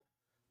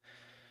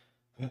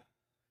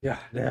Yeah,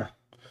 damn.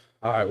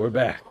 All right, we're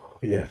back.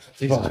 Yeah.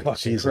 Jesus Fuck. fucking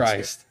Jesus.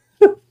 Christ.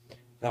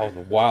 That was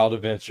a wild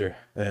adventure.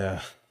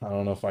 Yeah. I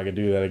don't know if I could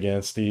do that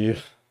again,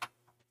 Steve.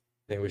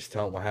 Think we should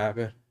tell him what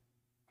happened?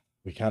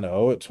 We kind of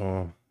owe it to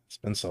him. It's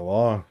been so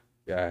long.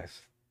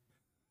 Guys,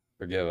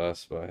 forgive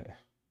us, but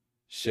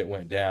shit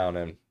went down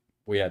and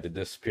we had to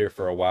disappear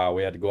for a while.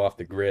 We had to go off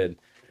the grid.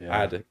 I Yeah.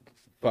 had to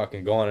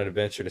fucking go on an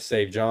adventure to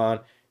save John,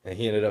 and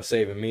he ended up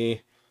saving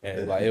me.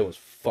 And like it was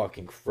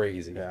fucking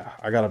crazy. Yeah.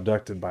 I got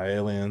abducted by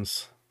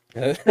aliens.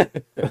 And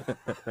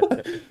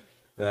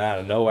out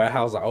of nowhere,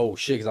 I was like, oh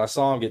shit, because I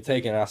saw him get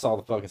taken and I saw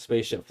the fucking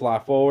spaceship fly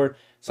forward.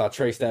 So I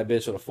traced that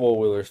bitch with a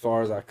four-wheeler as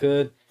far as I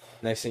could.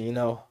 Next thing you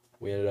know,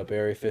 we ended up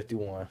Area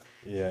 51.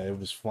 Yeah. It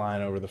was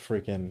flying over the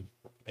freaking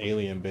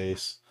alien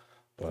base,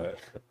 but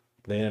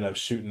they ended up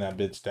shooting that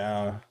bitch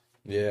down.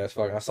 Yeah, it's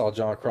fucking. I saw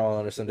John crawling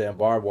under some damn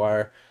barbed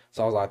wire.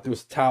 So I was like, threw a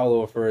towel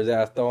over for his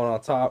ass, throwing on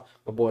top.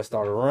 My boy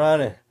started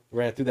running.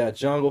 Ran through that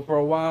jungle for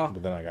a while.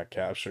 But then I got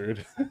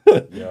captured.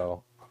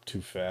 Yo, I'm too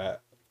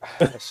fat.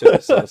 that shit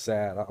was so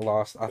sad. I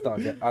thought,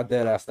 I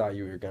dead ass thought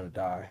you were gonna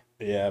die.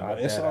 Yeah, I but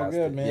it's dead all ass good,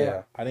 did. man.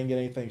 Yeah. I didn't get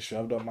anything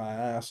shoved up my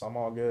ass. I'm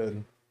all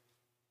good.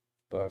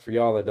 But for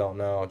y'all that don't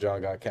know,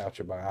 John got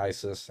captured by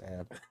ISIS,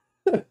 and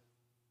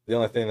the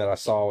only thing that I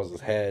saw was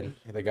his head.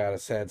 They got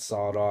his head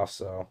sawed off.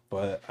 So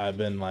But I've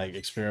been like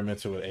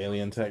experimenting with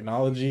alien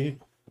technology.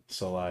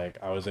 So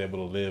like I was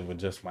able to live with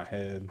just my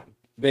head.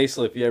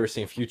 basically, if you ever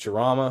seen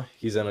Futurama,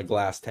 he's in a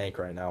glass tank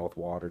right now with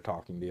water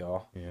talking to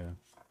y'all. Yeah.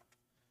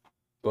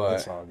 But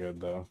It's all good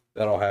though.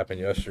 that all happened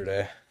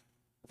yesterday.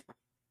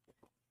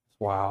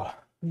 Wow.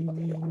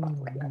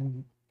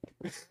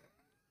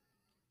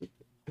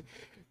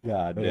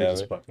 God I'm damn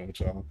just it. fucking with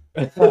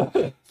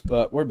y'all.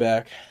 But we're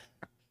back.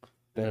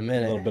 Been a A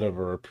minute. little bit of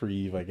a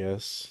reprieve, I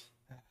guess.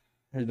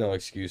 There's no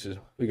excuses.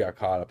 We got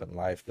caught up in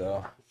life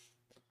though.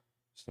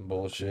 Some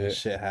bullshit.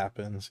 Shit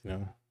happens, you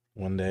know.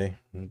 One day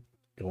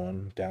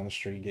going down the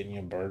street getting you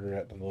a burger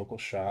at the local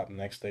shop. The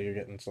next day you're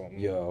getting something.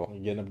 Yo.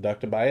 You're getting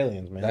abducted by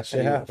aliens, man. That shit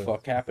shit what the happens.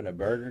 fuck happened at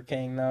Burger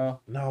King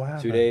though. No, it 2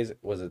 happened. days.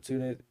 Was it 2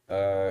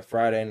 days?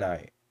 Friday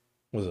night.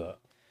 What's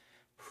up?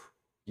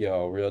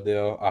 Yo, real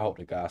deal. I hope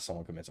to God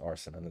someone commits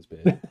arson in this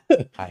bitch.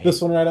 I hate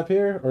This one right up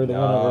here or the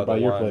one No, over by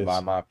the your one place? by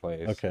my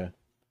place. Okay.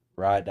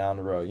 Right down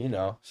the road, you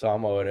know. So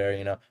I'm over there,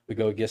 you know. We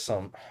go get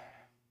some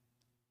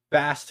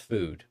fast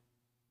food.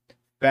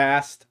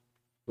 Fast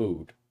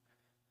food.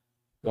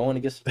 Going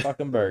to get some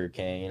fucking Burger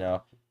King, you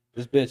know.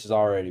 This bitch is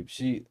already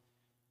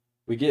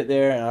we get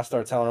there and I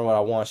start telling her what I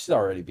want. She's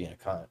already being a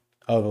cunt.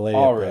 Oh, the lady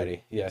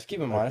Already. Yes. Keep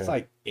in mind, it's Okay.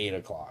 like 8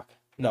 o'clock.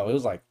 No, it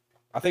was like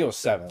I think it was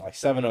 7, like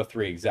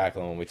 7:03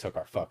 exactly when we took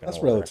our fucking That's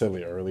order.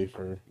 relatively early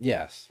for.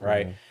 Yes,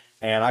 right. Yeah.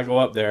 And I go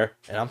up there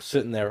and I'm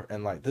sitting there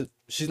and like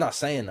she's not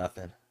saying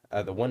nothing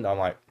at the window. I'm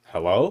like,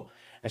 hello?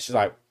 And she's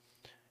like,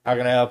 how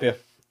can I help you?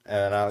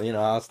 And I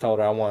was told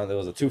her there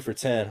was a 2 for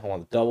 $10. I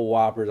want the double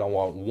whoppers. I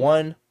want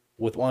one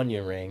with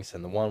onion rings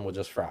and the one with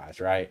just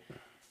fries, right?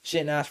 She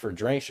didn't ask for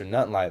drinks or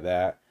nothing like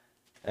that.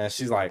 And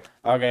she's like,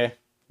 okay,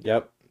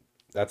 yep,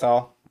 that's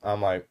all.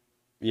 I'm like,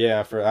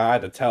 yeah, I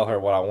had to tell her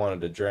what I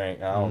wanted to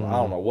drink. I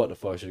don't know what the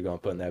fuck she was gonna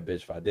put in that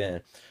bitch if I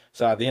didn't.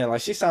 So at the end,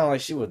 like she sounded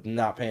like she was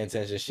not paying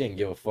attention. She didn't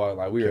give a fuck.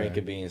 Like we were Okay.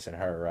 inconveniencing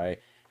her, right?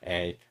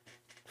 And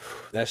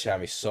that shit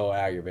had me so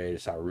aggravated.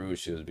 It's how rude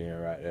she was being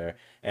right there.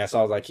 And so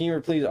I was like, can you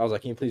please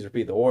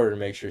repeat the order to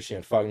make sure she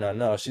didn't fuck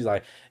nothing else? She's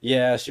like,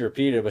 yeah, she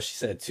repeated, but she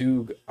said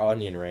 2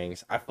 onion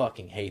rings. I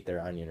fucking hate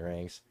their onion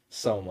rings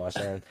so much.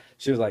 And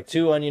she was like,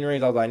 2 onion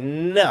rings. I was like,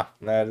 no,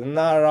 that is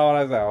not at all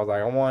what I said. I was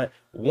like, I want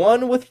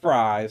one with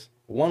fries,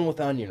 one with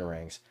onion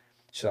rings.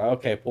 She's like,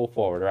 okay, pull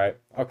forward, right?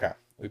 Okay,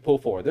 we pull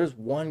forward. There's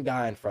one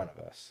guy in front of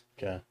us.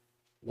 Okay.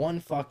 One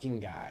fucking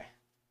guy.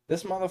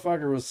 This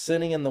motherfucker was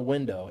sitting in the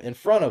window in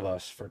front of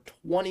us for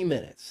 20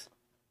 minutes.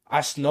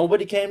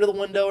 Nobody came to the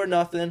window or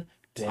nothing.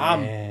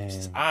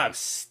 I'm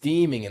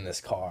steaming in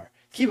this car.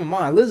 Keep in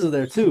mind, Liz is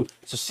there too.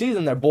 So she's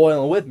in there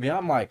boiling with me.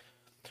 I'm like,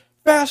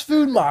 fast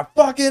food my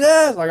fucking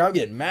ass. Like, I'm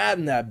getting mad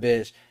in that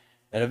bitch.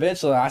 And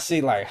eventually I see,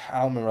 like,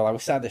 I don't remember, like, we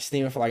sat there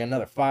steaming for like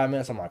another 5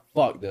 minutes. I'm like,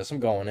 fuck this. I'm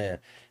going in.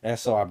 And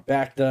so I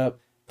backed up,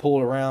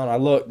 pulled around. I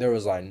looked, there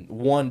was like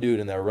one dude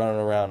in there running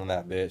around in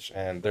that bitch.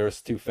 And there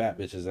was 2 fat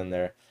bitches in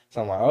there.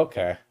 So I'm like,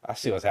 okay, I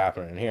see what's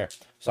happening here.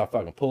 So I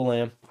fucking pull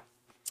in,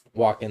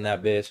 walk in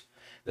that bitch.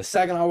 The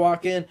second I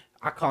walk in,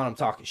 I caught him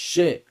talking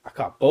shit. I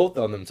caught both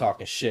of them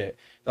talking shit.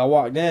 So I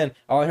walked in,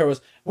 all I heard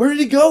was, where did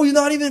he go? He's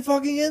not even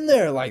fucking in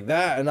there, like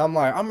that. And I'm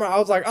like, I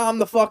was like, I'm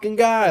the fucking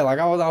guy. Like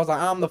I was like,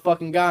 I'm the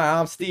fucking guy.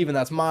 I'm Steven.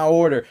 That's my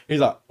order.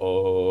 He's like,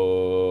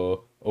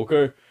 oh,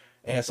 okay.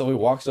 And so he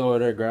walks over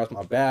there, grabs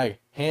my bag,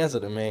 hands it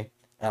to me,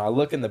 and I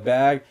look in the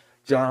bag.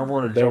 John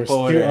wanted to There jump was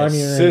over 2 there and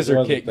onion rings, scissor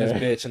wasn't kick this there?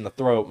 bitch in the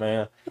throat,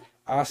 man.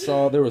 I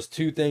saw there was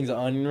 2 things of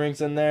onion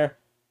rings in there.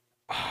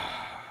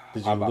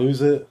 Did you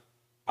lose it?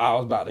 I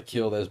was about to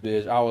kill this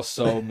bitch. I was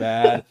so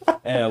mad.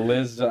 And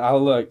Liz, I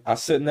was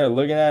sitting there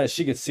looking at it.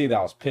 She could see that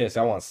I was pissed.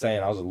 I wasn't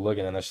saying. I was just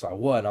looking, and she's like,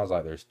 what? And I was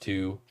like, there's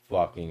 2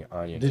 fucking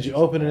onion. Did you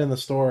rings. open it in the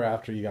store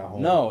after you got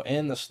home? No,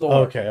 in the store.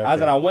 Okay, Then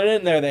okay. I went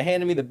in there. They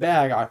handed me the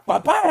bag. I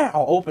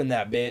pow, opened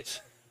that bitch.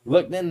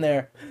 Looked in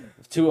there,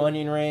 2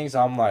 onion rings.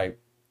 I'm like,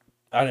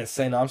 I didn't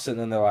say no. I'm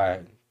sitting in there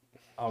like,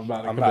 I'm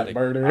about to I'm commit about to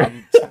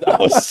murder. I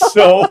was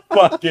so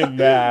fucking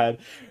mad,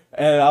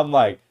 and I'm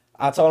like,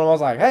 I told him I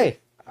was like, hey,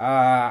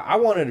 I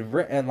wanted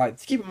to, and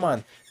like, keep in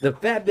mind the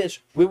fat bitch.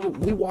 We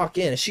walk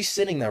in and she's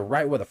sitting there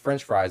right where the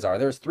French fries are.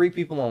 There's 3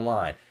 people in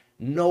line.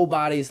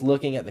 Nobody's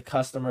looking at the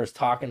customers,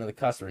 talking to the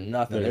customer,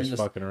 nothing. They're They're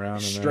just fucking around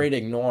straight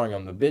ignoring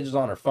them. The bitch is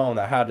on her phone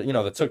that had,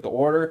 that took the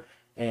order,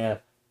 and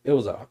it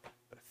was a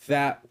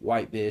fat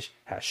white bitch,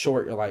 had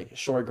short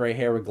gray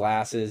hair with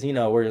glasses,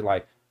 where you're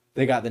like,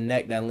 they got the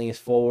neck that leans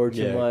forward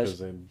too much.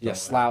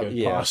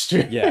 Slouch,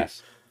 posture.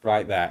 yes,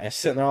 like that, and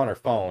sitting there on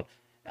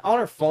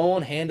her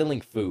phone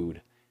handling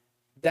food.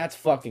 That's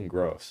fucking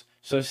gross.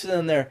 So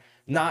sitting there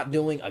not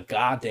doing a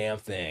goddamn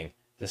thing,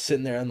 just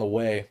sitting there in the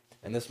way.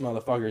 And this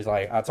motherfucker's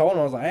like, I told him,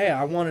 I was like, hey,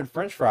 I wanted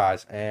French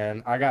fries,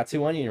 and I got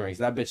 2 onion rings.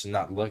 That bitch is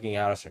not looking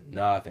at us or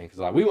nothing, because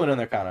like we went in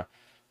there kind of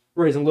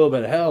raising a little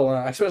bit of hell,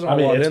 and especially when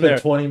I walked it's in been there.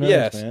 20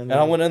 minutes, man. And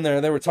I went in there,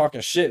 and they were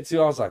talking shit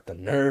too. I was like, the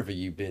nerve of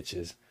you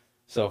bitches.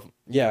 So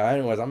yeah,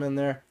 anyways, I'm in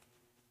there.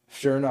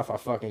 Sure enough, I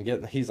fucking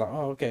get. He's like,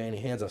 oh okay, and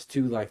he hands us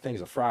 2 like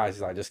things of fries.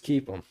 He's like, just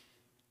keep them.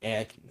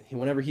 And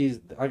whenever he's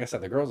like I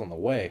said, the girl's on the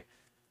way,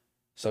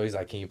 so he's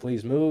like, can you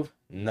please move?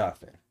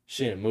 Nothing.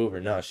 She didn't move or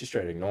no. She's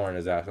straight ignoring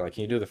his ass. Like,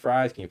 can you do the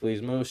fries? Can you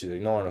please move? She's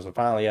ignoring us. So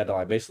finally, he had to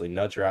like basically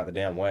nudge her out the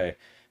damn way.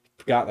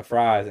 Got the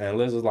fries, and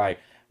Liz was like,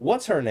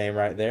 what's her name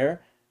right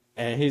there?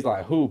 And he's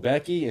like, who,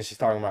 Becky? And she's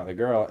talking about the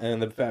girl. And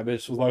the fat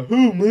bitch was like,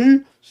 who,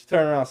 me? She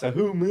turned around and said,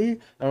 who, me?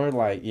 And we're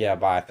like, yeah,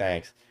 bye,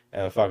 thanks.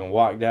 And fucking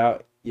walked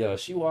out. Yo,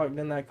 she walked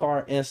in that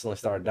car, instantly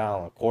started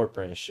dialing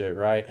corporate and shit,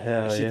 right?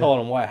 Hell and she yeah.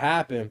 told him what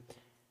happened.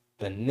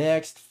 The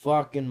next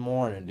fucking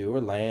morning, dude, we're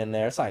laying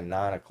there. It's like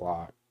 9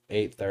 o'clock,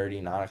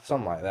 8:30, 9,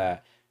 something like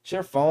that.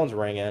 Her phone's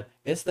ringing.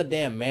 It's the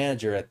damn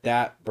manager at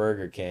that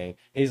Burger King.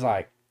 He's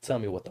like, tell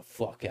me what the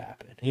fuck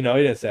happened. He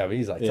didn't say it, but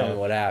he's like, tell me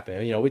what happened.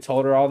 We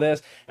told her all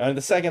this. And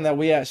the second that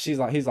we asked, he's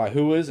like,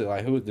 who is it?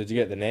 Like, who did you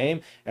get the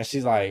name? And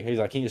he's like,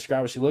 can you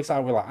describe what she looks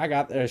like? We're like, I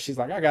got there. She's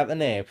like, I got the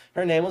name.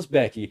 Her name was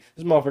Becky.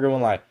 This motherfucker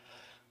went like,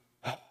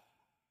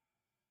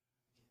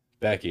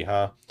 Becky,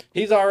 huh?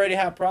 He's already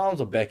had problems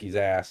with Becky's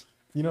ass.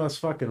 It's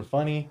fucking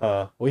funny.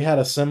 Huh? We had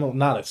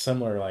not a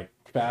similar like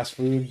fast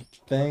food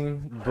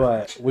thing,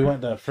 but we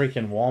went to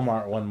freaking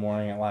Walmart one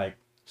morning at like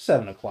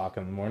 7 o'clock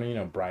in the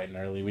morning, bright and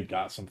early. We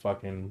got some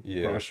fucking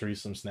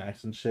groceries, some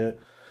snacks and shit.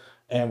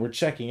 And we're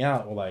checking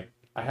out. Well, like,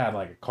 I had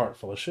like a cart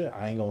full of shit.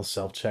 I ain't gonna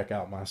self-check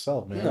out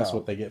myself, man. No. That's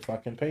what they get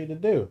fucking paid to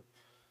do.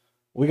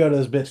 We go to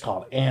this bitch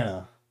called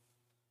Anna.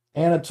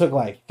 Anna took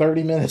like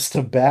 30 minutes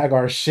to bag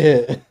our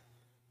shit.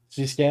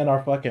 She scanned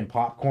our fucking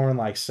popcorn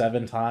like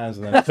 7 times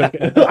and then took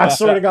it. I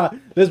swear to God,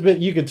 this bitch,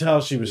 you could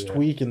tell she was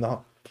tweaking the.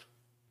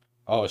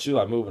 Oh, she was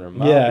like moving her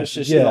mouth. Yeah,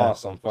 She was on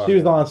some fucking. She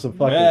was on some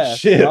fucking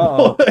shit.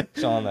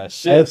 She's on that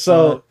shit. And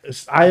so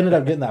I ended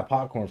up getting that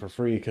popcorn for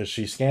free because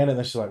she scanned it and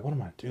then she's like, "What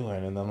am I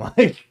doing?" And then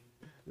like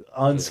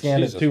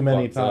unscanned it too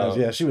many times.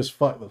 Yeah, she was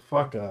fucked the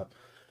fuck up.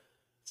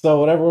 So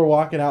whenever we're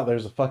walking out,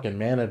 there's a fucking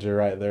manager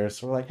right there.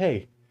 So we're like,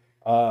 "Hey,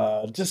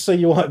 just so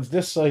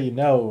you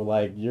know,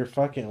 like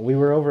we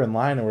were over in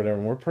line or whatever,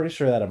 and we're pretty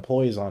sure that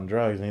employee's on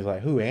drugs." And he's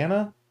like, "Who,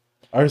 Anna?"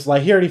 Or it's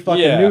like he already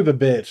fucking knew the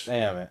bitch.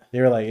 Damn it.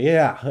 They were like,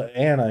 "Yeah,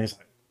 Anna." He's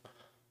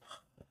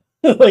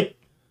like, like,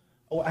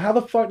 how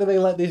the fuck do they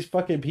let these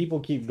fucking people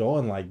keep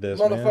going like this,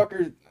 motherfucker?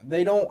 Man?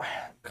 They don't.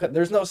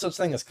 There's no such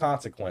thing as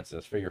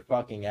consequences for your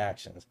fucking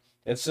actions.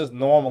 It's just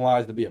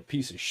normalized to be a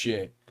piece of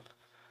shit.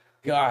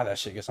 God, that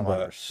shit gets on my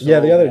nerves. So yeah,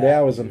 the other day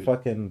I was dude. in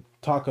fucking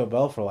Taco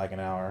Bell for like an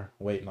hour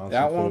waiting on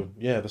some food.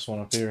 Yeah, this one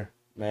up here.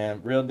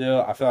 Man, real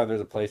deal. I feel like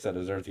there's a place that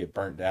deserves to get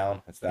burnt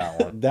down. It's that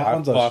one. That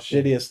one's the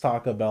shittiest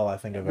Taco Bell I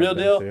think I've ever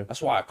been to.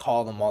 That's why I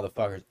call them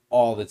motherfuckers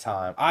all the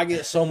time. I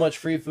get so much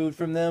free food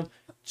from them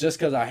just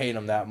because I hate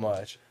them that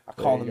much. I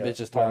call them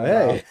bitches talking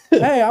about,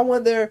 hey, I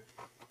went there.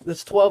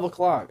 It's 12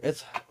 o'clock.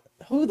 It's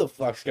who the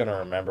fuck's going to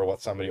remember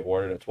what somebody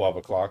ordered at 12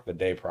 o'clock the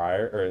day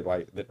prior or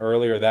like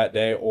earlier that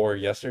day or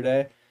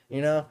yesterday?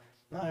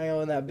 I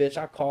own that bitch.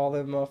 I call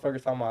them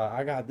motherfuckers talking about,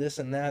 I got this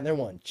and that. And they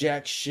want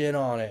jack shit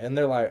on it. And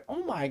they're like,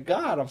 oh my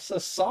God, I'm so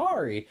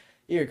sorry.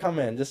 Here, come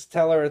in. Just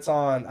tell her it's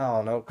on, I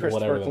don't know,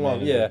 Christopher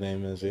Columbus. Yeah. His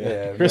name is,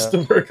 yeah.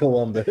 Christopher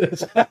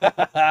Columbus.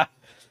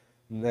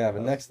 Yeah,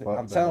 but next thing,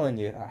 I'm telling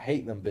you, I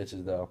hate them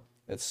bitches though.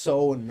 It's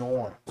so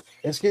annoying.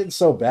 It's getting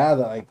so bad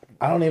that like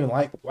I don't even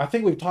like. I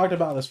think we've talked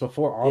about this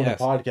before on the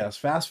podcast.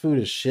 Fast food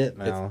is shit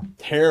now. It's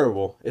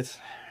terrible.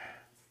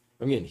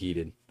 I'm getting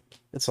heated.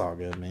 It's all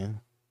good, man.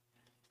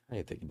 I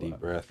need to take a deep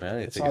breath, man. I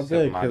need to It's take a all sip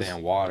of good my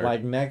damn water.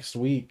 like next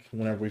week,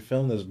 whenever we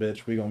film this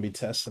bitch, we're gonna be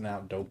testing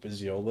out Dope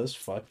as Yola's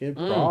fucking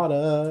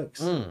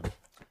products. I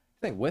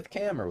think with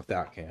cam or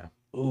without cam.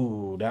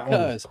 Ooh, that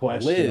one's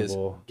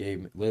questionable.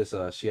 Liz,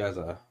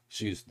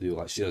 she used to do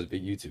like she does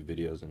big YouTube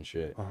videos and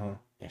shit.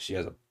 And she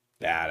has a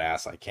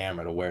badass like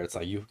camera to where it's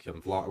like you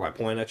can vlog, like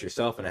point at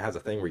yourself, and it has a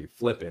thing where you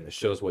flip it and it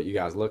shows what you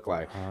guys look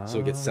like, so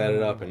we can set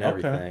it up and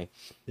everything. Okay.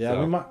 Yeah, So,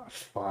 we might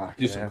fuck,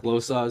 do some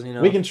close-ups, you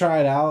know. We can try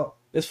it out.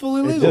 It's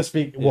fully It legal. just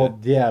be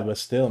but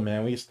still,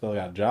 man, we still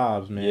got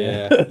jobs,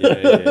 man.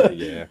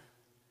 Yeah.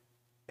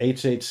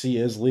 HHC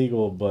is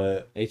legal,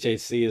 but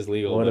HHC is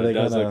legal, What but are it they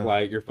does gonna- look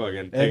like you're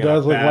fucking. it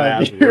does look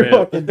like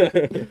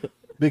you're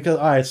because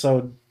all right,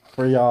 so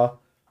for y'all,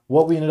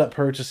 what we ended up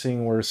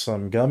purchasing were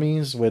some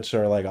gummies, which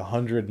are like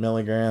 100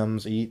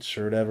 milligrams each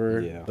or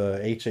whatever. Yeah. The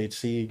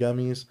HHC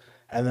gummies,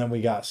 and then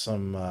we got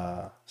some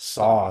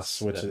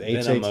sauce, which is the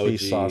HHC Venom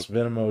sauce,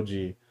 Venom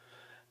OG.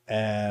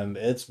 And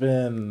it's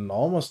been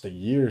almost a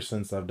year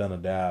since I've done a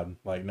dab,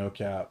 like no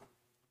cap.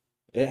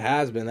 It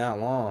has been that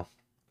long.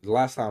 The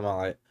last time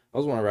that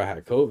was whenever I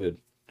had COVID.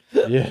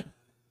 Yeah.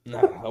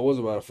 Nah, that was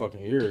about a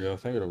fucking year ago.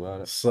 Thinking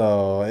about it,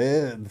 So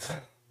it's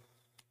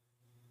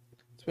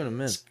been a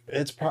minute.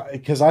 it's probably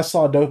because I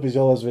saw Dopey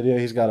Zola's video.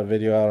 He's got a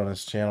video out on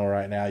his channel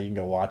right now. You can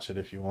go watch it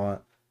if you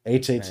want.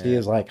 HHD Man.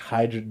 is like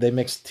they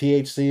mix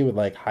THC with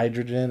like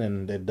hydrogen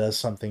and it does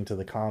something to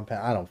the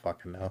compound. I don't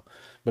fucking know,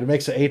 but it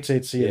makes it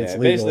HHC and it's it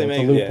legal. It's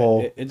a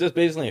loophole. it just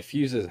basically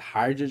infuses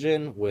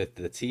hydrogen with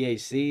the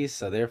THC,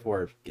 so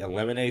therefore it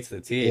eliminates the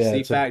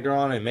THC factor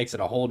on it and makes it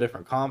a whole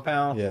different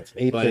compound. Yeah, it's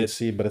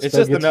HHC, but it's still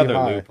just gets you another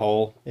high.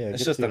 loophole. Yeah, it it's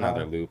gets just you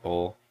another high.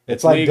 loophole.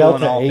 It's like legal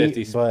in Delta all 8,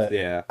 50, but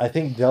yeah. I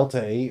think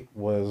Delta 8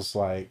 was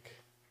like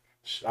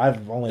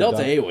I've only Delta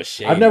done, 8 was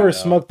shady. I've never though.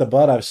 smoked the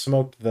bud. I've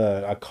smoked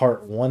a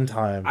cart one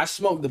time. I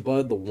smoked the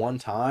bud the one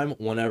time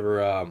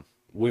whenever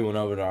we went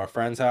over to our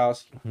friend's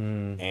house,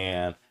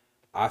 and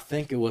I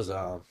think it was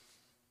I'm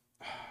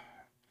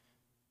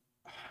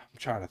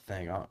trying to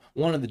think.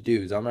 One of the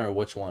dudes, I remember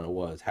which one it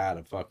was, had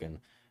a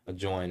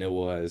joint. It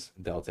was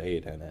Delta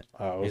 8 in it.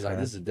 Oh, okay. He's like,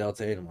 "This is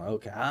Delta 8." I'm like,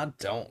 "Okay, I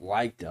don't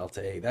like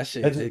Delta 8. That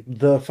shit."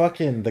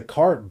 The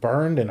cart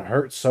burned and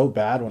hurt so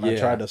bad when I Yeah.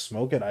 tried to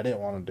smoke it. I didn't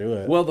want to do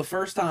it. Well, the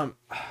first time,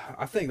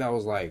 I think that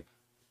was like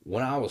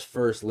when I was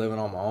first living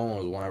on my own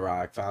was whenever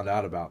I found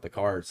out about the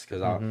carts,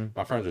 because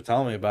my friends were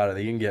telling me about it.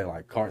 That you can get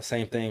like cart,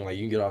 same thing. Like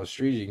you can get off the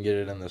street, you can get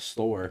it in the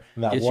store,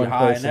 That get you one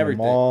high place and in the everything.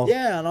 mall.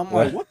 Yeah, and I'm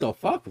like, what the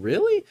fuck,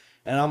 really?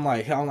 And I'm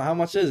like, how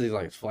much is it? He's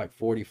like, it's like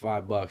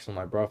 $45. I'm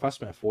like, bro, if I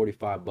spent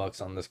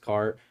 $45 on this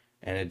cart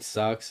and it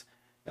sucks,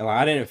 and like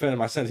I didn't finish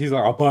my sentence. He's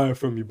like, I'll buy it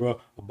from you, bro.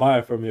 I'll buy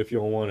it from you if you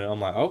don't want it. I'm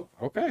like, oh,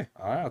 okay,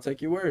 all right, I'll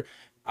take your word.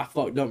 I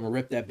fucked up and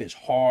ripped that bitch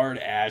hard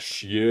ass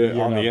shit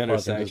on the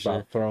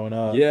intersection. Throwing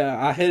up. Yeah,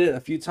 I hit it a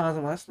few times.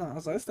 I'm like, that's not. I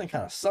was like, this thing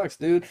kind of sucks,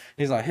 dude.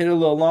 He's like, hit it a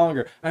little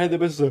longer. I hit the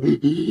bitch.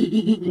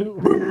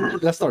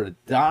 Like, I started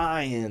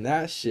dying.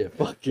 That shit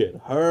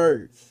fucking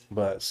hurts.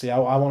 But see, I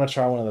want to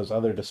try one of those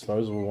other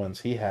disposable ones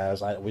he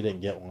has. We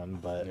didn't get one,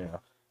 but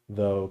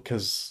though,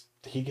 because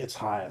he gets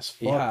high as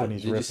fuck when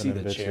he's ripping. Did you see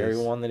the bitches. cherry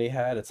one that he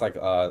had? It's like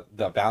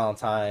the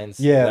Valentine's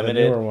the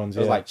limited. newer ones. It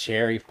was like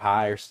cherry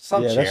pie or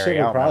some cherry. That shit I would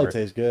don't probably remember.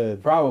 taste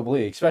good.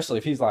 Probably, especially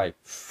if he's like,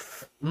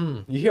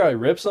 you hear how he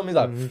rips them. He's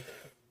like,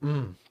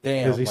 damn.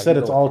 Because he said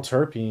it's all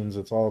terpenes,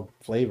 it's all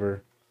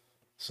flavor.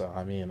 So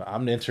I mean,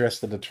 I'm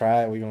interested to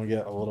try it. We're gonna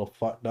get a little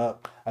fucked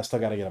up. I still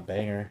gotta get a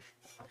banger.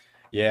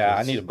 Yeah,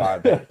 I need to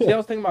buy it. See, I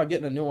was thinking about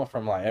getting a new one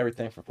from like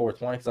everything for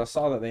 420 because I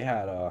saw that they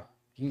had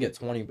you can get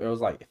 20. It was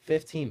like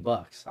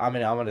 $15. I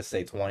mean, I'm gonna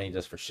say 20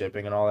 just for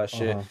shipping and all that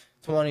shit.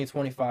 20,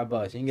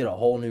 $25. You can get a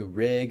whole new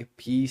rig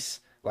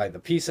piece, like the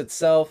piece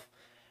itself,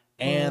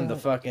 and the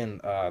fucking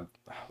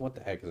what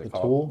the heck is it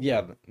called? Tool?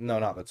 Yeah, no,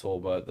 not the tool,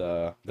 but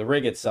the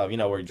rig itself. You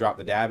know where you drop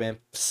the dab in.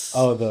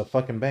 Oh, the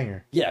fucking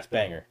banger. Yes,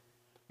 banger.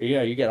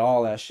 Yeah, you get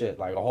all that shit,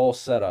 like a whole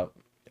setup.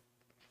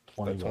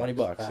 $20.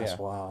 Bucks, That's yeah.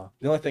 wild.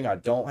 The only thing I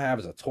don't have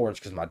is a torch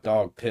because my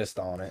dog pissed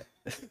on it.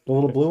 The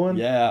little blue one?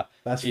 Yeah,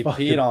 That's he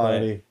fucking peed on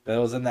funny. it. That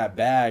was in that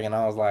bag, and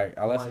I was like,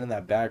 I left it in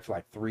that bag for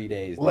like 3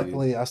 days. Dude.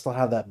 Luckily, I still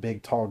have that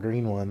big, tall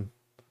green one.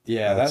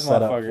 Yeah, that's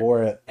set up motherfucker.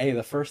 for it. Hey,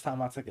 the first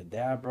time I took a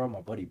dab, bro,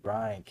 my buddy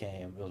Brian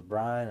came. It was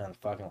Brian and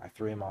fucking like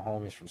 3 of my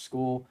homies from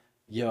school.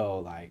 Yo,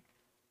 like,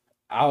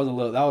 that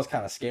was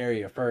kind of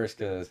scary at first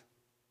because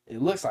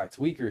it looks like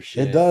tweaker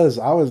shit. It does.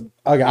 I was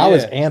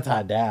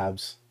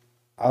anti-dabs.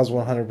 I was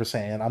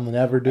 100%. I'm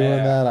never doing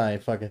that. I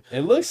ain't fucking.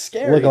 It looks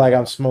scary. Looking like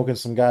I'm smoking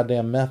some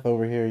goddamn meth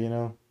over here, you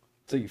know.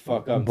 Till you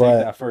fuck up and But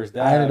take that first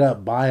dab. I ended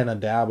up buying a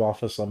dab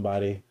off of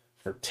somebody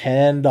for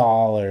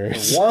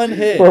 $10. One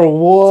hit. For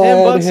one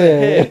 $10 a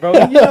hit, bro.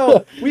 You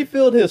know, we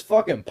filled his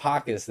fucking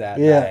pockets that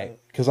night.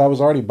 because I was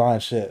already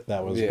buying shit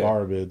that was Yeah.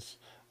 garbage.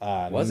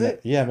 Was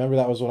it? Yeah, remember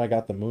that was when I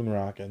got the Moon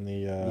Rock and the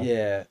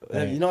Yeah.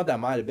 thing. You know what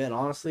that might have been,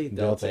 honestly?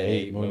 Delta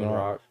 8 Moon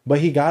Rock. But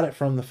he got it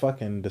from the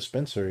fucking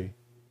dispensary.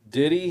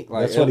 Did he?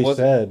 Like, That's what he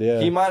said. Yeah,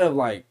 He might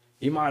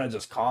have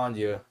just conned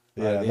you.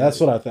 yeah. That's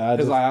what I thought.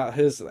 Because like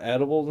his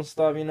edibles and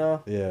stuff, you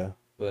know. Yeah.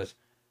 But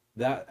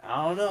that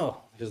I don't know.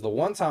 Because the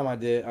one time I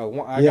did, I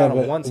Yeah, got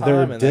them one time.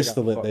 they're and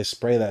distillate. They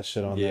spray that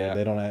shit on Yeah. there.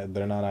 They don't.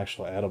 They're not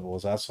actual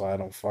edibles. That's why I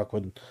don't fuck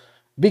with.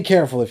 Be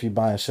careful if you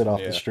buying shit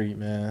off the street,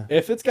 man.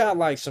 If it's got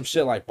like some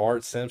shit like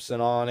Bart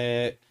Simpson on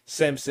it,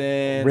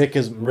 Simpsons,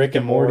 Rick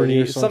and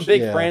Morty, or some shit,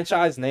 big yeah.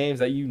 franchise names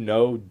that you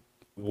know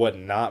would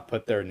not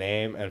put their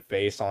name and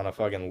face on a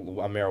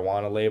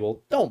marijuana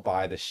label, don't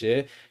buy the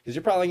shit, because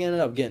you're probably gonna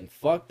end up getting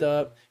fucked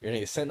up. You're gonna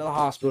get sent to the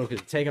hospital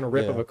because you're taking a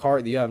rip of a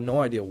cart that you have no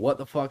idea what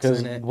the fuck's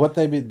in it. What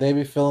they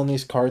be filling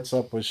these carts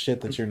up with shit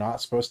that you're not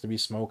supposed to be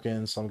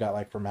smoking. Some got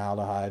like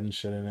formaldehyde and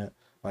shit in it,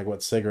 like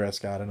what cigarettes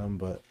got in them.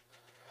 But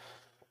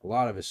a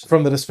lot of it's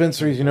from the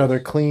dispensaries, you know, they're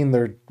clean.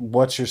 They're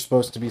what you're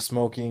supposed to be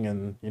smoking,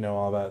 and you know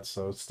all that.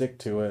 So stick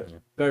to it.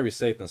 Better be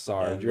safe than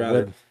sorry. Would you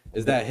rather?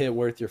 Is that hit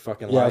worth your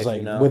fucking life? I was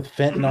like, with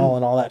fentanyl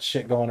and all that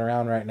shit going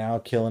around right now,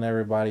 killing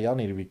everybody, y'all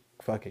need to be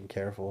fucking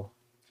careful.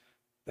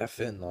 That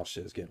fentanyl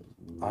shit is getting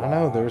wild. I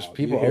know, there's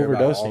people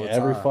overdosing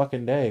every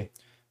fucking day.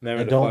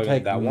 Remember don't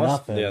take that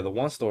nothing. The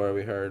one story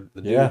we heard.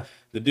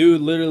 The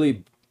dude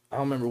literally, I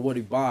don't remember what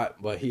he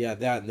bought, but he had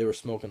that and they were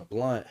smoking a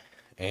blunt.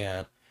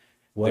 And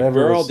the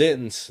girl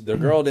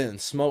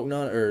didn't smoke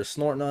none or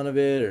snort none of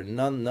it or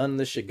none of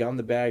this shit got in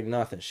the bag,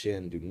 nothing. She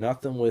didn't do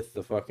nothing with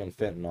the fucking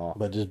fentanyl.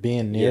 But just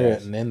being near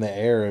it and in the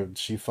air,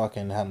 she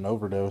fucking had an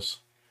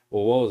overdose.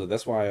 Well, what was it?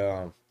 That's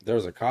why there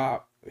was a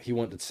cop. He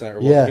went to check.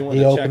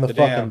 He opened the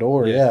fucking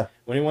door. Yeah.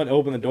 When he went to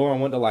open the door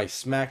and went to like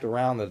smack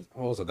around the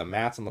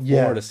mats on the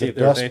floor to see if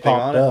there was anything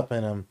on it. Up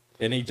in him.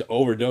 And he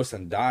overdosed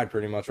and died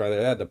pretty much right there.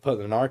 They had to put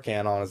the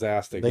Narcan on his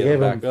ass to get him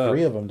back up. They gave him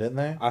 3 of them, didn't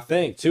they? I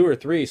think 2 or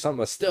 3, something.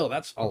 But still,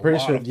 that's a lot.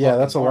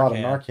 That's a lot of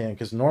Narcan.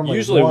 Because normally,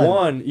 usually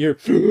one you're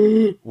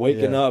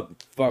waking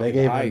up. Fucking they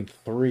gave him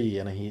 3,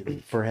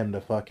 and for him to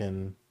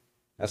fucking.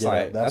 That's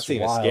like that's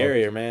even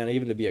scarier, man.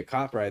 Even to be a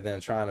cop right then,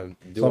 trying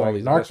to do all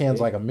these.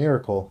 Narcan's like a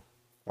miracle.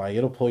 Like,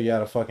 it'll pull you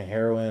out of fucking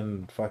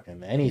heroin,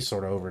 fucking any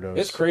sort of overdose.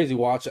 It's crazy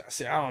watching.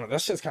 See, I don't know.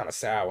 That's just kind of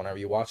sad whenever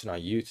you watch it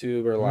on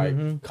YouTube or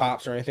like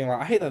cops or anything.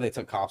 Like, I hate that they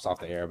took cops off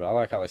the air, but I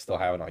like how they still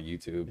have it on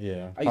YouTube.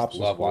 Yeah, I used to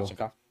love watching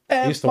cops.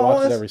 I used to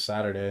watch it every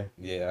Saturday.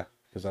 Yeah,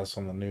 because that's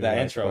on the news. That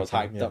intro was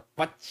hyped up.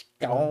 What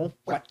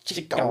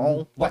you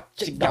gonna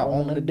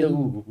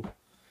do?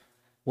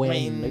 When I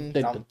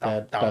don't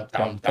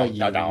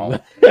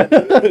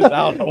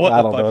know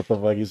what the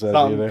fuck he says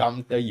either.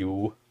 Come to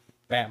you.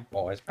 Bad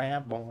boys.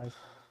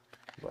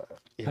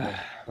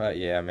 But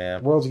yeah,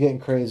 man. World's getting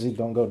crazy.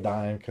 Don't go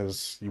dying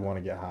because you want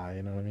to get high.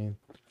 You know what I mean?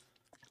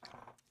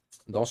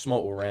 Don't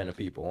smoke with random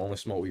people. Only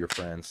smoke with your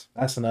friends.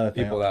 That's another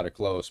thing. People that are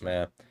close,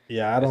 man.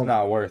 Yeah, it's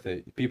not worth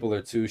it. People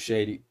are too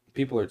shady.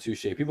 People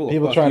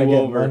trying to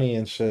get money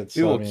and shit.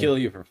 People will kill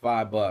you for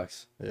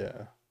 $5.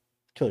 Yeah,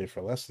 kill you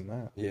for less than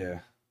that. Yeah.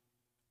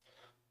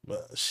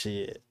 But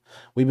shit,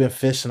 we've been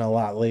fishing a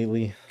lot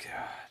lately.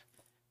 God.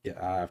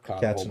 Yeah, I've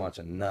caught a whole bunch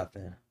of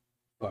nothing.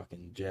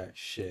 Fucking jack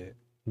shit.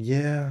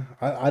 Yeah,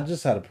 I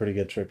just had a pretty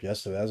good trip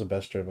yesterday. That was the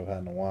best trip I've had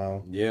in a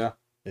while. Yeah.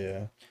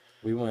 Yeah.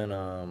 We went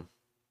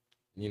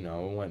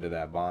we went to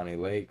that Bonnie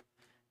Lake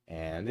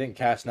and didn't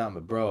catch nothing,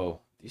 but bro,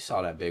 you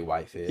saw that big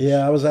white fish.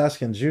 Yeah, I was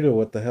asking Judah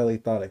what the hell he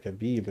thought it could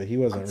be, but he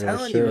wasn't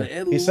really sure.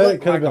 He said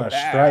it could have been a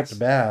striped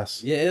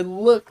bass. Yeah, it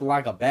looked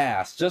like a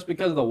bass just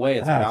because of the way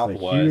its mouth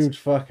was. Huge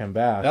fucking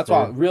bass. That's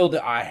why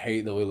I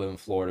hate that we live in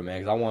Florida, man,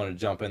 because I wanted to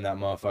jump in that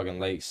motherfucking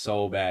lake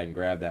so bad and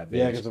grab that bitch.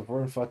 Yeah, because if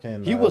we're in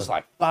fucking... He was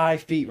like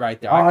 5 feet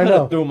right there. I could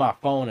have threw my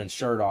phone and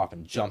shirt off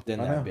and jumped in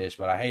that bitch,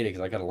 but I hate it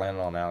because I could have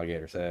landed on an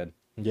alligator's head.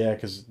 Yeah,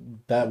 because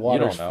that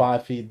water's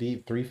 5 feet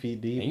deep, 3 feet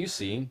deep. And you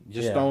see,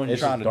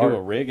 trying to do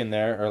a rig in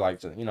there, or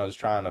like, just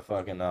trying to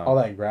fucking all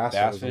that grass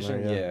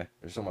fishing. There, yeah,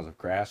 there's so much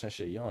grass and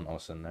shit. You don't know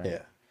what's in there.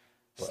 Yeah,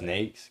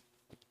 snakes.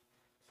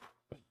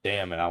 But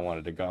damn it, I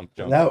wanted to jump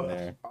in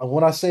there.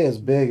 When I say it's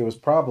big, it was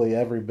probably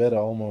every bit of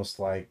almost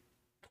like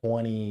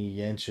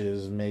 20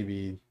 inches,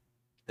 maybe.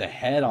 The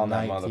head on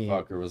 19. That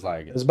motherfucker was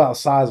like it was about the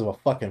size of a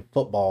fucking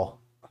football.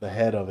 The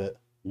head of it,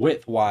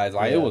 width wise,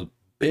 it was.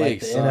 Big, like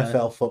the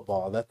NFL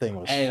football. That thing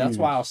was huge. That's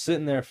why I was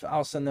sitting there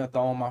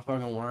throwing my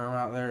fucking worm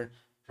out there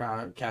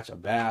trying to catch a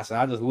bass. And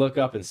I just look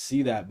up and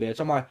see that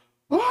bitch. I'm like,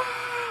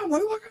 ah! I'm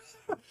like, look at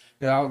that.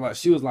 And I was like,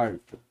 she was like,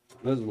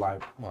 this was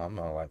like, well, I'm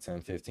not like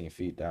 10, 15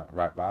 feet down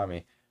right by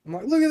me. I'm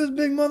like, look at this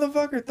big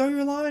motherfucker. Throw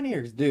your line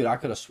here. Dude, I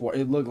could have swore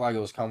it looked like it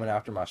was coming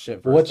after my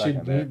shit for a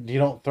second. You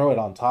don't throw it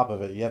on top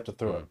of it. You have to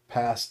throw it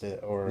past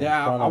it or in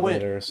front of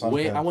it or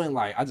something.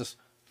 I just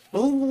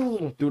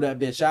threw that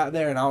bitch out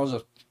there and I was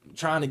just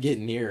trying to get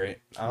near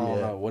it. I don't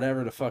know,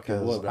 whatever the fuck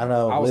it was. I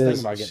know. I was thinking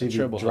about getting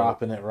triple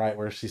dropping it right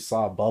where she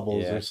saw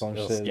bubbles or some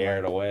shit.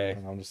 Scared away.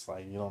 And I'm just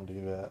like, you don't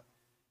do that.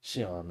 She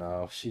don't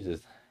know. She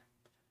just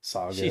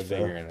she's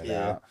figuring it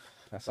out.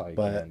 That's all you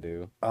can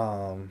do.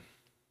 I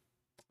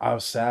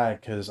was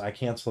sad because I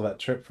canceled that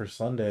trip for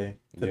Sunday.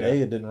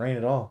 Today it didn't rain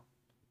at all.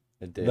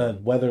 It did. The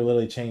weather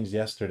literally changed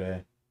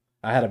yesterday.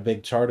 I had a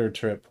big charter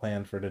trip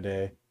planned for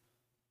today.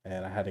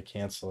 And I had to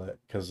cancel it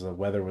because the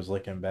weather was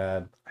looking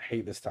bad. I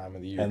hate this time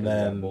of the year. And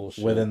then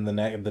within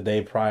the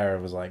day prior,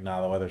 it was like,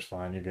 nah, the weather's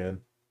fine. You're good.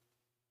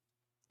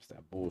 It's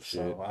that bullshit.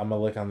 So I'm going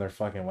to look on their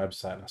fucking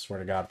website. And I swear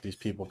to God, if these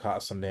people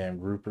caught some damn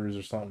groupers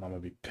or something, I'm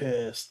going to be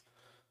pissed.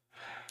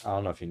 I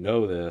don't know if you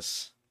know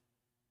this.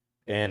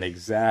 In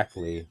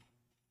exactly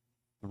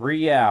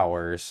 3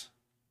 hours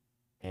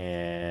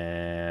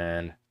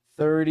and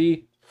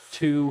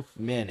 32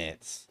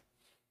 minutes,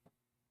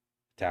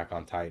 Attack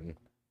on Titan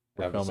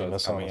We're filming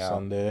this on a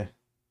Sunday.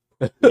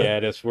 Yeah,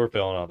 it is. We're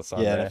filming on a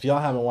Sunday. Yeah, and if y'all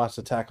haven't watched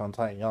Attack on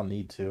Titan, y'all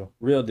need to.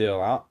 Real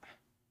deal.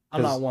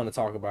 I'm not one to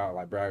talk about,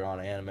 like, brag on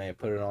anime and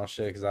put it on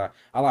shit, because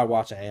I like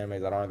watching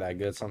animes that aren't that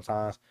good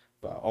sometimes.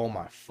 But, oh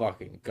my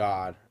fucking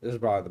God. This is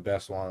probably the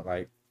best one.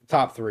 Like,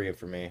 top 3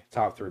 for me.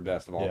 Top 3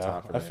 best of all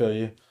time for me. I feel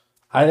you.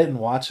 I didn't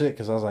watch it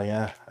because I was like,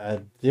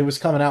 it was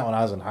coming out when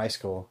I was in high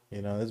school.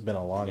 You know, it's been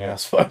a long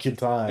ass fucking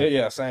time.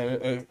 Yeah, same.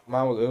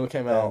 It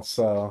came out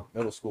so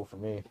middle school for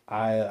me.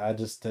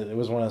 It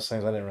was one of those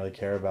things I didn't really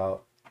care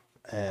about.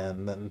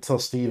 And then until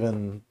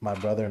Steven, my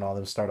brother, and all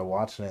them started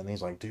watching it, and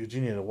he's like, dude,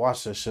 you need to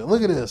watch this shit.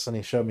 Look at this. And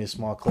he showed me a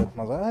small clip, and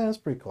I was like, that's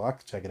pretty cool. I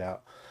could check it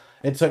out.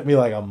 It took me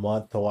like a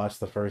month to watch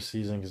the first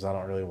season because I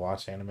don't really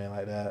watch anime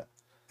like that.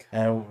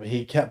 And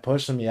he kept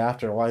pushing me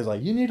after a while. He's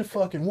like, you need to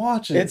fucking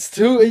watch it.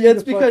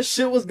 It's because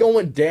shit was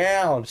going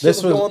down. Shit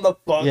was going the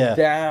fuck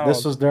down.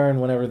 This was during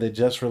whenever they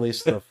just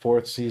released the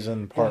 4th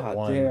season, part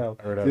 1. Or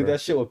whatever. Dude,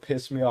 that shit would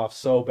piss me off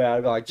so bad.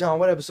 I'd be like, John,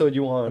 what episode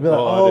you on? I'd be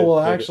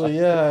like,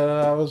 actually,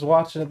 I was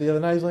watching it the other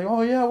night. He's like,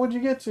 oh, yeah, what'd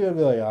you get to? I'd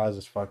be like, I was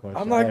just fucking with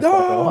you. I'm like,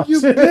 no,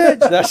 you bitch.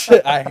 That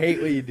shit, I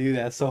hate when you do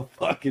that so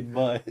fucking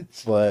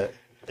much. But...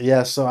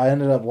 yeah, so I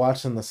ended up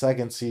watching the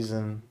 2nd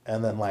season,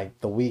 and then like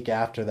the week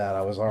after that,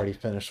 I was already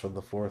finished with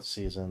the 4th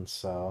season.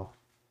 So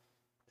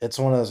it's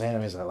one of those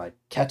animes that like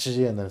catches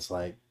you, and then it's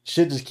like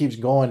shit just keeps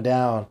going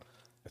down,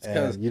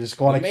 and you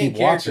just want to keep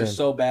watching.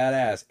 So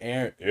badass,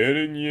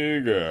 Eren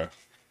Yeager.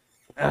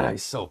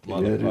 He's so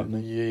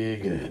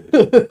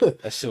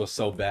motherfucking. That shit was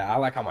so bad. I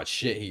like how much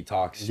shit he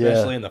talks,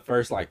 especially in the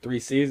first like 3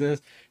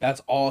 seasons.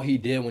 That's all he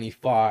did when he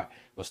fought.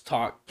 Was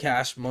talk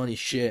cash money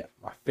shit.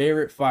 My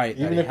favorite fight.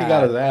 Even if he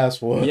got his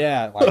ass whooped.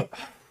 Yeah, like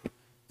I'm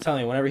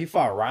telling you, whenever he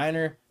fought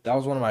Reiner, that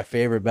was one of my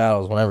favorite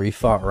battles. Whenever he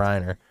fought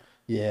Reiner.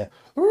 Yeah.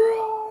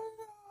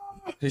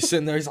 He's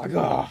sitting there, he's like,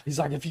 he's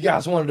like, if you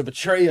guys wanted to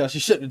betray us, you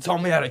shouldn't have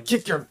told me how to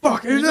kick your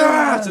fucking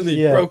ass. And then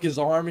he broke his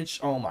arm and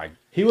oh my.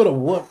 He would have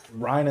whooped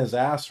Reiner's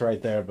ass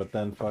right there, but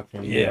then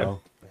fucking you know.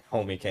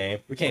 Homie came.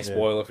 We can't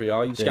spoil it for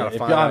y'all. You just gotta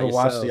find out. If y'all haven't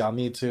watched it, y'all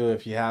need to.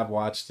 If you have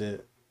watched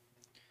it,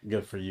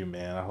 good for you,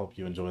 man. I hope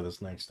you enjoy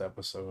this next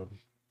episode.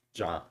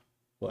 John.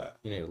 What?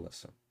 You need to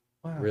listen.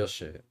 Wow. Real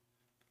shit.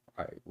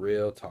 Like,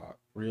 real talk.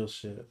 Real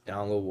shit.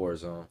 Download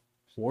Warzone.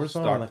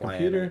 Warzone on the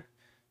computer?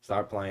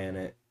 Start playing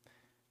it.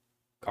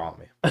 Call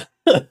me.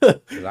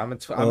 Because I'm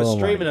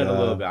streaming it a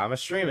little bit. I'm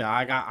streaming.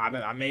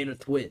 I made a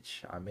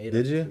Twitch.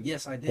 Did you?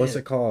 Yes, I did. What's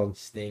it called?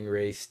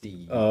 Stingray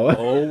Steve.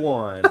 Oh.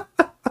 01.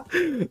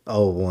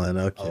 01,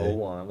 okay.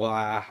 01. Well,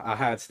 I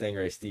had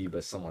Stingray Steve,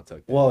 but someone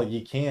took that. Well,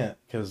 you can't,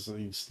 because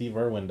Steve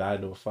Irwin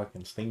died to a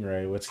fucking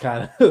stingray, which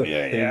kind of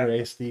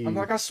Stingray Steve. I'm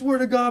like, I swear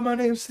to God, my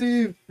name's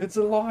Steve. It's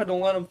a lie.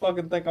 Don't let him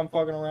fucking think I'm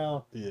fucking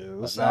around. Yeah,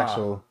 this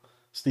actual...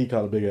 Steve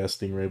caught a big ass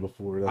stingray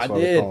before. That's why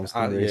they call him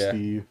Stingray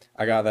Steve.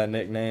 I got that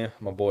nickname.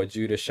 My boy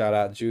Judah. Shout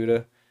out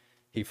Judah.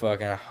 He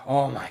fucking,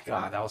 oh my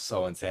God, that was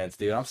so intense,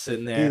 dude. I'm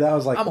sitting there. Dude, that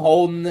was like, I'm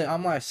holding it.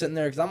 I'm like sitting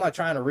there because I'm like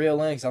trying to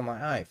reel in because I'm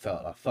like, I ain't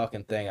felt a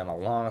fucking thing in a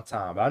long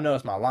time. But I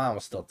noticed my line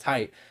was still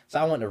tight. So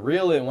I went to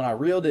reel it. When I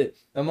reeled it,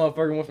 that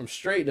motherfucker went from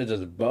straight to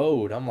just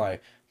bowed. I'm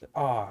like,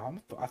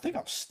 I think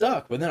I'm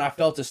stuck. But then I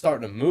felt it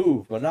starting to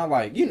move. But not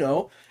like, it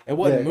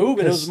wasn't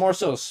moving. It was more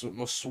so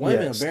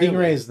swimming. Yeah,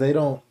 stingrays, they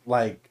don't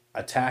like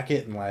attack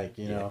it and like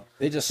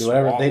they just do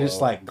whatever. They just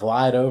like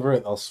glide over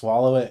it. They'll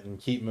swallow it and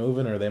keep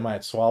moving, or they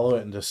might swallow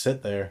it and just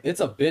sit there.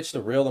 It's a bitch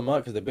to reel them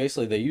up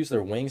because they use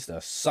their wings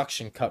to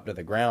suction cup to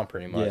the ground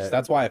pretty much.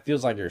 That's why it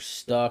feels like you're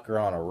stuck or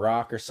on a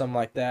rock or something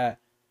like that.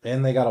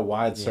 And they got a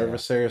wide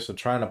surface area, so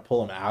trying to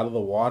pull them out of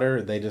the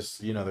water, they just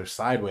they're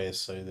sideways,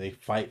 so they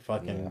fight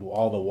fucking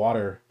all the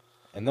water.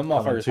 And them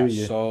motherfuckers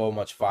have so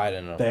much fight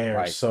in them.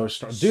 They're so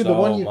strong, dude. The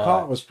one you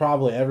caught was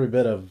probably every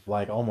bit of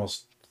like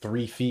almost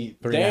 3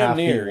 feet, 3.5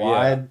 feet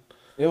wide.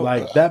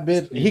 Like that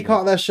bit, he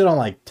caught that shit on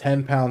like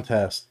 10-pound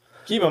test.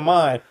 Keep in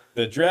mind,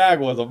 the drag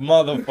was a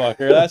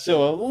motherfucker. That shit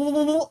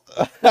was.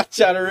 I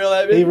tried to reel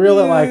that bitch. He reeled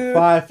it like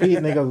 5 feet,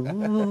 and he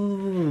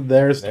goes,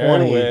 "There's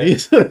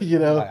 20."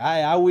 Like,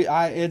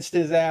 I inched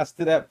his ass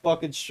to that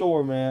fucking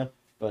shore, man.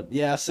 But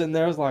yeah, sitting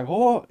there, I was like,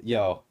 oh,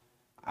 yo.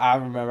 I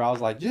remember I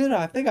was like, dude,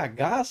 I think I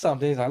got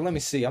something. He's like, let me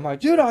see. I'm like,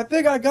 dude, I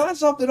think I got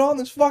something on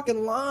this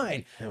fucking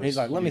line. And he's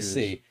like, let me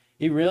see.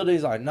 He reeled it.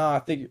 He's like, nah, I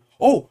think,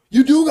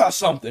 you do got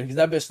something. Because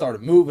that bitch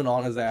started moving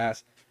on his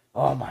ass.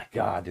 Oh my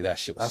God, dude, that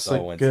shit was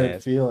so intense. That's a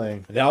good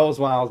feeling. That was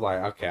when I was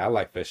like, okay, I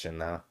like fishing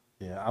now.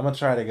 Yeah, I'm going to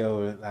try to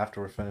go,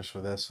 after we're finished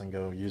with this, and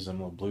go use them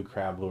little blue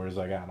crab lures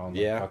I got on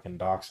the fucking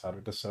docks out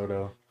of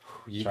DeSoto.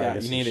 You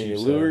need any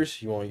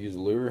lures? You want to use a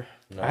lure?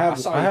 No, I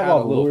have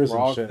all the lures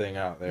and shit. Thing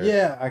out there.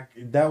 Yeah,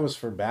 that was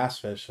for bass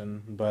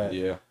fishing, but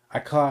yeah, I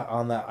caught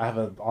on that.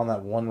 On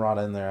that one rod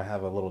in there. I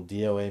have a little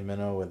DOA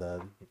minnow with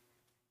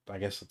I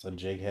guess it's a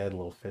jig head,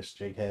 little fish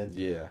jig head.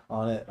 Yeah.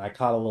 On it, I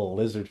caught a little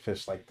lizard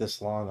fish like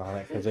this long on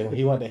it because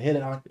he wanted to hit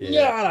it. I'm like, and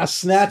I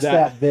snatched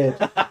that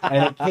bitch,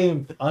 and it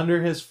came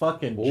under his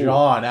fucking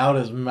jaw and out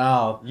his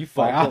mouth. You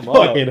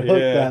fucking hooked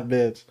that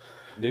bitch.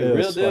 Dude,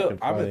 real deal.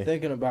 I've been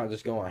thinking about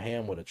just going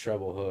ham with a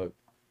treble hook.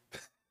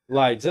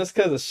 Like, just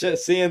because of shit,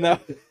 seeing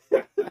that.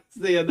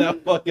 seeing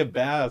that fucking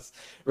bass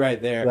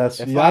right there. That's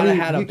If yeah, I'd I have mean,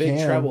 had a you big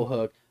can. treble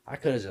hook, I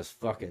could have just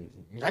fucking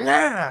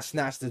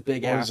snatched this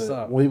big What ass was it?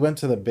 up. We went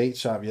to the bait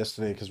shop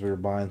yesterday because we were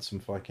buying some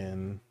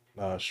fucking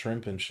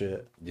shrimp and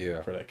shit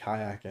Yeah. for the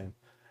kayaking,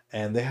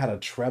 and they had a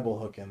treble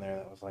hook in there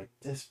that was like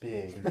this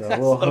big. The That's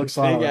little a hooks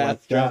on it were big-ass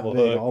like that treble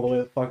big, hook. all the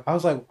way. Fuck. I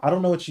was like, I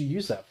don't know what you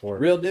use that for.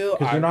 Real deal.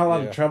 Because you're not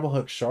allowed yeah. to treble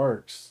hook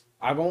sharks.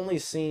 I've only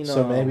seen.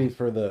 So maybe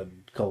for the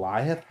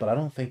Goliath, but I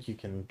don't think you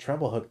can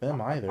treble hook them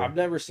either. I've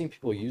never seen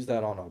people use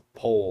that on a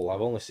pole.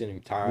 I've only seen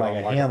them tie Like on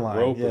a like hand a line,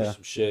 rope or yeah.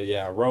 some shit.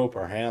 Yeah, a rope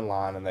or hand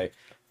line, and they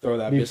throw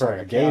that Be bitch for like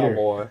a a gator.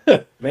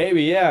 cowboy.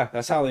 Maybe, yeah.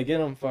 That's how they get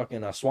them.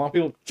 Fucking swamp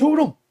people. Shoot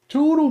them.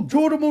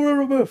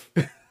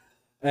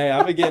 Hey,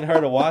 I've been getting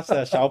her to watch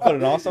that show. I'll put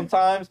it on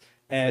sometimes,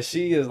 and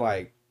she is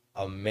like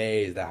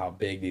amazed at how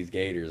big these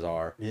gators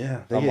are.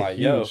 Yeah, I'm get like,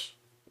 huge. yo,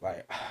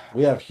 like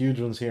We have huge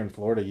ones here in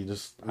Florida. You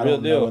just I real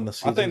don't deal. know when the I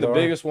seasons think the are.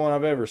 biggest one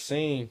I've ever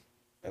seen,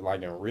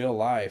 like in real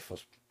life,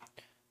 was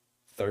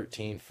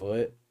 13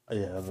 foot,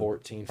 Yeah,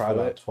 14 probably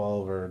foot. about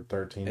 12 or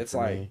 13. It's for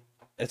like me.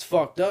 it's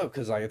fucked up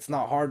because like it's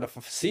not hard to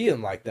see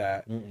them like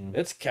that. Mm-mm.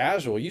 It's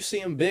casual. You see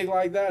them big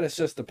like that. It's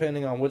just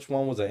depending on which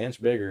one was an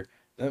inch bigger.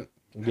 Then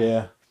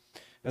Yeah,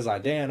 it's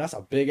like, damn, that's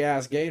a big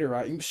ass gator,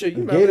 right? Shit, you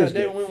The remember gators that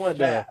day get when we went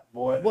fat,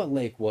 boy. to what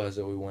lake was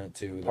it we went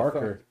to? The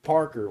Parker.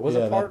 Parker. Was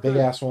yeah, it Parker? that big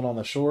ass one on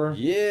the shore.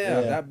 Yeah,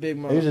 Yeah. that big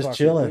motherfucker. He was just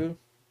chilling. Dude.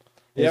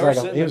 He Yeah, was, we're like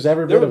sitting he was there.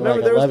 every There bit of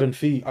remember like there was 11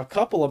 feet. a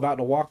couple about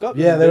to walk up.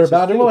 to Yeah, the they were bitches,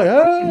 about to too. be like,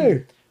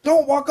 hey,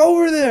 Don't walk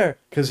over there.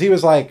 because he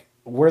was like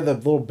where the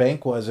little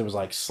bank was. It was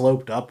like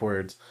sloped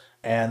upwards,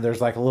 and there's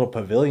like a little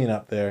pavilion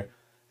up there,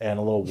 and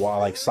a little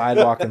like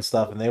sidewalk and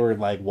stuff. And they were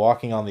like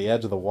walking on the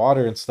edge of the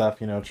water and stuff,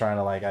 you know, trying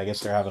to like I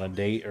guess they're having a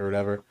date or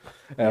whatever.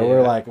 And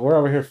we're Yeah. like we're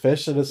over here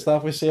fishing and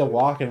stuff. We see him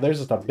walking. There's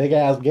just a big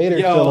ass gator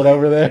Yo. chilling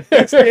over there.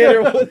 This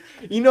gator was,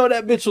 you know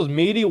that bitch was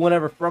meaty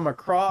whenever from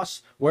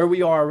across where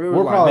we are. We were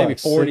We're like probably maybe like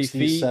 40 60,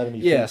 feet. 70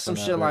 Yeah, feet some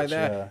from shit that like bitch,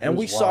 that. yeah. It And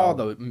we was saw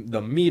wild.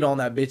 the meat on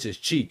that bitch's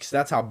cheeks.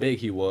 That's how big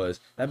he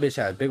was. That bitch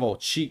had big old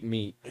cheek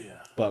meat. Yeah.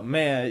 But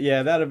man,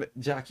 yeah, that'd have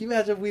been, Jack, you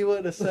imagine if we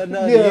wouldn't have said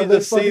nothing? Yeah, You they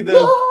just see fucking-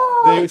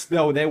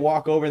 them. They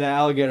walk over the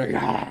alligator,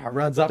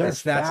 runs up They're and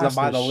snatches them fast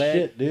by as the leg.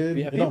 shit, dude.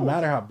 Yeah, it people- don't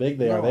matter how big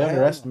they are. No, They hell no.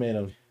 underestimate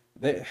them.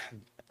 They,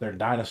 They're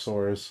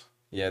dinosaurs.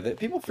 yeah,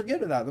 people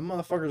forget that. The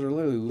motherfuckers are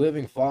literally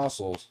living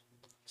fossils.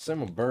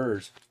 Same with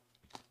birds.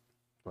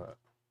 But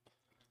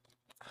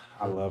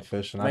I love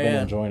fishing. I've Man,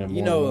 been enjoying it more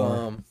you know,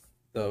 and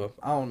more.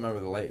 I don't remember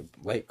the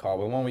lake call,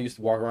 but the one we used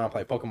to walk around and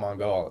play Pokemon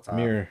Go all the time.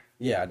 Mirror.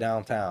 Yeah,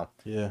 downtown.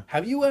 Yeah.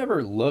 Have you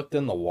ever looked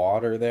in the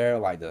water there,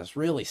 like just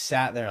really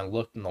sat there and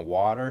looked in the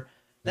water?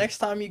 Next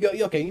time you go,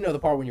 okay, you know the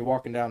part when you're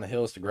walking down the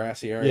hills to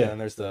grassy area, Yeah. and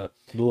there's the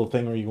The little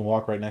thing where you can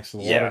walk right next to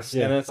the water. yes,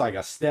 Yeah. and it's like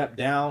a step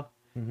down,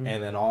 Mhm.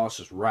 and then all it's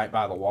just right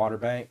by the water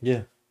bank.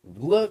 Yeah.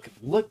 Look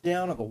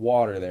down at the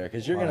water there,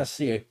 because you're Wow. gonna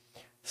see a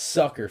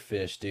sucker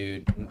fish,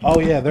 dude. Oh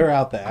yeah, they're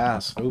out the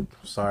ass. Oop,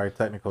 sorry,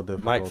 technical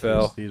difficulties.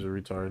 fell. These are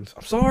retards.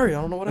 I'm sorry,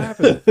 I don't know what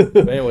happened.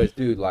 But anyways,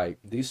 dude, like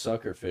these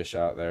sucker fish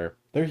out there.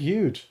 They're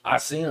huge. I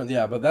seen them,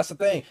 yeah, but that's the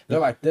thing. They're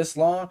like this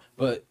long,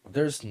 but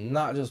there's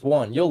not just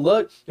one. You'll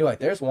look, you're like,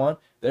 there's one.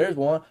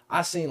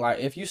 I seen like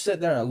if you sit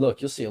there and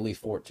look, you'll see at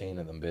least 14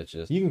 of them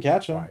bitches. You can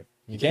catch them. Right.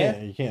 You can?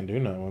 can't. You can't do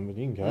nothing, but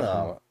you can catch them.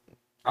 No,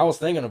 I was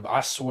thinking of.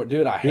 I swear,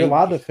 dude, I hate. You're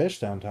allowed to fish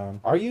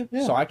downtown Are you?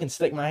 Yeah. So I can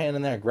stick my hand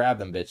in there and grab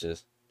them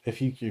bitches. if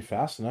you're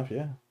fast enough.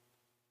 Yeah.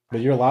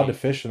 But you're allowed to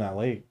fish in that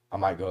lake. I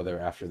might go there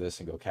after this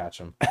and go catch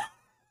them.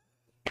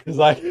 Cause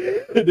like,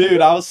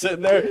 dude, I was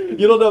sitting there.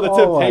 You don't know the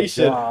Oh my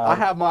temptation. God. I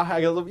have my,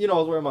 I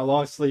was wearing my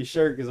long sleeve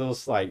shirt because it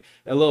was like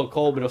a little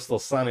cold, but it was still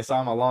sunny. So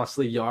I'm my long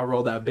sleeve. Yo, I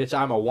rolled that bitch.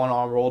 I'm a one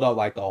arm rolled up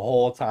like the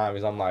whole time.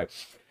 Cause I'm like,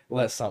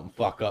 let something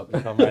fuck up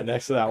and come right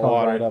next to that Come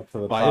water. right up to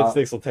the My top.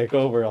 instincts will take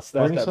over. I'll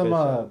snatch Bring that some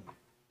bitch up.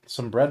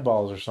 some bread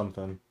balls or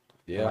something.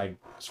 Yeah. Like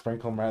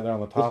sprinkle them right there on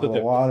the top Just of the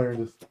the- water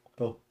and just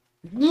go.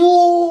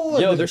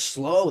 Yo, they're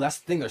slow. That's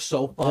the thing. They're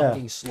so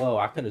fucking slow.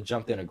 I could have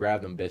jumped in and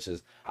grabbed them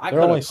bitches. They're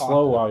coulda only caught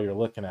slow them. while you're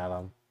looking at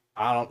them.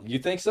 I don't. You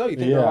think so? You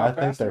think Yeah, they're a I lot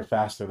think faster? they're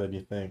faster than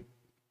you think.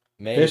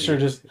 Maybe. Fish are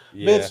just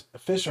Yeah.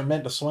 fish are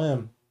meant to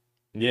swim.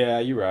 Yeah,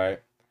 you're right.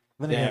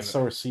 Then Damn again, it.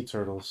 so are sea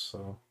turtles.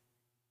 So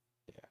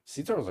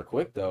Sea turtles are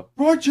quick though.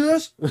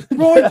 Righteous, that's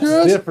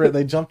different.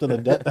 They jumped in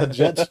a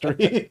jet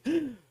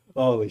stream.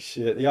 Holy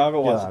shit! Yeah, I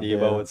haven't watched God Evo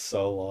damn. in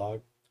so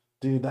long.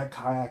 Dude, that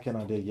kayaking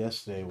I did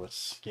yesterday was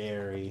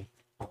scary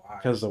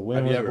because the Have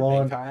wind you was ever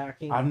blowing. been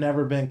kayaking? I've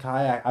never been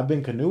kayak. I've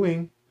been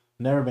canoeing.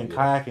 Never been Yeah.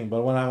 kayaking.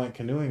 But when I went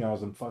canoeing, I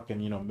was in fucking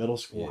middle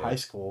school, Yeah. high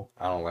school.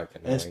 I don't like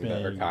canoeing It's been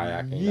or kayaking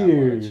that much.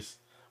 years.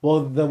 Well,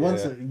 the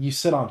ones Yeah. that you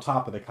sit on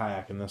top of the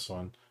kayak in this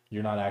one,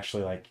 you're not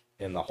actually like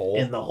In the hole.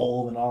 in the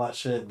hole and all that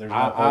shit. There's no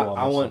I hole on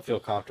I this wouldn't one. feel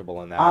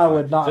comfortable in that. I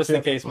would not Just feel-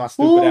 in case my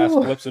stupid ass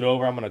Ooh. flips it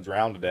over, I'm gonna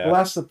drown to death. Well,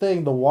 that's the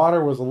thing. The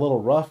water was a little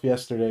rough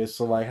yesterday,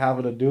 so like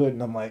having to do it,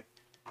 and I'm like,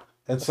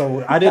 And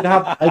so I didn't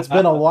have. It's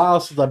been a while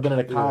since I've been in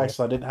a kayak,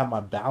 so I didn't have my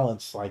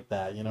balance like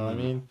that. You know what I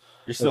mean?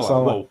 You're still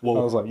And like, so whoa,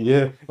 whoa. I was like,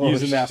 yeah,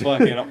 Using that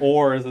fucking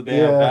oar as a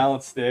damn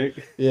balance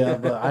stick. Yeah,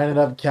 but I ended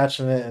up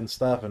catching it and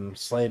stuff and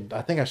slayed.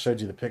 I think I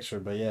showed you the picture,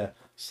 but yeah,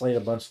 slayed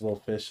a bunch of little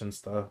fish and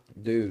stuff.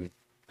 Dude,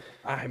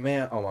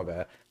 man, oh my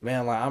bad,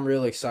 man. Like I'm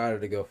really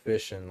excited to go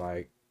fishing,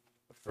 like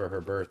for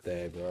her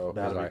birthday, bro.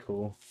 That'd be like,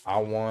 cool. I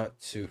want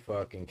to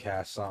fucking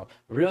catch some.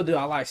 Real dude,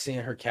 I like seeing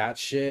her catch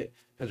shit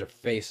because her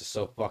face is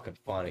so fucking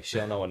funny. She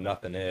don't know what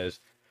nothing is.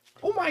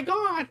 Oh my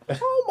god!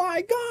 Oh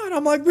my god!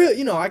 I'm like, real,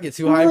 you know, I get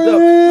too hyped up.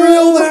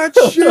 Reel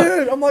that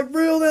shit! I'm like,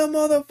 reel that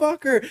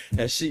motherfucker!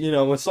 And she, you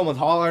know, when someone's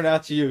hollering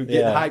at you,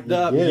 get hyped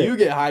up, you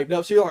get hyped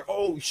up. So you're like,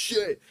 oh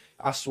shit!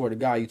 I swear to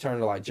God, you turn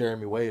to like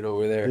Jeremy Wade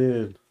over there.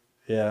 Dude,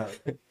 yeah.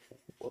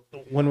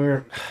 When we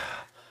were...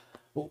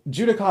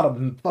 Judah caught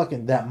a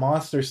fucking that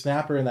monster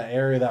snapper in that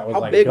area that was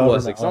How like big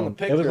was it? On the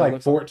picture, it was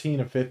like 14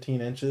 and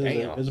 15 inches.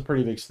 Damn. It was a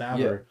pretty big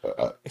snapper.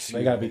 Yeah.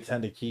 They gotta be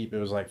 10 to keep. It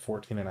was like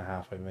 14 and a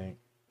half, I think.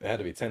 It had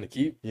to be 10 to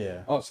keep?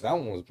 Yeah. Oh, so that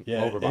one was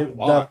over by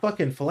the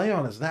fucking filet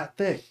on is that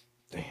thick.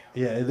 Damn.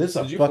 Yeah, it is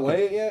a Did you fucking...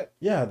 fillet it yet?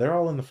 Yeah, they're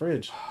all in the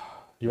fridge.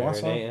 You want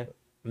some? Marinating?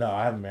 No,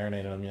 I haven't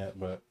marinated them yet,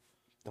 but...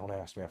 Don't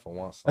ask me if I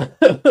want some.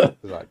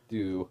 Cause I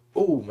do.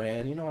 Oh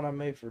man, you know what I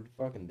made for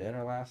fucking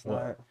dinner last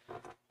night?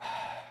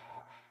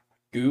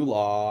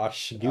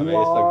 Goulash.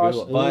 Goulash.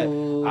 But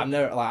I've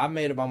never I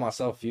made it by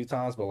myself a few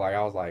times, but like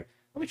I was like,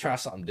 let me try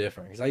something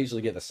different because I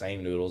usually get the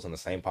same noodles and the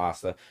same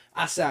pasta.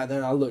 I sat there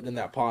and I looked in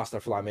that pasta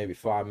for like maybe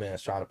 5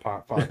 minutes trying to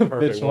find the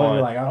perfect Which one.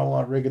 You're like, I don't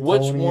want rigatoni.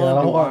 Which one?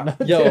 I don't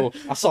want Yo,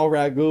 I saw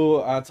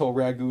ragu. I told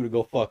ragu to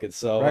go fuck it.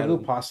 So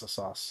ragu pasta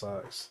sauce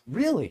sucks.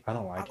 Really? I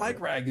don't like it. I like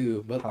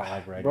ragu, but I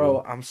like ragu.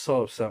 Bro, I'm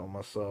so upset with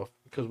myself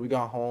because we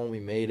got home, we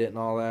made it and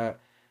all that,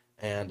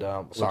 and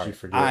sorry, you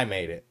forget? I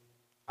made it.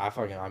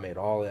 I made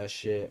all that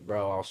shit,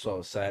 bro. I was so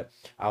upset.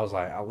 I was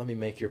like, oh, let me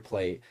make your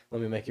plate.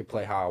 Let me make your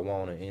plate how I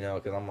want it, you know?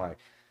 Because I'm like,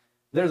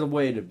 there's a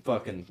way to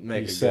fucking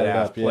make a good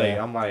ass plate.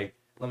 Yeah. I'm like,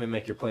 let me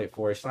make your plate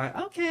for you. She's like,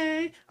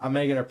 okay. I'm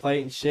making her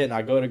plate and shit, and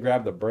I go to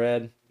grab the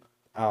bread.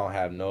 I don't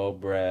have no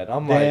bread.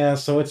 I'm like, damn,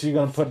 so what you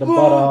gonna put the butter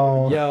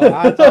on? Yo,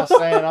 I was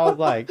saying, I was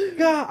like,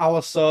 God, I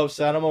was so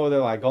upset. I'm over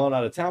there like going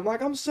out of town. I'm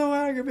like, I'm so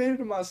aggravated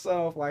at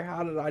myself. Like,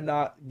 how did I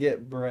not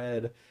get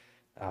bread?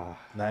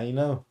 Now you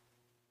know.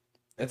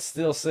 It's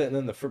still sitting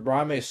in the fridge. Bro,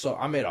 I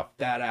made a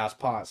fat ass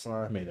pot,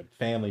 son. I made a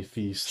family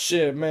feast.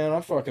 Shit, man,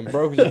 I'm fucking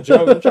broke as a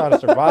joke. I'm trying to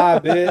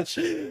survive, bitch.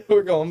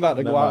 I'm about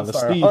to go out and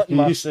start hunting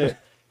my shit.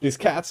 These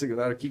cats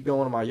that keep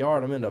going in my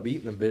yard, I'm end up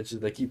eating them bitches.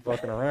 They keep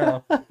fucking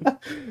around. I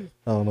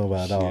don't know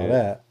about all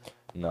that.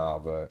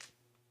 No, but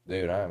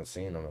dude, I haven't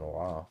seen them in a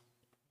while.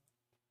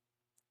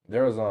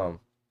 There was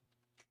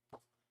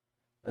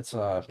it's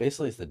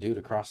basically it's the dude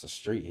across the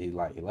street. He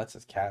lets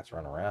his cats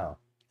run around.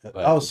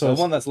 But so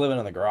the one that's living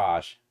in the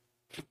garage.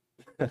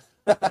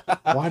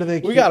 Why do they?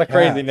 We got a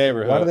crazy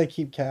neighborhood. Why do they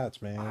keep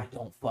cats, man? I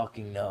don't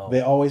fucking know.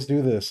 They always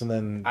do this, and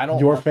then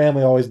your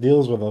family always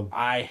deals with them.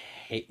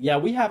 Yeah,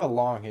 we have a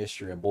long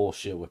history of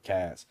bullshit with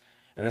cats,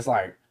 and it's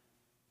like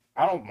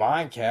I don't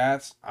mind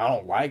cats. I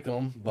don't like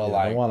them, but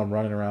I don't want them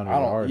running around in the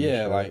yard.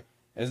 Yeah, like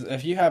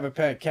if you have a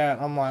pet cat,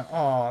 I'm like,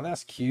 oh,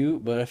 that's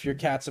cute. But if your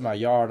cat's in my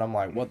yard, I'm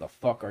like, what the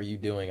fuck are you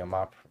doing in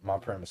my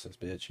premises,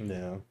 bitch?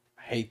 Yeah,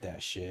 I hate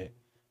that shit.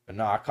 But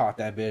no, I caught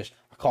that bitch.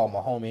 I called my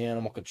homie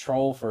Animal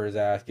Control for his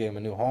ass, gave him a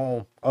new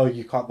home. Oh,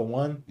 you caught the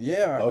one?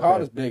 Yeah, I caught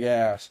his big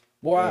ass.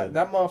 Boy,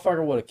 that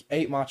motherfucker would have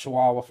ate my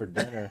chihuahua for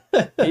dinner.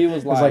 He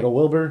was like a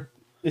Wilbur.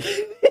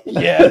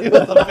 Yeah, he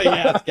was a big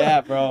ass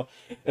cat, bro.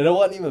 And it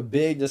wasn't even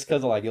big just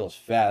because it was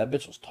fat. That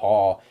bitch was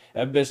tall.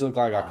 That bitch looked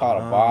like I caught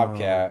a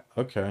bobcat.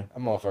 Okay. That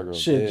motherfucker was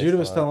shit. Judah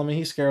was telling me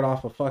he scared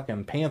off a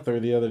fucking panther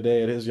the other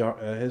day at his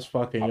yard, his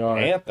fucking yard.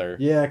 Panther?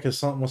 Yeah, because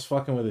something was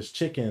fucking with his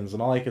chickens,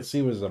 and all he could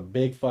see was a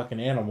big fucking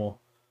animal.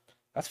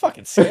 That's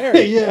fucking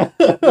scary. Yeah.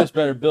 Bitch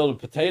better build a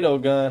potato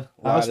gun.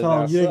 I was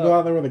telling him, you didn't go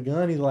out there with a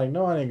gun? He's like,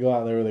 no, I didn't go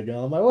out there with a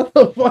gun. I'm like, what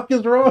the fuck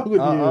is wrong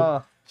with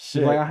you?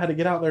 Shit. He's like, I had to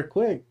get out there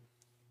quick.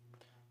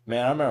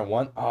 Man, I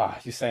remember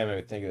you saying made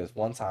me think of this.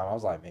 One time I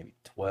was like maybe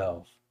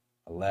 12,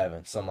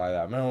 11, something like that.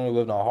 I remember when we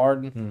lived on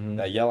Hardin,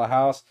 that yellow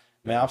house.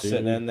 Man, I'm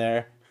sitting in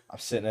there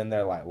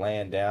like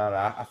laying down.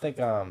 I think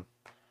I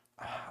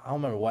don't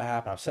remember what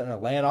happened. I'm sitting there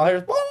laying all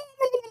here,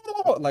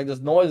 like there's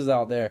noises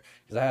out there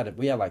because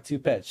we had like 2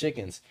 pet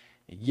chickens.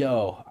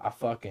 Yo, I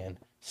fucking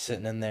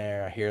sitting in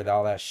there. I hear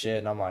all that shit,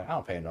 and I'm like, I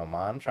don't pay no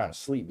mind. I'm trying to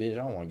sleep, bitch. I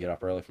don't want to get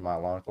up early for my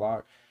alarm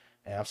clock.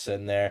 And I'm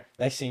sitting there.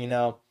 Next thing you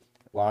know,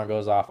 alarm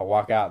goes off. I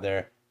walk out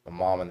there. My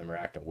mom and them are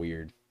acting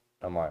weird.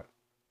 I'm like,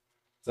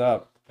 what's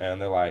up? And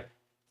they're like,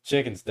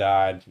 chickens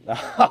died.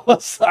 I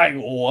was like,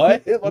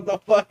 what? What the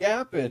fuck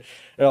happened?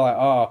 They're like,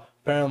 oh,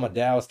 apparently my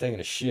dad was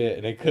taking a shit,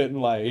 and they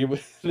couldn't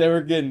they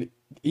were getting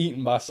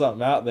eaten by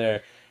something out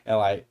there. And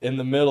like in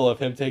the middle of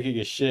him taking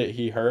a shit,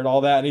 he heard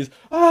all that, and he's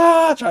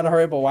trying to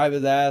hurry up and wipe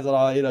his ass and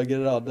all, get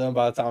it all done.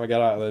 By the time I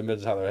got out, the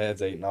bitches have their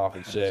heads eaten off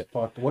and shit.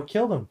 Fuck, what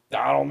killed him?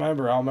 I don't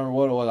remember.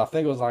 What it was. I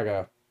think it was like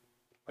a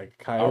Like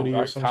a coyote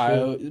or some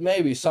coyote, shit?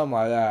 maybe something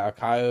like that. A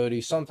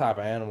coyote, some type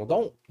of animal.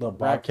 Don't The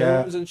bobcat.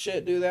 raccoons and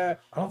shit do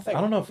that? I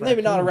don't know if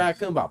maybe not a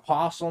raccoons- raccoon, but a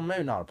possum.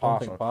 Maybe not a I don't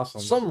possum. think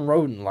possums. Some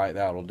rodent like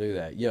that will do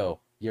that. Yo,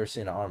 you ever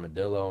seen an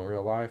armadillo in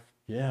real life?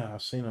 Yeah,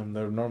 I've seen them.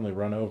 They're normally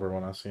run over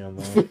when I see them.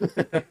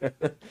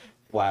 Though.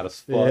 Flat as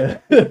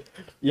fuck. Yeah.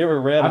 You ever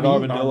ran an I've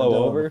eaten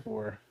armadillo over?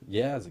 before.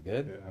 Yeah, is it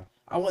good? Yeah,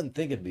 I wouldn't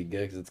think it'd be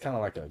good because it's kind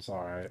of like a it's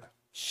all right.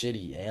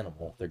 shitty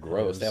animal. They're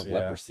gross. They have Yeah.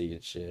 leprosy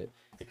and shit.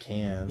 It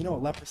can. You know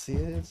what leprosy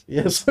is?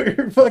 Yeah, so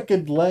your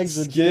fucking legs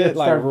and shit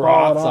like start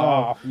rots falling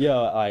off. off. Yeah,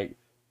 like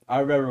I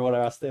remember when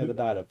I stayed the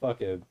night at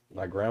fucking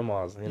my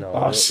grandma's. You know,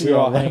 Oh, we shit. were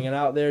all hanging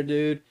out there,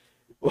 dude.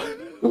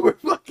 We're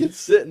fucking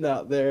sitting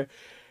out there,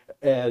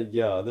 and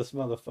yo, this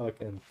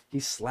motherfucking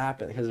he's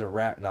slapping because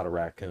not a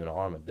raccoon, an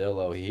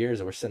armadillo. He hears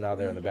it. We're sitting out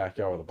there in the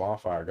backyard with a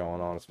bonfire going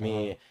on. It's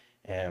me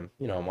and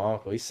you know my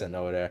uncle. He's sitting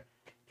over there,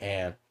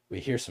 and we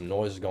hear some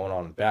noises going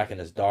on in the back, and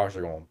his dogs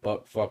are going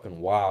buck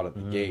fucking wild at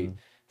the gate.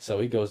 So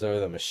he goes over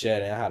with a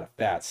machete, and I had a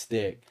fat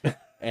stick.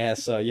 And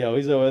so, yo,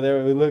 he's over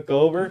there. We look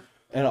over,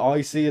 and all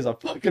you see is a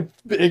fucking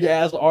big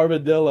ass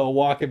armadillo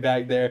walking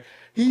back there.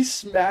 He's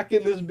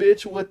smacking this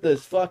bitch with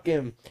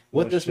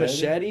this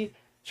machete,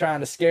 trying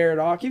to scare it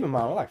off. Keep in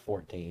mind, we're like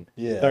 14,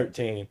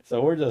 13.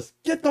 So we're just,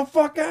 get the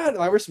fuck out.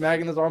 Like, we're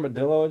smacking this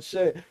armadillo and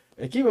shit.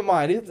 And keep in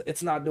mind,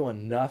 it's not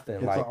doing nothing.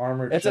 It's like an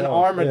armored it's an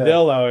shell.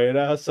 armadillo, you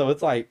know? So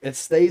it's like, it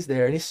stays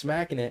there, and he's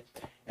smacking it.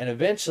 And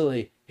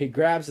eventually, he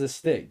grabs the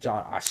stick.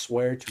 John, I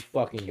swear to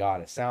fucking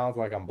God, it sounds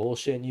like I'm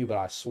bullshitting you, but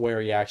I swear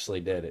he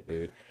actually did it,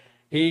 dude.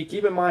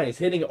 Keep in mind, he's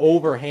hitting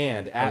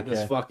overhand at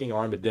this fucking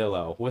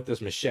armadillo with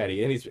this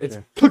machete. And it's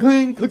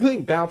click-cling,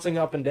 click-cling, bouncing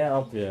up and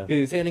down. Yeah.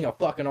 He's hitting a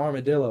fucking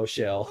armadillo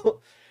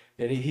shell.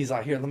 And he's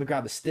like, here, let me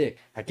grab the stick.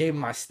 I gave him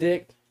my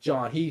stick.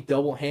 John, he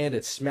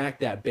double-handed smacked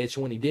that bitch.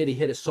 When he did, he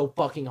hit it so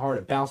fucking hard,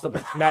 it bounced up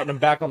and smacked him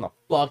back on the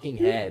fucking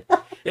head.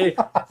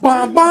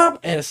 Bom, bom,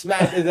 and it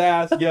smacked his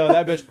ass. Yo,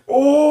 that bitch,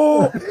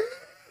 oh!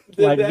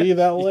 Like me,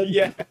 that one?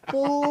 Yeah.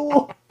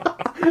 Oh.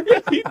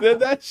 Yeah, he did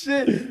that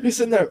shit. He's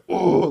sitting there,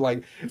 oh,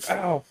 like,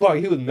 oh, fuck.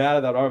 He was mad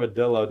at that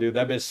armadillo, dude.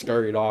 That bitch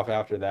scurried off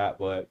after that,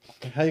 but.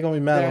 How you gonna be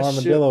mad at That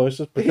armadillo? It's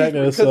just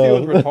protecting because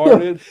itself. he was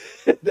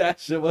retarded. That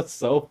shit was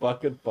so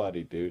fucking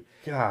funny, dude.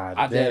 God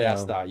I damn. did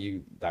ask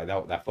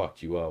that that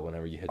fucked you up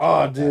whenever you hit.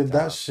 Oh, your dude,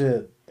 time. that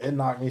shit, it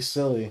knocked me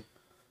silly.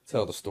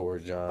 Tell the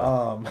story,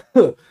 John.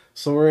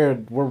 So we're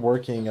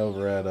working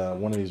over at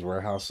one of these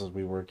warehouses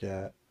we work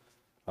at,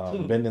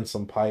 bending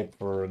some pipe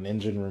for an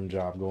engine room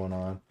job going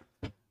on,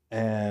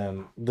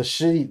 and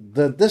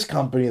this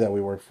company that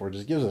we work for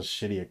just gives us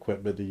shitty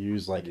equipment to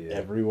use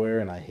everywhere,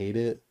 and I hate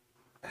it.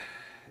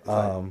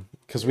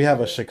 Because we have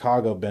a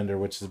Chicago bender,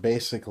 which is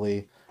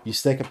basically you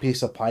stick a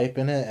piece of pipe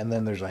in it, and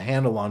then there's a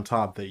handle on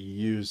top that you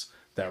use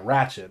that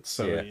ratchets.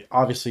 So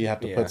obviously you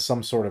have to put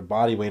some sort of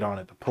body weight on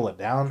it to pull it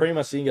down. Pretty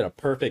much, so you can get a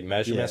perfect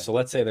measurement. So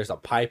let's say there's a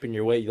pipe in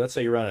your way. Let's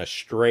say you're running a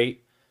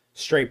straight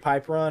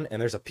pipe run, and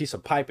there's a piece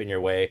of pipe in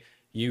your way.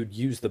 You'd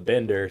use the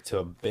bender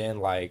to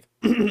bend like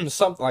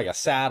something like a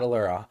saddle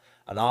or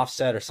an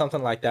offset or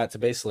something like that to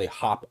basically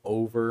hop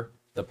over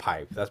the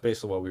pipe. That's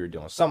basically what we were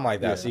doing. Something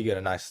like that. Yeah. So you get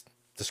a nice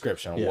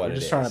description of what it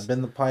is. Just trying to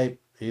bend the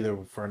pipe either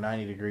for a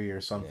 90-degree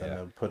or something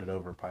to put it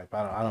over pipe.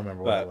 I don't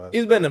remember what it was.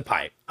 He's bending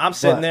pipe. I'm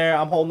sitting there.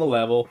 I'm holding the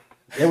level.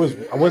 It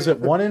was it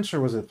 1 inch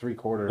or was it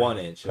 3/4? 1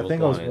 inch. I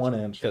think it was 1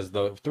 inch. Because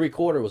the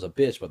 3/4 was a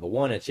bitch, but the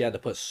 1 inch you had to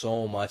put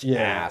so much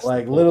ass.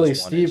 Like literally,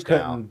 Steve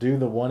couldn't do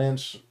the 1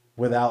 inch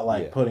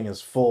without putting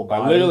his full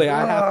body. Literally,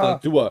 I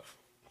have to do a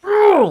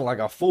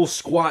full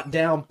squat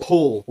down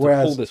pull to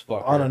pull this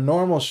fucker. On a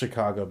normal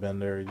Chicago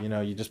bender,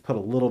 you just put a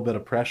little bit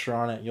of pressure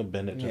on it, and you'll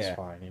bend it just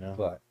fine.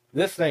 But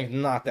this thing's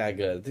not that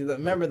good.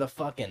 Remember the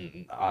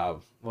fucking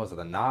what was it,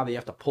 the knob you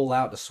have to pull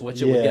out to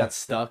switch it when it got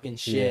stuck and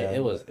shit? Yeah.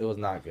 It was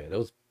not good. It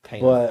was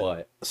pain in the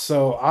butt.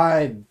 So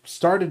I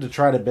started to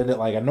try to bend it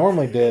like I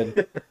normally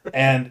did,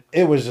 and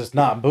it was just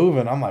not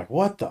moving. I'm like,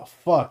 what the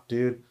fuck,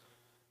 dude?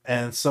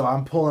 And so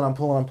I'm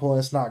pulling.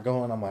 It's not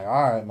going. I'm like,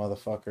 all right,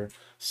 motherfucker.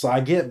 So I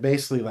get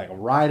basically like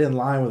right in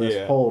line with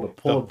this pole to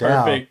pull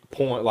down. Perfect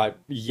point, like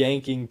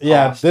yanking.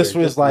 Yeah, this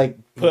was like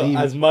put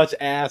as much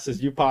ass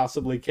as you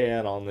possibly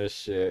can on this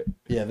shit.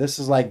 Yeah, this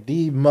is like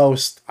the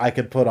most I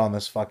could put on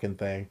this fucking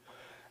thing.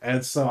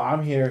 And so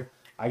I'm here.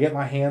 I get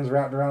my hands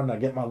wrapped around and I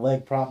get my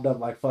leg propped up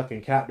like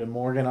fucking Captain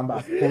Morgan. I'm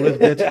about to pull this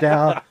bitch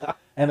down.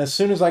 And as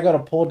soon as I go to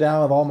pull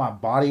down with all my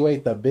body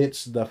weight,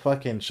 the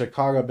fucking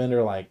Chicago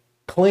bender like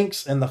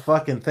clinks and the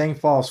fucking thing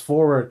falls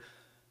forward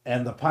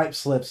and the pipe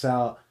slips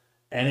out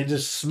and it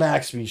just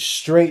smacks me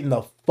straight in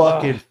the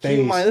fucking face. Keep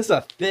in mind, this is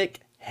a thick,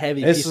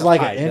 heavy piece of pipe. This is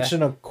like an inch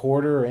and a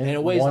quarter, and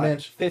it weighs 1 like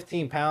inch.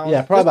 15 pounds.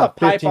 Yeah, probably about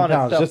 15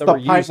 pounds. Just the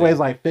pipe weighs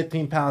like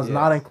 15 pounds,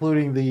 not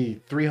including the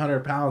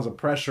 300 pounds of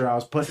pressure I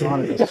was putting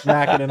on it to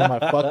smack it into my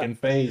fucking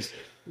face.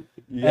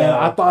 Yeah. And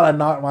I thought I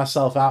knocked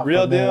myself out.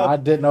 Real deal. I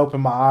didn't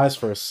open my eyes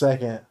for a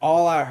second.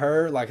 All I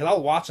heard, cause I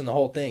was watching the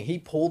whole thing, he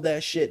pulled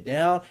that shit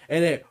down,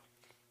 and it,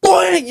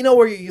 boing,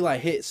 where you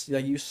like hit,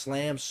 like you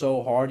slam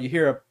so hard, you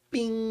hear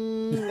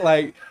bing.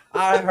 Like,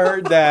 I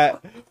heard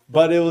that,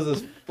 but it was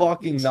his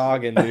fucking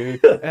noggin,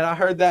 dude. And I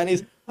heard that, and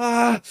he's,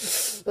 like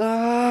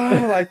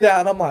that.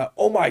 And I'm like,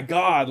 oh my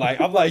God. Like,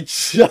 I'm like,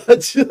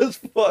 just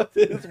fucked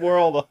his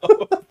world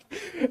up.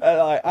 And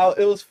like,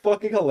 it was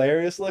fucking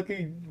hilarious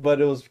looking,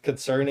 but it was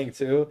concerning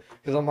too.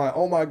 Because I'm like,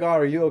 oh my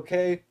God, are you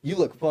okay? You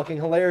look fucking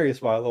hilarious,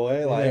 by the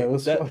way. Like, yeah, it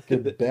was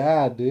fucking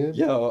bad, dude.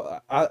 Yo,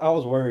 I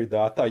was worried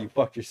though. I thought you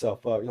fucked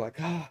yourself up. You're like,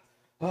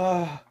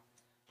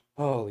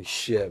 holy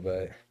shit,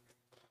 but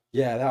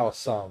yeah, that was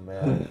something,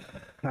 man.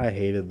 I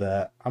hated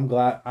that. I'm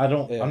glad I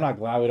don't. Yeah. I'm not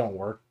glad we don't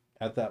work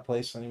at that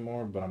place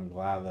anymore, but I'm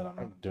glad that I'm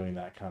not doing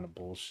that kind of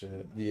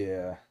bullshit.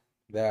 Yeah,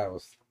 that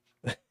was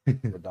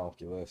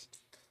ridiculous.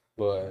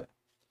 But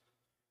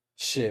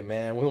shit,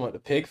 man, we went to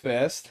Pig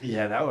Fest.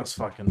 Yeah, that was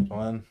fucking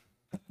fun.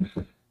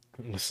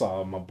 I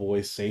saw my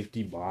boy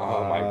Safety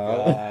Bob. Oh my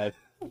God.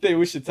 I think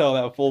we should tell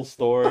that full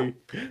story.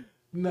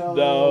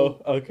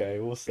 No. Okay,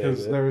 we'll say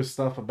because it. there was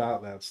stuff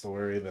about that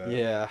story that.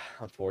 Yeah,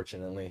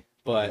 unfortunately.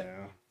 But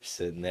Yeah.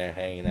 sitting there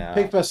hanging out.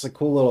 Pig Fest is a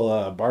cool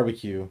little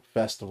barbecue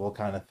festival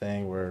kind of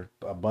thing where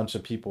a bunch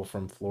of people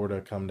from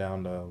Florida come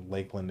down to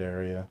Lakeland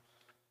area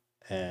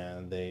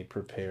and they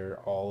prepare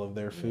all of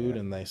their food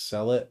and they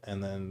sell it,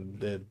 and then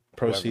the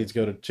proceeds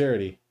go to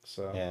charity.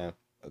 So yeah,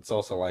 it's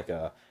also like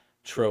a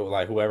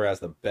like whoever has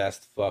the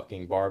best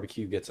fucking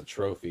barbecue gets a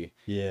trophy.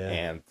 yeah.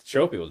 And the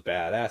trophy was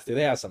badass, dude.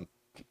 They had some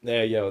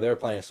they were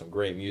playing some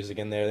great music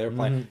in there. They were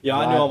playing I knew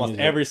Live almost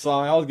music. every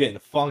song. I was getting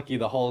funky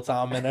the whole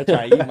time, man. They're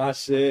trying to eat my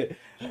shit.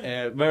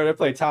 And remember they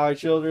played Tyler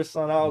Childers'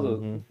 son. I was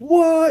like,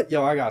 what?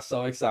 Yo, I got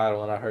so excited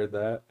when I heard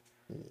that.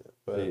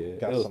 But Yeah,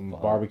 got it was some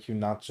fun. barbecue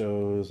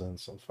nachos and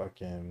some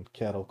fucking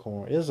kettle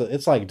corn.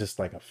 It's like just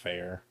like a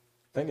fair.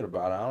 Thinking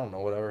about it, I don't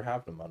know whatever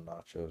happened to my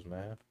nachos,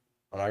 man.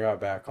 When I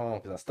got back home,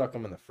 because I stuck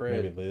them in the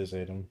fridge. Maybe Liz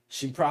ate them.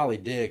 She probably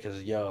did,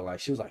 because, yo, like,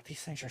 she was like, these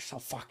things are so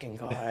fucking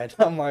good.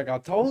 I'm like, I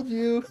told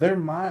you.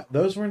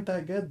 Those weren't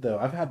that good though.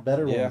 I've had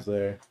better Yeah. ones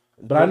there.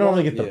 But I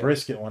normally get the Yeah.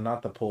 brisket one,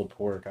 not the pulled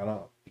pork. I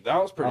don't. That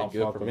was pretty don't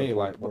good fuck for with me. the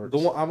Like, pulled the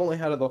porks. one, I've only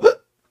had it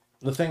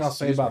The thing I'll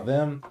say Excuse about me.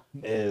 them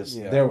is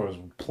Yeah. there was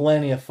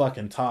plenty of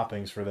fucking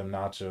toppings for them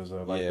nachos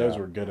though. Like Yeah. those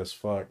were good as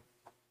fuck.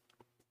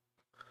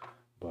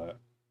 But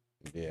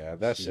Yeah,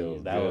 that shit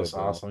was that good, was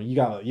bro. awesome.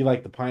 You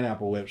like the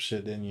pineapple whip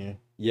shit, didn't you?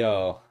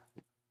 Yo,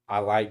 I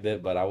liked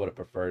it, but I would have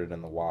preferred it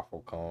in the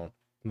waffle cone.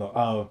 No.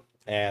 Oh.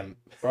 And,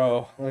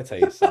 bro, let me tell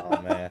you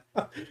something, man.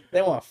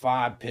 They want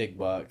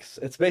 $5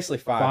 It's basically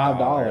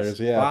 $5.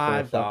 yeah, for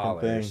a fucking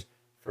 $5 thing.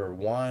 for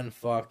one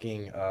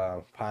fucking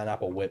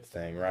pineapple whip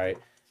thing, right?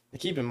 And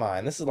keep in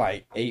mind, this is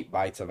like 8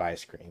 bites of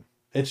ice cream.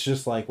 It's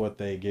just like what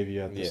they give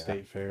you at the Yeah.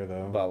 state fair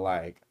though. But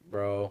like,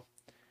 bro,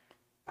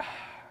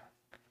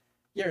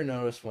 you ever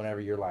notice whenever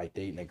you're like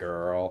dating a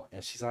girl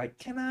and she's like,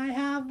 "Can I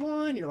have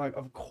one?" You're like,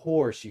 "Of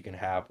course you can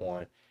have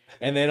one,"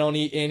 and they don't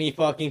eat any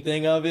fucking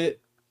thing of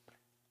it.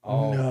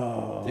 Oh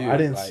no, dude, I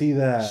didn't like, see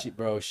that.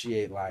 She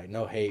ate like,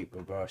 no hate,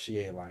 but bro, she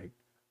ate like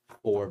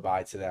 4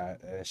 bites of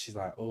that, and she's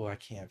like, "Oh, I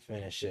can't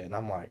finish it," and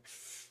I'm like,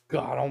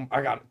 God,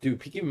 I got,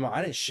 dude. Keep in mind,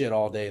 I didn't shit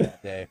all day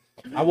that day.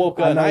 I woke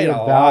up and I ate a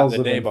lot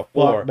the day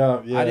before.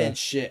 Up, yeah. I didn't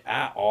shit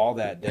at all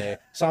that day.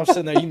 So I'm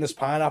sitting there eating this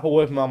pineapple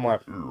whip, and I'm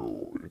like,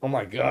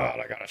 God,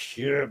 I gotta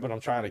shit, but I'm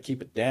trying to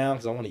keep it down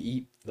because I want to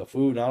eat the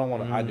food. And I don't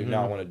want to. I do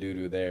not want to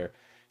doo there,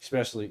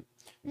 especially,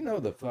 you know,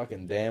 the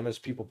fucking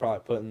damage people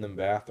probably put in them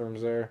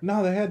bathrooms there.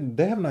 No, they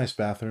have nice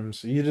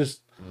bathrooms. You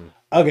just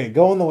okay,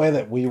 going the way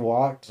that we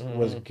walked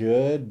was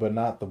good, but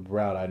not the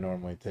route I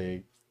normally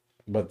take.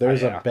 But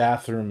there's a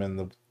bathroom in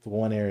the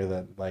one area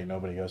that like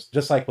nobody goes.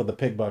 Just like with the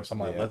pig bucks, I'm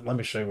like, let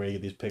me show you where you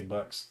get these pig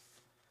bucks.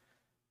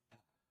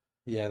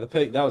 Yeah,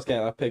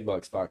 that pig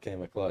buck spot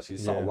came at clutch. You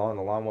saw the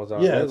lawn was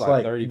out. Yeah, there, it's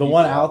like 30 the people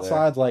one out there.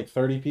 outside's like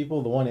 30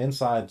 people, the one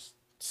inside's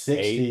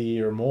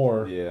 60 or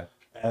more. Yeah.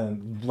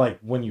 And like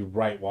when you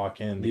walk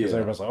in, because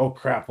everybody's like, "Oh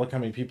crap! Look how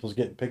many people's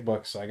getting pig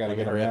bucks! So I gotta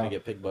get hurry them up out." and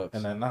get pig bucks.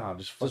 And then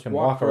just fucking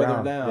walk further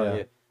around. down.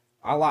 Yeah.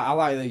 I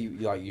like that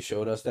you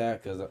showed us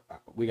that because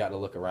we got to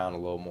look around a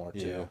little more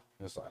too.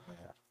 It's like, man.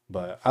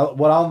 But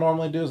what I'll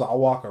normally do is I'll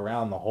walk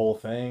around the whole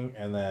thing,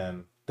 and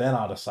then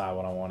I'll decide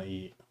what I want to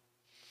eat.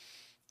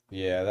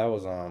 Yeah, that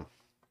was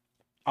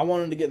I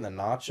wanted to get in the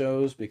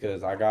nachos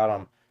because I got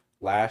them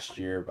last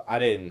year, but I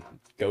didn't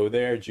go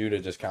there. Judah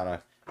just kind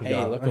of,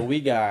 hey, look what we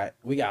got.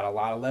 We got a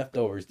lot of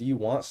leftovers. Do you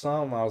want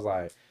some? I was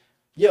like,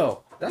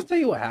 yo, did I tell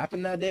you what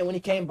happened that day when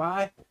he came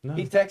by? No.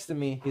 He texted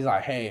me. He's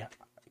like, hey.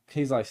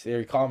 He's like,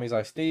 he called me. He's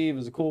like, Steve,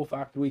 is it cool if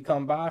after we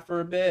come by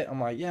for a bit?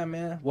 I'm like, yeah,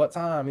 man. What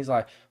time? He's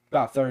like,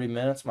 about 30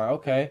 minutes. I'm like,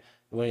 okay.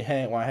 When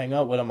I hang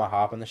up with him, I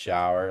hop in the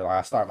shower. Like,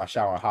 I start my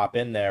shower and hop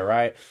in there,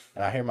 right?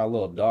 And I hear my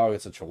little dog.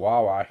 It's a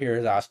Chihuahua. I hear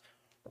his ass.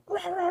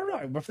 Rah, rah,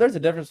 rah. But if there's a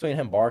difference between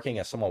him barking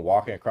and someone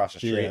walking across the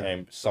street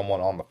and someone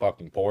on the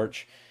fucking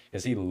porch,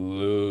 is he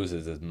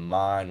loses his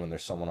mind when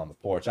there's someone on the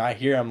porch. I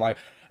hear him like,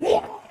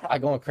 I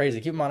going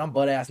crazy. Keep in mind, I'm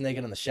butt ass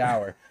naked in the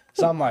shower.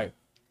 So I'm like,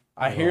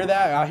 I hear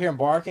that. I hear him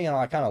barking, and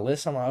I kind of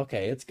listen. I'm like,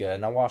 okay, it's good.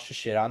 And I wash the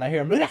shit out, and I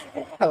hear him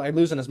like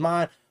losing his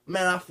mind.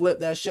 Man, I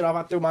flipped that shit off.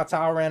 I threw my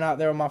towel, ran out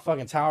there with my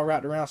fucking towel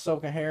wrapped around,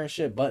 soaking hair and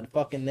shit, butt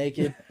fucking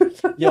naked.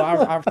 Yo,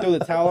 I threw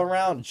the towel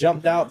around,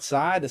 jumped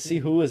outside to see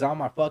who was on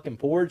my fucking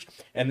porch,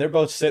 and they're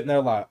both sitting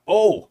there like,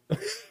 oh.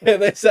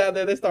 And they sat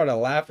there, they started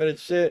laughing and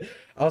shit.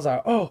 I was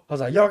like,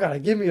 y'all gotta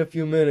give me a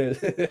few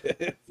minutes.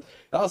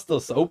 I was still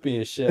soapy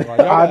and shit. Like,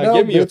 y'all gotta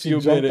give me a few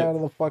minutes. Out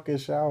of the fucking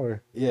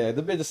shower. Yeah,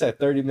 the bitch just said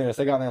 30 minutes.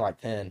 They got in there like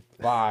 10,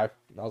 5.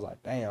 I was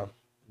like, damn.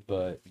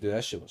 But dude,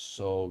 that shit was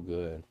so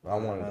good. I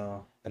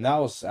wanted, and that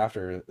was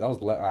after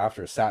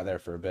it sat there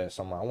for a bit.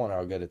 So I'm like, I wonder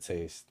how good it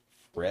tastes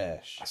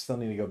fresh. I still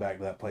need to go back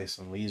to that place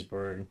in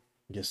Leesburg.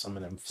 Get some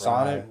of them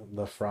Sonic?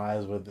 The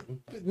fries with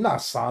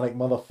not Sonic,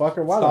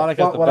 motherfucker. Why Sonic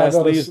the has fuck the would best I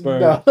go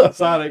Leesburg. to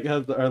Sonic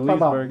has the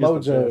Leesburg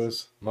is the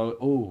best. Mojo's.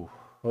 Ooh.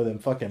 With them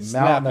fucking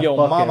Snap mountain your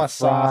of fucking mama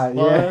sauce,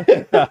 fries.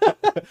 yeah. Yeah.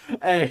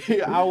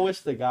 Hey, I wish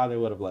the guy they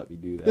would have let me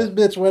do that. This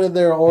bitch went in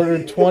there,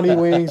 ordered 20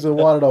 wings, and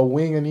wanted a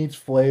wing in each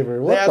flavor.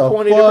 What They had the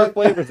 20 fuck? different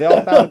flavors. They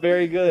all sounded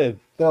very good.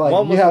 They're like,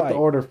 One you was have like- to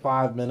order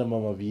 5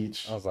 minimum of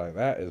each. I was like,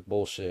 that is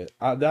bullshit.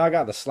 Then I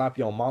got the slap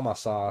your mama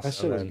sauce. That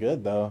shit and was then-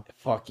 good though.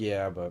 Fuck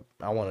yeah, but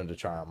I wanted to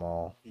try them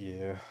all.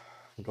 Yeah,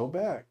 go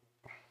back.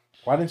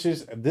 Why didn't you?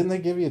 Didn't they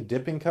give you a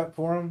dipping cup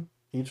for them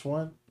each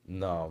one?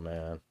 No,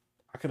 man.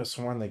 I could have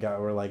sworn they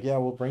were like, yeah,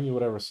 we'll bring you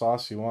whatever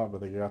sauce you want, but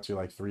they got you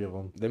like 3 of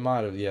them. They might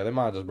have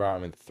just brought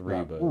them in 3,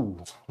 Like, but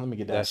ooh, let me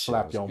get that, that shit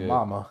slap was your good.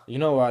 mama. you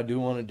know what I do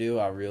want to do?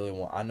 I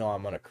know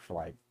I'm gonna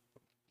like,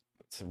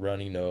 it's a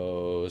runny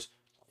nose,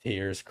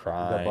 tears The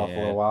crying.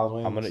 Buffalo Wild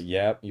Wings.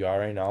 You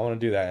already know. I want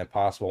to do that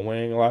Impossible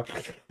Wing.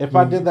 Like, If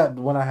I did that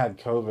when I had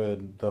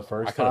COVID the I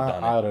first could've time,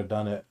 done it. I would have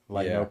done it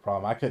like Yeah. no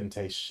problem. I couldn't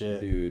taste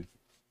shit. dude,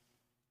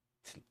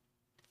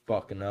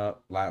 fucking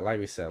up. Like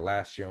we said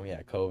last year when we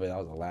had COVID, that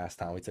was the last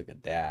time we took a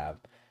dab,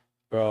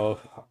 bro.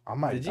 I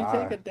might Did you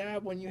die. take a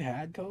dab when you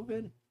had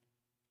COVID?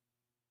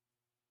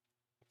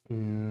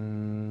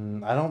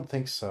 I don't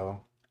think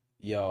so.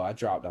 Yo, I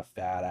dropped a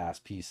fat ass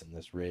piece in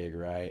this rig,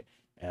 right?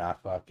 And I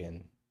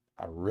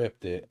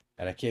ripped it.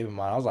 And I keep in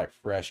mind, I was like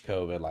fresh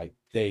COVID, like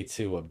day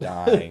 2 of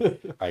dying.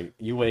 Like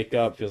you wake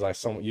up,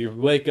 you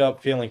wake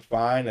up feeling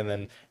fine, and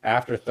then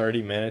after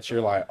 30 minutes,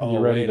 you're like, oh,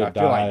 You're ready wait, to I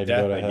feel die like to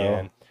go death to hell.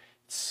 again.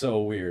 It's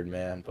so weird,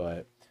 man.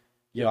 But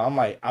yo,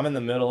 I'm in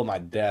the middle of my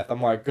death.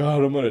 I'm like,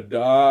 God, I'm gonna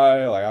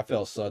die. Like I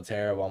felt so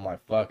terrible. I'm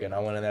like, fucking. I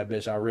went in that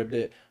bitch. I ripped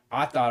it.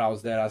 I thought I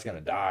was dead. I was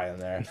gonna die in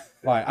there.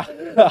 Like,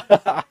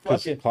 I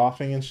Just fucking,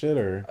 coughing and shit,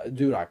 or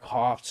dude, I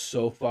coughed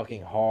so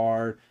fucking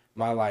hard.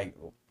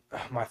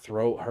 My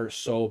throat hurt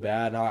so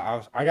bad. And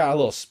I got a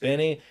little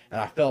spinny, and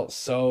I felt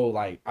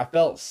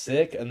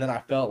sick, and then I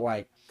felt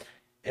like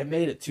it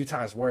made it 2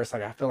 times worse.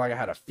 Like I feel like I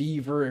had a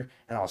fever,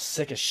 and I was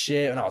sick as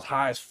shit, and I was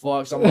high as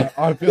fuck. So I'm like,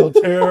 I feel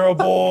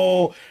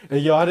terrible. And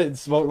yo, I didn't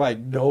smoke like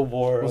no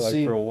more Well, like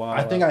see, for a while.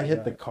 I think I after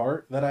hit the that.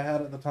 cart that I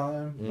had at the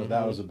time, but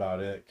that Mhm. was about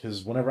it.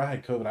 Because whenever I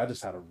had COVID, I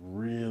just had a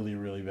really,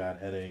 really bad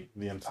headache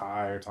the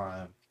entire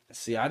time.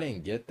 See, I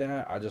didn't get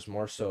that. I just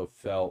more so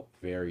felt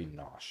very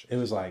nauseous. It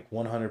was like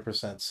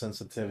 100%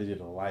 sensitivity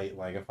to light.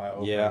 Like if I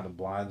opened the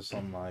blinds,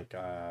 I'm like,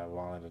 I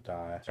wanted to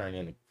die. Turning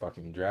into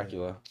fucking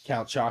Dracula,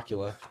 Count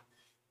Chocula.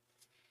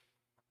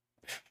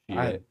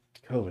 Yeah,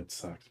 COVID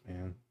sucks,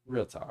 man.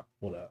 real talk.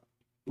 What up?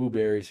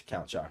 Blueberries,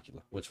 Count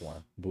Chocula. Which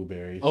one?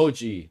 Blueberries.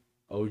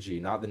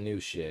 OG, not the new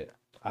shit.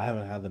 I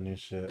haven't had the new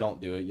shit. Don't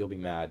do it. You'll be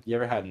mad. You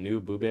ever had new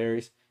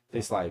blueberries?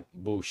 Tastes like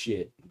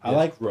bullshit. I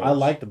It's gross.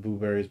 like the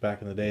blueberries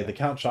back in the day. Yeah. The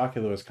Count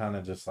Chocula was kind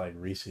of just like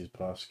Reese's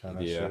Puffs kind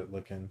of Yeah. shit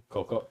looking.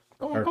 Cocoa.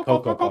 Or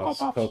Cocoa Puffs.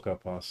 Cocoa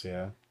Puffs,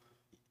 yeah.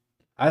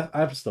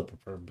 I still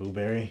prefer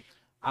blueberry.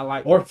 I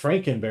like Or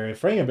Frankenberry.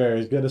 Frankenberry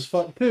is good as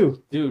fuck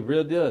too. dude,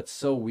 real deal. It's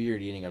so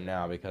weird eating them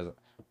now because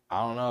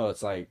I don't know.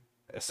 It's like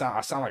I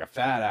sound like a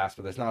fat ass,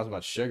 but there's not as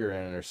much sugar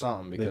in it or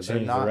something They because they're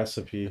changed the not.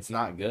 recipe. It's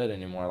not good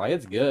anymore. Like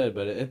it's good,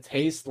 but it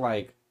tastes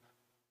like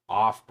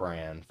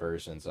off-brand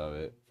versions of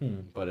it,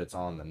 but it's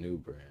on the new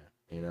brand.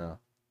 You know.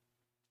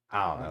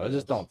 I don't know. It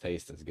just don't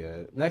taste as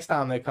good. Next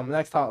time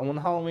when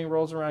Halloween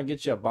rolls around,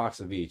 get you a box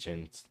of each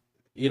and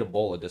eat a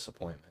bowl of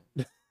disappointment.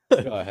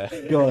 Go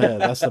ahead. Go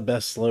ahead. That's the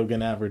best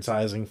slogan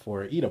advertising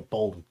for it. Eat a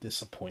bowl of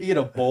disappointment. Eat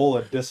a bowl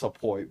of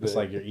disappointment. It's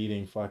like you're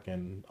eating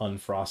fucking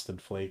unfrosted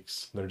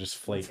flakes. They're just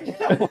flakes.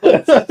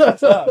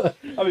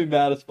 I'd be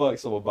mad as fuck.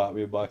 Someone bought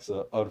me a box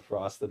of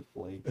unfrosted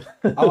flakes.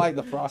 I like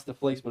the frosted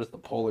flakes, but it's the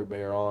polar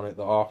bear on it,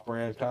 the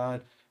off-brand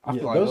kind. I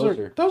feel like those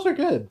are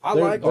good.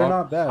 they're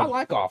not bad. I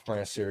like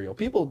off-brand cereal.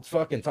 People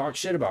fucking talk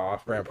shit about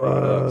off-brand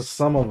products.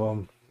 Some of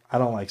them. I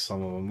don't like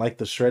some of them. Like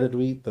the shredded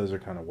wheat, those are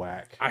kind of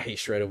whack. I hate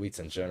shredded wheats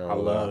in general. I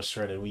love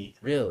shredded wheat.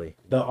 Really?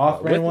 The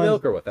off-brand with ones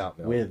milk or without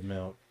milk? with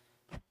milk.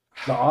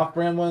 The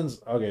off-brand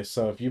ones, okay,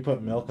 so if you put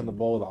milk in the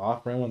bowl of the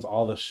off-brand ones,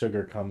 all the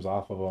sugar comes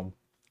off of them.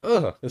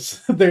 Ugh,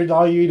 They're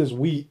all you eat is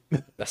wheat,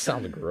 that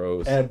sounds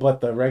gross.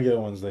 but the regular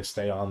ones they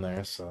stay on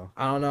there. So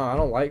I don't know. I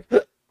don't like.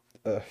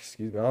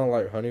 Excuse me. I don't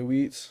like honey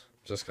wheats.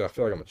 Just 'cause I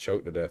feel like I'm gonna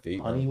choke to death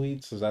eating. honey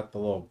wheats, is that the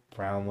little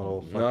brown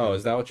little? No,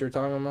 is that what you're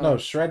talking about? No,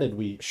 shredded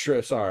wheat.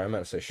 Sorry, I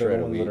meant to say The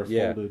shredded ones wheat. that are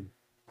Yeah, folded.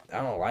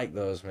 I don't like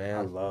those, I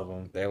man. love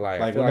them. They like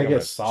Like when they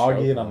get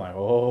soggy, and I'm like,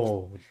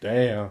 oh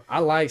damn. I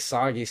like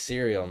soggy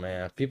cereal,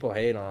 man. People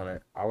hate on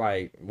it. I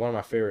like one of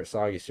my favorite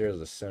soggy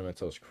cereals is Cinnamon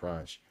Toast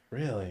Crunch.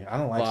 Really, I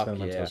don't like Fuck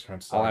Cinnamon yeah. Toast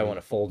Crunch I like soggy. when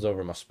it folds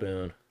over my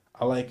spoon.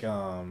 I like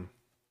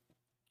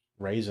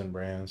Raisin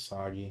Bran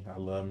soggy. I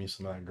love me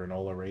some of that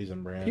granola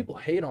Raisin Bran. People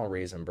hate on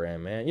Raisin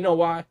Bran, man. You know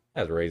why? It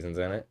has raisins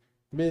in it.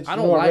 Bitch, I you don't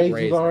know what like raisins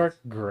raisins. are?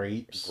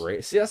 Grapes.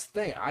 Great. See, that's the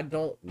thing. I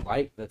don't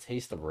like the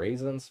taste of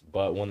raisins,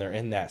 but when they're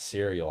in that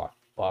cereal,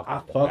 I I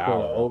fuck with devour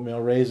an them.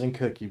 oatmeal raisin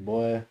cookie,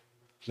 boy.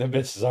 Them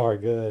bitches are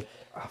good.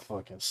 I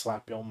fucking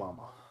slap your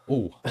mama.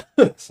 Ooh,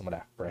 some of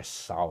that fresh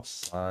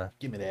sauce, son.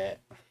 Give me that.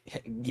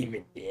 Give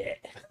it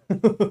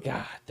that.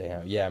 God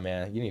damn. Yeah,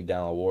 man. You need to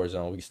download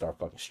Warzone. We can start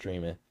fucking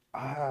streaming.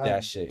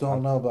 That shit.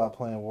 Don't know about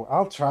playing War.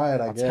 I'll try it,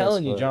 I guess. I'm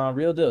telling you, but John,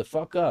 real deal.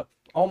 Fuck up.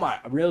 Oh my,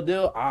 real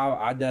deal.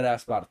 I dead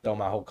ass about to throw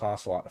my whole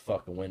console out the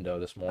fucking window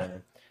this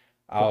morning.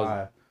 I was,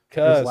 why? It's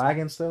cause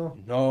lagging still?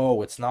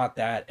 no, it's not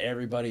that.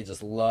 Everybody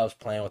just loves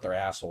playing with their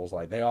assholes.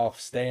 Like they all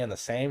stay in the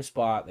same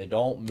spot. They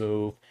don't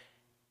move.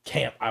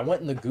 Camp. I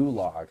went in the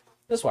gulag.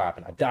 This is what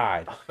happened. I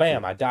died.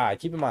 Bam, I died.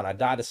 Keep in mind, I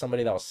died to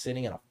somebody that was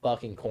sitting in a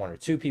fucking corner.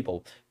 2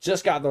 people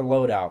just got their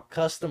loadout.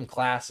 Custom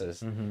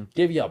classes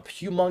give you a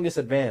humongous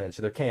advantage.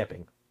 They're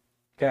camping.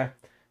 Okay?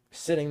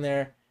 Sitting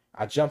there.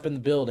 I jump in the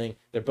building.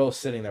 They're both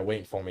sitting there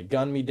waiting for me.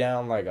 Gun me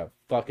down like a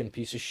fucking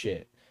piece of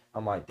shit.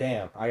 I'm like,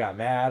 damn. I got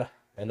mad.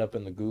 End up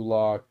in the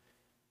gulag.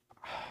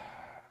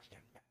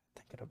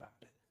 Thinking about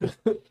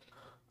it.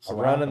 I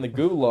run in the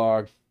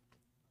gulag.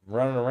 I'm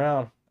running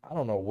around. I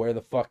don't know where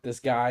the fuck this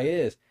guy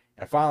is.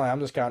 And finally, I'm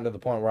just gotten to the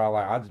point where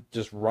I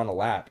just run a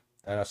lap.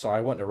 And so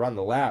I went to run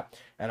the lap,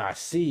 and I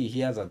see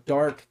he has a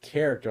dark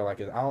character. Like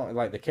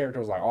the character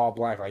was like all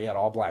black, like he had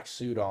all black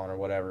suit on or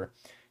whatever,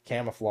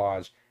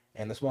 camouflage.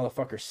 And this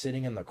motherfucker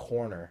sitting in the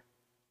corner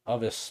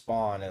of his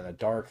spawn in a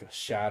dark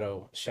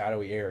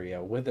shadowy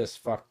area with this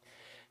fuck.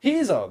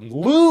 He's a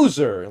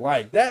loser.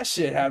 Like that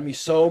shit had me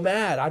so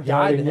mad. I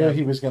died to knew him.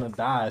 he was gonna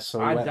die, so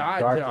he I went died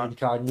dark to him.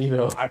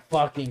 incognito. I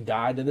fucking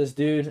died to this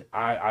dude.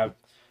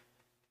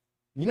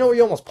 You know where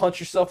you almost punch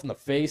yourself in the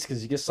face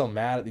because you get so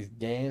mad at these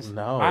games?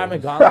 No. I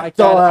haven't gone like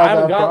that. Don't have I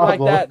haven't that gone like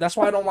problem. that. That's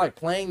why I don't like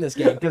playing this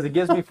game because it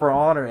gives me For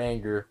Honor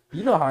anger.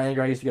 You know how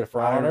angry I used to get at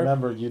For I Honor.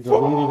 remember you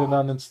deleted and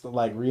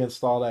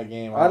reinstall that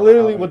game. I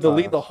literally would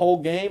delete the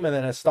whole game and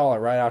then install it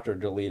right after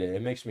delete it.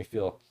 It makes me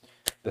feel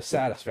the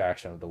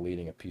satisfaction of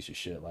deleting a piece of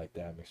shit like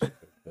that. Makes me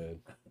feel good.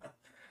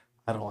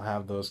 I don't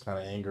have those kind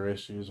of anger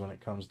issues when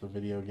it comes to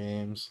video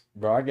games.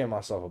 Bro, I gave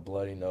myself a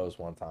bloody nose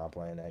one time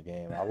playing that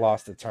game. I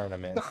lost the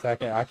tournament.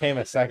 I came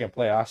in second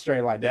place. I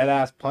straight like dead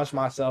ass punched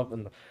myself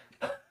in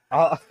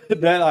the.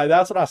 Then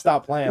that's when I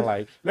stopped playing.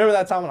 Like, remember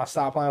that time when I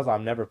stopped playing? I was like,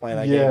 I'm never playing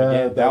that game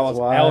again. That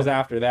was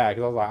after that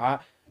because I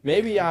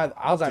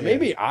was like,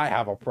 maybe I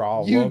have a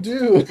problem. You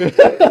do.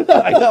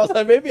 I was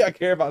like, maybe I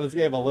care about this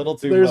game a little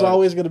too much. There's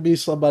always gonna be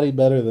somebody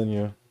better than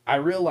you. I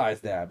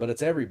realize that, but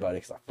it's everybody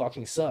because I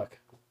fucking suck.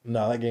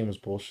 No, that game was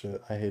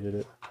bullshit. I hated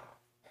it.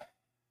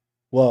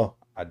 Well,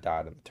 I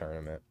died in the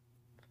tournament.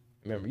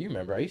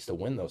 Remember, I used to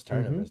win those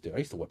tournaments, dude. I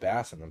used to whip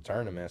ass in them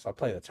tournaments. I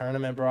played the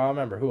tournament, bro. I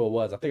remember who it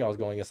was. I think I was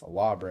going against a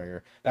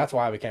Lawbringer. That's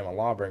why I became a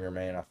Lawbringer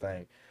main, I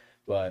think.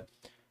 But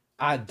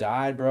I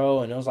died,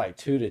 bro, and it was like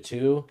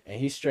 2-2, and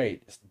he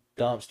straight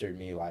dumpstered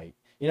me. Like,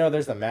 you know,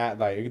 there's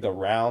the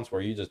rounds where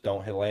you just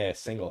don't lay a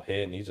single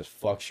hit and he just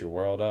fucks your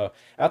world up.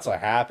 That's what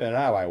happened.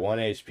 I had like 1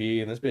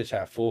 HP and this bitch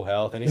had full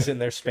health and he's sitting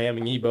there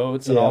spamming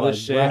e-boats and all this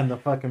shit. The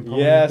fucking thing.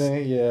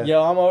 Yeah.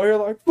 Yo, I'm over here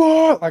like,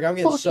 fuck! Like I'm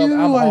getting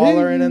I'm I hate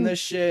hollering in you. this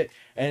shit,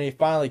 and he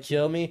finally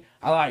killed me.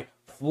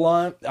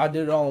 I did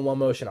it all in one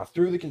motion. I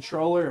threw the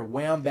controller and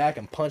wham back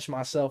and punched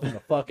myself in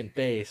the fucking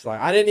face. Like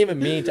I didn't even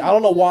mean to. I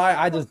don't know why.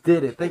 I just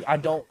did it. I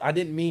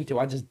didn't mean to.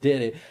 I just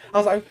did it. I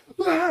was like,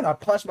 ah, and I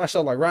punched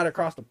myself like right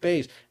across the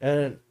face,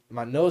 and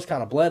my nose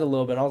kind of bled a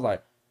little bit. I was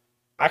like,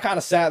 I kind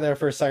of sat there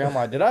for a second. I'm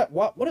like,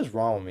 what is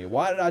wrong with me?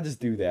 Why did I just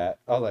do that?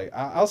 I was like,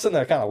 I was sitting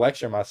there kind of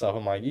lecturing myself.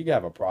 I'm like, you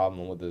have a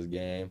problem with this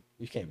game.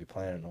 You can't be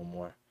playing it no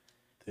more.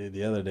 Dude,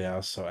 the other day I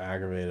was so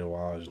aggravated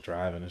while I was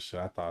driving and shit.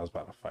 I thought I was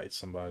about to fight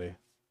somebody.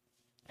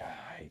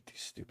 I hate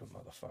these stupid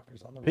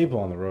motherfuckers on the People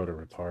road. on the road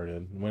are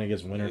retarded. When it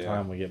gets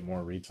wintertime, we get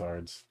more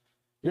retards.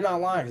 You're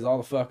not lying, because all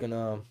the fucking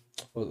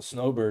the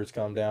snowbirds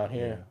come down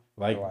here.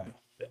 Like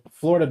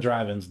Florida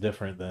driving's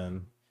different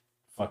than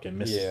fucking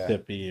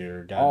Mississippi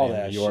or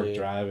goddamn New York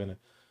driving.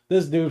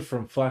 This dude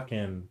from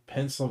fucking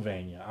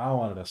Pennsylvania, I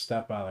wanted to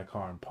step out of the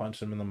car and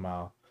punch him in the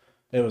mouth.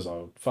 It was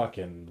a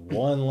fucking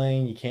one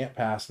lane. You can't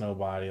pass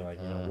nobody. Like,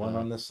 you know, one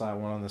on this side,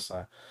 one on this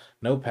side.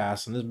 No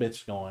passing. This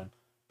bitch going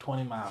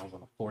 20 miles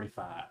on a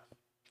 45.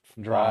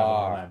 Driving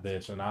on that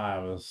bitch. And I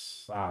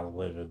was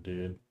livid,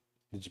 dude.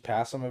 Did you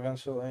pass him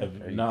eventually?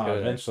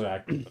 Eventually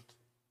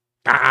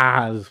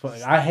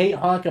I hate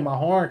honking my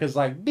horn because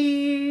like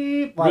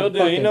beep, Real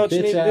deal. You know what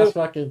you need to do?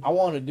 Fucking, I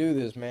want to do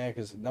this, man,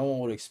 because no one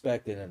would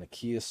expect it in a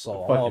Kia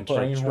Soul. I want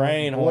fucking to put a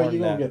train horn. Boy, in you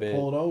gonna that get bitch.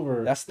 pulled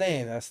over. That's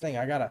the thing.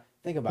 I gotta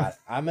think about it.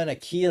 I'm in a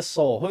Kia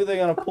Soul. Who are they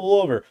gonna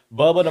pull over?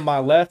 Bubba to my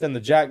left in the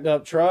jacked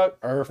up truck,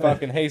 or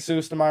fucking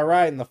Jesus to my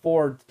right in the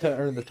Ford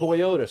or the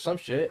Toyota, some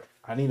shit.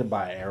 I need to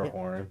buy an air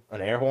horn.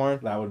 An air horn.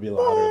 That would be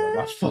louder than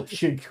my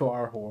fucking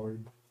car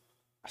horn.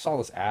 I saw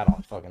this ad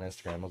on fucking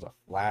Instagram. It was a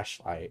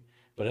flashlight,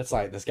 but it's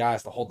like this guy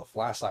has to hold the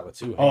flashlight with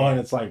 2 hands. Oh, and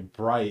it's like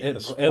bright. It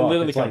as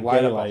literally it's can like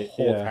light daylight. up a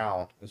whole Yeah.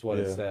 town. Is what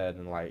Yeah. it said,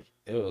 and like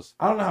it was.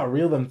 I don't know how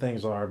real them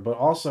things are, but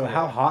also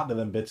how hot do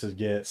them bitches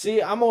get?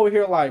 See, I'm over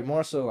here like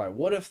more so like,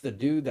 what if the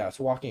dude that's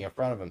walking in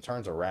front of him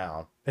turns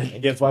around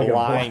and gets Like a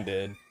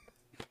blinded?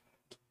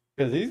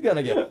 Because he's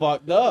gonna get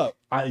fucked up.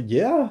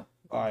 Yeah.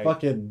 Like,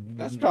 Fucking.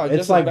 that's probably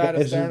it's just like as bad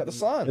as it's staring at the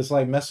sun. It's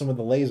like messing with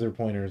the laser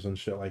pointers and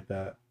shit like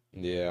that.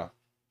 Yeah,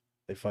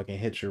 They fucking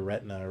hit your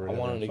retina or I whatever.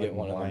 wanted to get fucking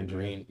one of them blind you.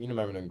 green. You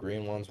remember them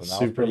green ones when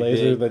Super I was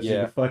laser big? that you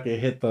Yeah, can fucking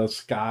hit the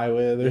sky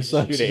with or you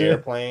something. shoot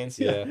airplanes.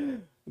 Yeah.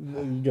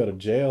 You go to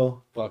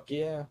jail. Fuck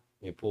yeah,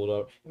 you pulled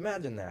up.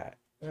 Imagine that.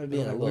 Being a We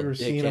little were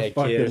seeing a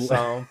dickhead kid or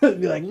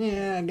something. Be like,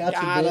 yeah, I got you.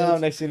 I bitch." know.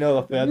 Next thing you know,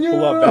 the feds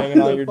pull up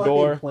banging on The your fucking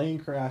door. Plane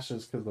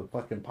crashes because the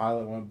fucking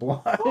pilot went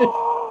blind.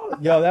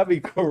 Yo, that'd be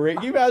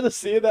great. You imagine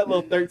seeing that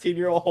little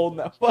 13-year-old holding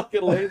that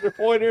fucking laser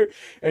pointer,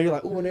 and you're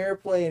like, ooh, an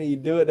airplane, and you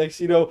do it. Next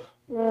thing you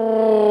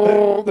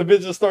know, the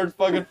bitch just starts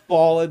fucking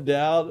falling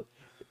down.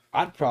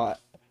 I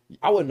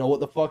wouldn't know what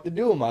the fuck to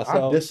do with I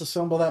myself.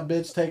 disassemble that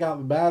bitch, take out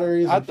the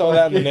batteries. I'd and throw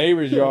that in the fucking-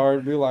 neighbor's yard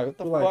and be like, what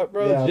the Like, fuck,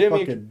 bro? yeah, Jimmy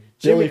fucking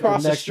Jimmy from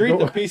across the next street, the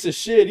door. piece of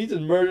shit. He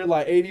just murdered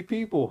like 80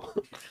 people.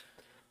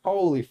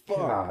 Holy fuck.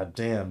 God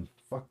damn.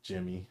 Fuck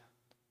Jimmy.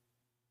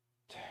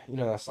 You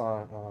know that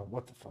song,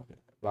 what the fuck?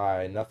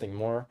 By Nothing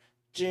More.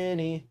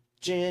 Jenny,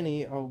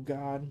 oh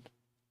God.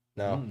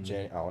 No,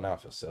 Jenny. Oh, now I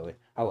feel silly.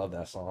 I love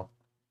that song.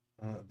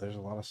 There's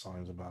a lot of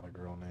songs about a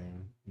girl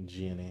named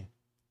Jenny.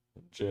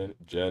 Jenny.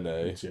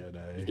 Jenny.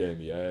 Gave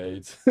me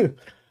AIDS.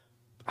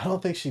 I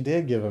don't think she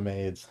did give him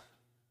AIDS.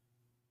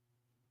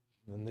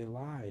 Then they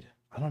lied.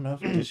 I don't know if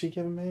did she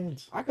give him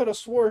AIDS. I could have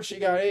swore she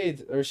got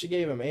AIDS, or she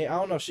gave him AIDS. I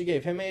don't know if she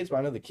gave him AIDS, but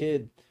I know the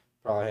kid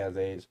probably has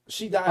AIDS.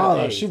 She died of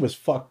Oh, AIDS. she was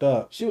fucked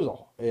up. She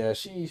was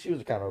she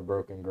was kind of a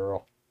broken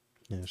girl.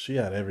 Yeah, she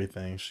had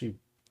everything. She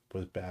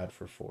was bad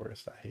for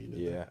Forrest. I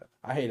hated that.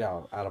 I hate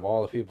out of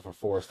all the people for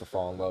Forrest to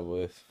fall in love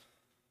with.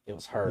 It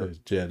was her. It was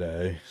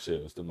Jedi. She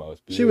was the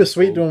most beautiful. She was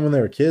sweet to him when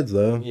they were kids,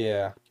 though.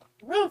 Yeah.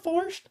 Run,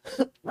 Forrest.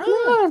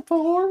 Run,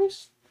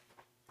 Forrest.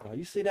 Oh,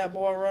 you see that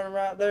boy running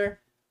right there?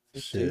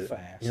 It's too Shit.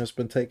 fast. You know what's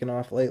been taking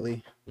off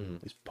lately?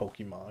 Mm. These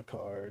Pokemon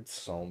cards.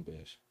 Son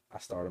bitch. I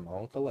started my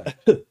own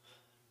collection.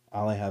 I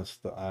only have.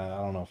 I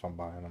don't know if I'm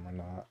buying them or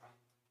not.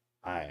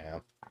 I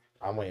am.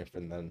 I'm waiting for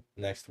the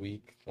next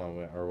week when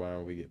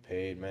we get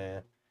paid,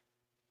 man.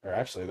 Or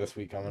actually this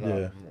week coming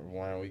up.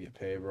 When we get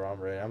paid, bro, I'm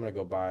ready. I'm gonna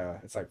go buy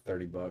it's like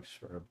 $30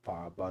 for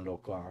a bundle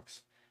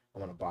clocks.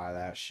 I'm gonna buy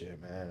that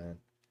shit, man, and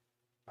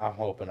I'm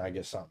hoping I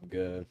get something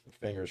good.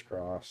 Fingers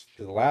crossed.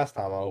 Because the last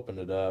time I opened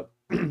it up,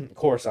 of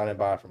course I didn't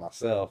buy it for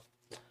myself.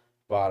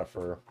 Bought it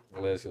for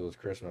Liz. It was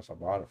Christmas. I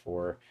bought it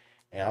for her.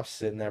 And I'm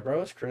sitting there,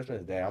 bro. It's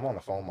Christmas Day. I'm on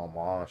the phone with my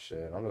mom and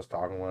shit. I'm just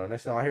talking with her.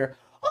 Next thing I hear,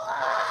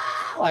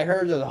 like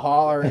her just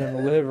hollering in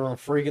the living room,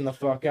 freaking the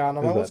fuck out. And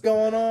I'm like, what's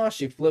going on?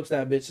 She flips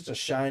that bitch. It's a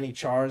shiny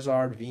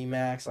Charizard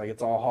VMAX. Like,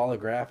 it's all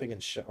holographic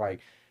and shit.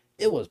 Like,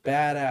 it was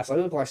badass. Like,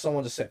 it looked like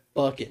someone just said,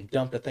 fuck it, and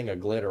dumped a thing of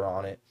glitter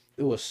on it.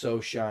 It was so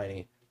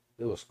shiny.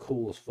 It was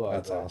cool as fuck.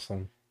 That's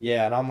awesome.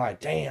 Yeah, and I'm like,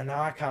 damn,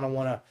 now I kind of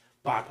want to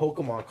buy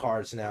Pokemon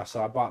cards now.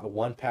 So I bought the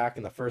 1-pack,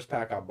 and the first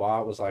pack I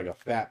bought was like a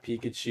fat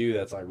Pikachu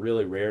that's like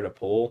really rare to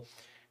pull.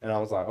 And I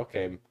was like,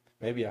 okay,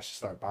 maybe I should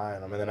start buying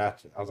them. And then I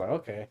was like,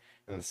 okay.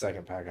 And the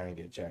second pack, I didn't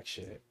get jack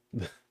shit.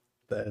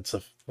 It's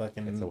a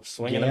fucking It's a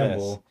swing and a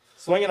miss.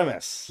 Swing and a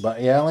miss.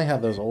 But yeah, I only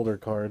have those older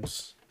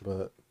cards,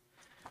 but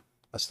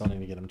I still need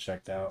to get them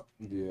checked out.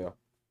 Yeah.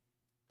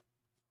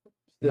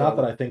 Not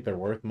that I think they're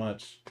worth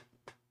much.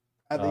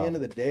 At the end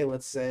of the day,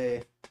 let's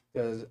say,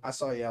 because I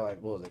saw you had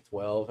like, what was it,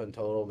 12 in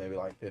total, maybe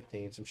like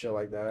 15, some shit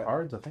like that.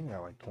 Cards, I think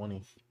they're like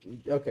 20.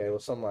 Okay, well,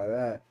 something like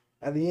that.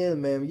 At the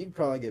end, man, you can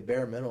probably get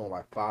bare minimum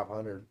like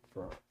 500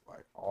 for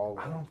like all of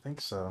I them. don't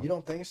think so. You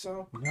don't think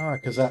so? No,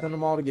 because Send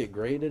them all to get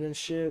graded and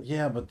shit.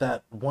 yeah, but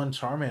that one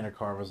Charmander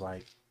card was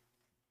like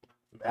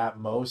at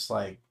most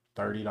like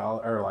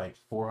 $30 or like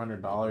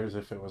 $400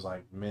 if it was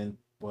like mint,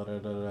 you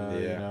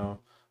know.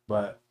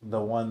 But the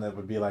one that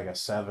would be like a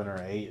 7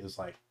 or 8 is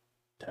like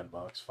 $10,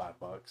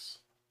 $5.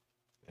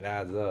 It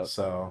adds up.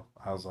 So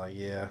I was like,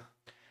 yeah.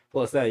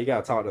 Plus that, you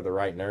gotta talk to the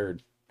right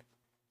nerd.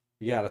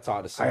 You gotta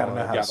talk to someone.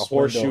 know how Got to the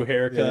horseshoe swindle.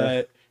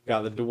 haircut.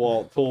 Got the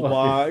DeWalt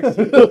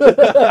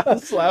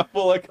toolbox. Slap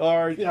full of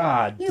cards.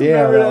 God You damn,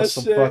 remember that that was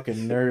some shit? fucking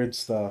nerd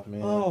stuff,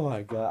 man. Oh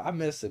my god, I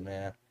miss it,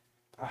 man.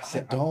 I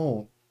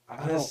don't.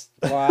 I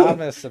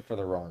miss it for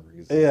the wrong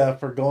reason. Yeah,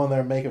 for going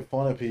there and making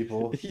fun of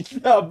people.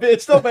 No,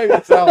 bitch, don't make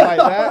me sound like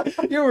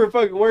that. You were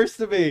fucking worse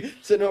to me.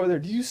 Sitting over there,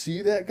 do you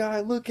see that guy?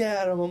 Look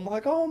at him. I'm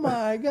like, oh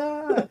my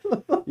god.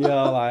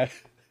 Yeah, like,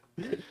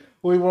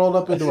 We rolled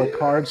up into a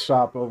card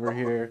shop over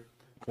here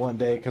one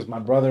day because my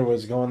brother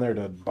was going there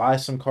to buy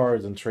some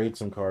cards and trade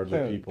some cards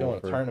with people Going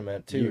for to a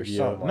tournament too or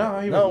Yu-Gi-Oh. something. No,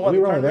 Like he that. was, we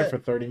were only there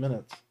tournament? for 30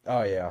 minutes.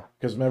 Oh yeah.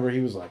 Because remember, he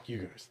was like, "You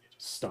guys need to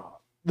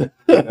stop."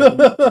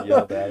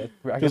 Yelled at it.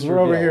 Because we're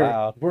over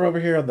here, we're over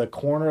here at the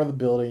corner of the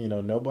building. You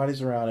know,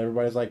 nobody's around.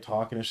 Everybody's like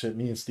talking and shit.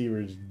 Me and Steve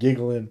were just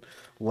giggling,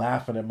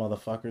 laughing at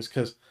motherfuckers.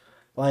 Because,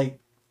 like,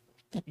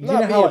 you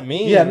Not know how being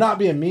mean. yeah, not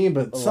being mean,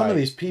 but some Like- of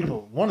these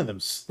people, one of them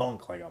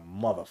stunk like a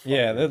motherfucker.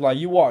 Yeah, they're like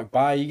you walk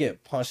by, you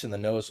get punched in the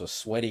nose with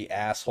sweaty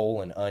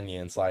asshole and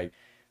onions. Like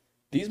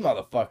these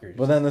motherfuckers.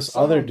 But then this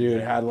Some other of them, dude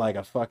man. had like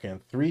a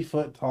fucking 3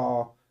 foot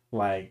tall,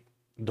 like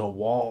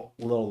DeWalt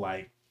little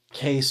like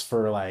case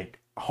for like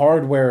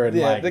hardware and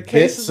like the case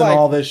bits is and like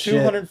all this shit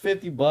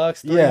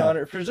 $250, Yeah.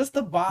 $300 for just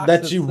the box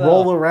that you itself.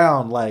 roll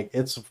around. Like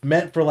it's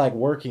meant for like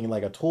working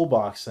like a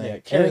toolbox thing. Yeah,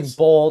 And carrying it's-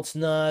 bolts,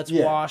 nuts,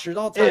 Yeah. washers,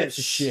 all types it's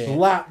of shit.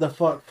 slapped the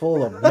fuck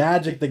full of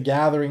Magic the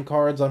Gathering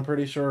cards, I'm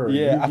pretty sure. or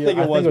Yeah, I Yu-Gi-Oh. think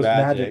it was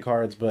Magic.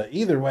 cards, but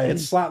either way,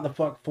 it's slapped the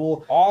fuck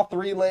full. All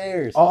 3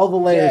 layers. All the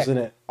layers Deck in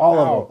it, all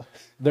of out. them.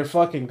 They're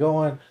fucking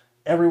going.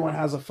 Everyone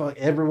has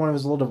every one of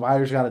his little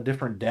dividers got a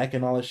different deck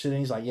and all this shit. And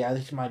he's like, "Yeah,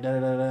 this is my da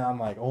da da." I'm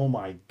like, "Oh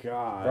my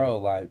god, Bro,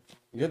 like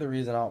you're the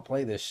reason I don't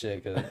play this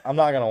shit because I'm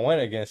not gonna win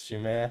against you,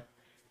 man.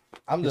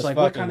 I'm He's just like,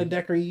 fucking, "What kind of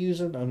deck are you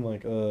using?" I'm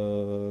like, I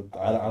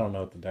don't know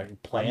what the deck.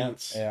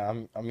 Plants. Yeah,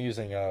 I'm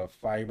using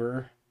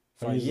fiber.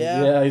 It's like, He's-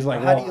 yeah, He's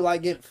like, how do well, you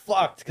like get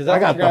fucked? Because I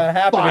that's got what's gonna the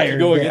happen if fire you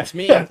go deck. against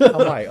me. I'm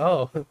like,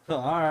 oh,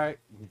 all right,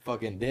 you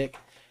fucking dick.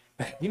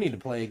 You need to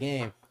play a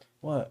game.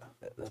 what?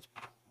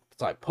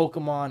 It's like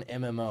Pokemon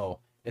MMO.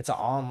 It's an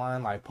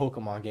online like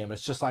Pokemon game.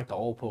 It's just like the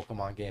old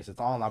Pokemon games. It's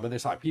online, but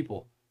there's like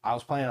people. I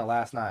was playing it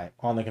last night.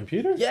 On the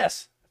computer?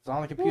 Yes, it's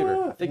on the computer.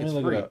 I What? think Let it's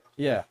me look it free. up.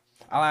 Yeah,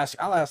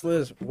 I'll ask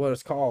Liz what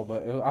it's called,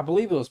 but I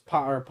believe it was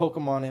Pokemon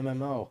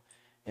MMO,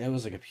 and it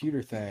was a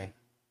computer thing.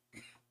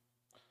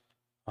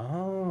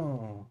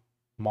 Oh,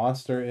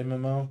 Monster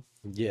MMO,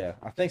 Yeah,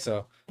 I think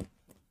so.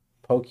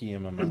 Pokey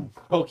MMO.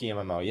 Poke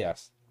MMO,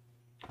 yes.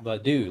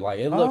 But dude, like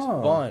it looks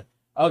Oh. fun.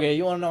 Okay,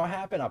 you want to know what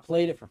happened? I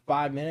played it for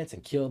 5 minutes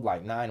and killed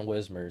like 9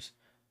 Whismers.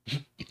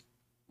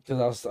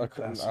 Because I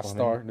That's funny.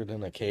 started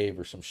in a cave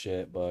or some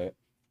shit, but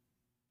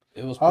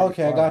it was Oh, pretty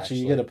okay, I fun, got you.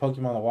 You actually. get a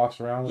Pokemon that walks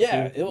around. With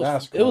Yeah, you? it was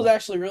That's it was cool.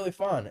 actually really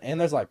fun. And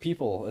there's like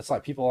people, it's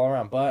like people all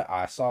around, but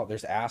I saw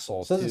there's It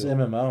assholes says too. it's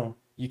MMO.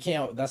 You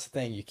can't, that's the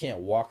thing, you can't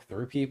walk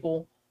through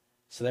people.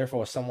 So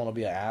therefore someone will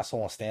be an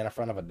asshole and stand in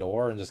front of a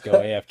door and just go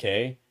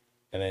AFK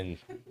and then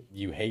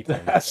you hate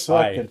them. That's for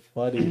life. fucking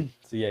funny.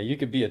 So yeah, you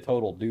could be a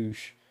total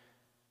douche.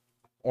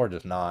 Or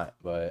just not,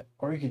 but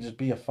Or you could just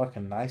be a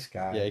fucking nice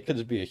guy. yeah, you could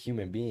just be a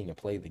human being and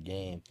play the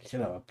game. You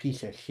know, a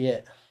piece of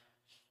shit.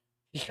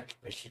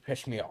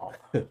 Piss me off.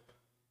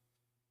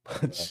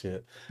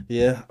 Shit.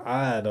 Yeah,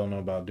 I don't know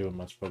about doing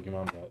much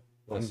Pokemon, but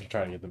I'm Listen. just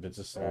trying to get the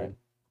business sold. Alright.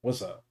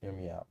 What's up? Hear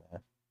me out,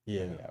 man. Yeah.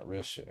 Hear me out.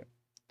 Real shit.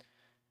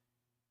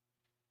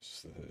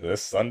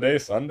 This Sunday.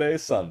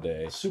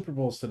 Super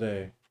Bowl's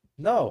today.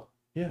 No.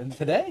 Yeah. And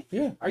today?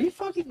 Yeah. Are you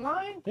fucking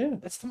lying? Yeah.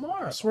 It's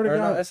tomorrow. I swear to Or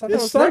God, no, I thought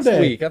it's it was next Sunday.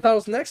 week. I thought it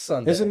was next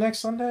Sunday. Is it next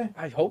Sunday?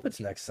 I hope it's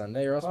next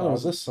Sunday, or else thought it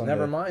was this Sunday.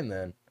 Never mind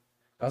then.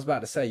 I was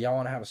about to say, y'all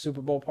want to have a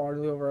Super Bowl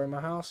party over at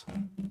my house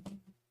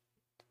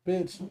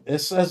Bitch. It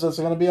says it's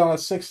gonna be on at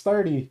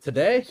 6:30.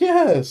 today?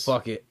 Yes.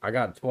 Fuck it. I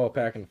got a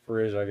 12-pack in the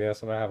fridge. I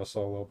guess I'm gonna have a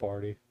solo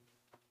party.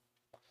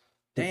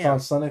 It's Damn. on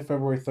Sunday,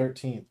 February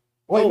 13th.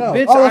 Wait, oh, no.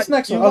 bitch, Oh, that's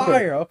next you one. Okay.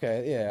 liar.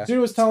 Okay, yeah.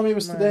 Dude was telling me it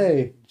was Man.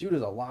 today.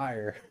 Judah's a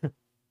liar.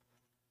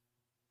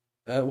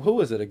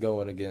 Who is it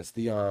going against?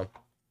 I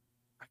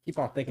keep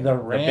on thinking The the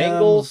Rams,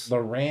 Bengals.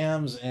 the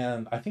Rams,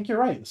 and I think you're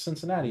right.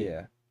 Cincinnati.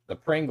 Yeah, the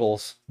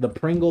Pringles. The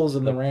Pringles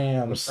and the The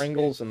Rams.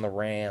 Pringles and the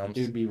Rams.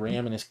 Dude be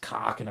ramming his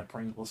cock in a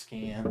Pringles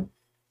can.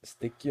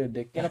 Stick your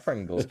dick in a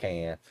Pringles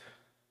can.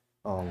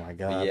 Oh my But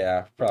god.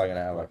 yeah, probably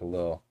gonna have like a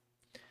little.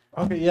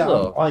 Okay, yeah,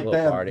 Little- like little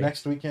that party.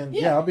 next weekend.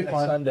 Yeah, I'll be next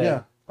fine. Sunday.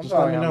 Yeah, I'm just let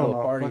probably me gonna have a know. little and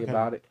I'll party fucking-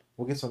 about it.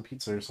 We'll get some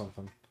pizza or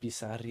something.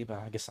 Pizza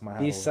arriba. Get some Might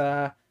have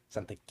pizza.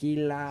 Some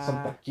tequila.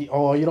 Some tequila.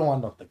 Oh, you don't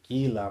want no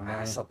tequila,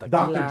 man. some Dr.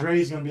 tequila.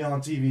 Dre's gonna be on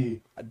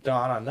TV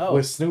Don, I know.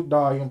 with Snoop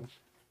Dogg.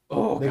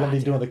 Oh, They're gonna be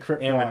God. doing the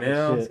Crip Walk and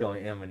Eminem. It's shit.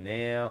 going Eminem.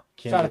 Trying to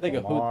Kendrick think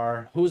of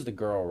Lamar, who's the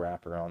girl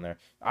rapper on there.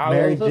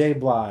 Mary listen- J.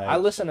 Blige. I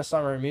listen to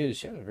Summer Muse.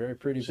 She has a very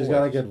pretty voice. She's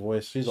got a good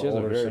voice. She's She an has a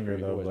older very singer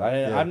pretty though. voice. But,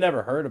 yeah. I've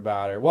never heard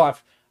about her. Well,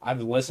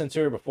 I've listened to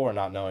her before,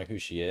 not knowing who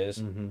she is.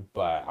 Mhm.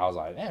 But I was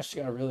like, man, she's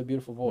got a really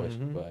beautiful voice.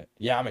 Mhm. But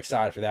yeah, I'm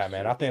excited for that,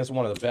 man. I think it's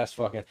one of the best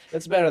fucking.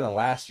 It's better than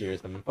last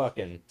year's. The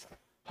fucking.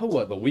 The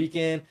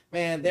Weeknd,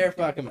 man, they're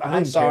fucking. I I'm didn't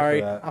care for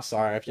sorry. that. I'm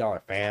sorry if y'all are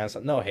fans.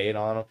 No hate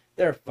on them.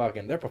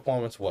 Their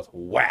performance was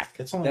whack.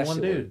 It's only That one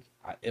shit dude.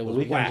 it was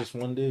The Weeknd's whack. just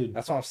one dude.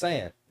 That's what I'm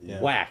saying.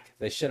 Yeah. Whack.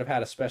 They should have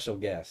had a special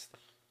guest.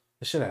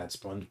 They should have had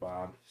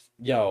SpongeBob.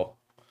 Yo,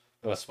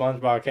 when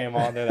SpongeBob came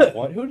on there, that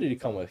one. Who did he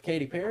come with?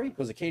 Katy Perry?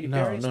 Was it Katy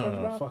No, Perry? no,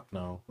 SpongeBob? no, fuck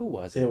no. Who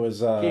was It it? was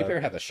Katy Perry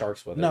had the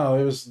sharks with it. no,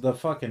 it was the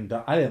fucking.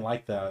 I didn't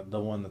like the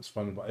one that's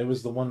SpongeBob. It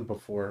was the one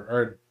before,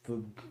 or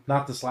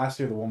not this last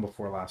year, the one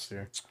before last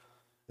year.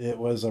 It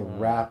was a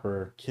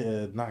rapper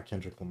kid, not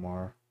Kendrick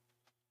Lamar.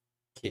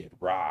 Kid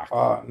Rock.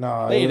 Oh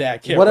no, They need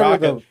that Kid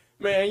whatever Rock.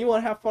 Man, you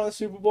want to have fun at the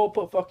Super Bowl?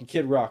 Put fucking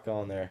Kid Rock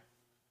on there.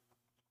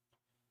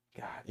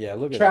 God, yeah,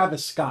 look at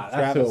Travis Scott.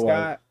 That's Travis who it was.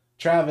 Scott.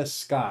 Travis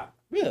Scott.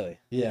 Really?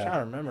 Yeah. I'm trying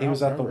to remember. He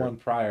was at the remember. one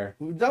prior.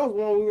 That was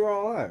one we were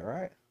all at,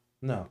 right?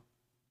 No,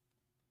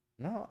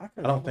 No,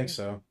 I don't think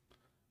so.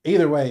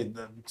 Either way,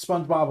 the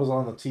SpongeBob was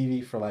on the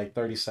TV for like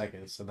 30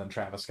 seconds, and then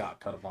Travis Scott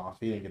cut him off.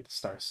 He didn't get to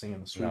start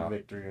singing the Sweet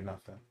Victory or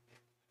nothing.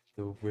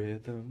 The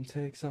rhythm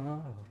takes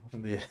off.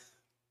 Yeah.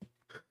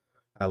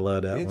 I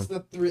love that It's one.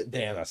 the three.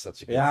 Damn, that's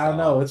such a good Yeah, song. I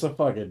know. It's a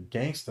fucking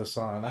gangsta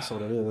song. That's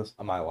what it is.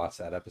 I might watch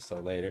that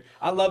episode later.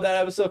 I love that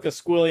episode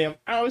because Squilliam,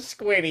 oh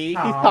Squiddy, he's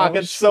Oh,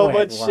 talking so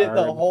much shit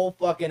the Squidward. whole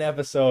fucking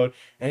episode,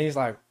 and he's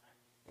like,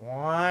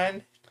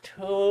 1,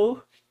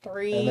 2,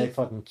 3, And they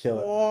fucking kill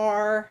it.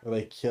 4.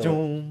 They kill it.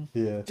 Doom,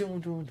 Yeah. doom,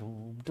 doom,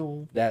 doom,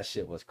 doom. That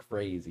shit was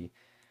crazy.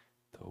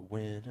 The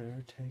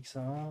winner takes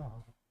off.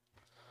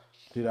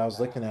 Dude, I was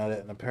looking at it,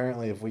 and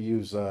apparently if we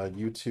use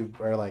YouTube,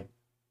 or like,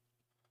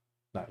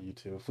 not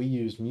YouTube, if we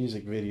use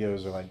music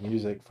videos or like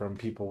music from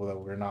people that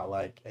we're not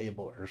like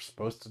able or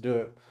supposed to do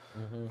it,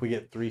 if we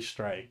get 3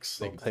 strikes,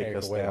 They they'll can take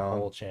us away down. our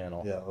whole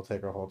channel. Yeah, they'll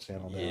take our whole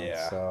channel down.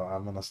 Yeah. So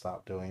I'm gonna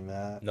stop doing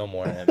that. No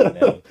more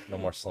Eminem. No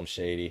more Slim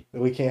Shady.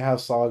 We can't have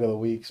Song of the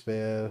Weeks,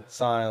 man.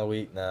 Sign of the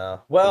week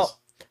now. Well,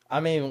 I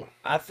mean,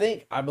 I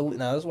believe,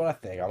 now this is what I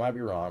think. I might be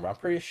wrong, but I'm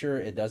pretty sure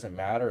it doesn't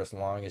matter as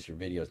long as your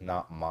video is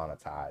not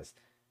monetized.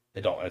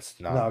 It's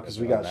not. No, because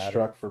we got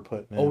struck for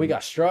putting Oh, we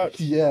got struck?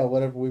 Yeah,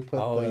 whatever we put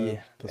Oh, the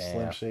yeah. Slim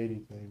Damn. Shady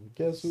thing.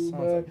 Guess who, Sons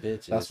man? of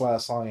bitches. That's why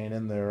that song ain't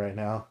in there right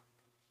now.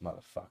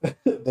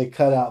 Motherfucker. They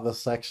cut out the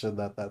section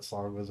that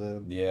song was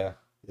in. Yeah,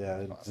 Yeah,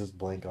 it's just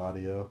blank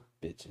audio.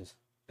 bitches.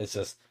 It's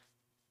just,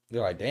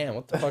 they're like, damn,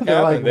 what the fuck They're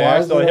happened? like, They why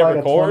is actually there hit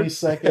like a record?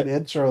 20-second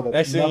intro that's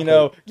Next thing you nothing?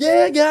 know,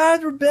 yeah, guys,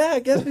 we're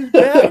back. Guess who's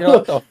back? You're like,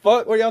 what the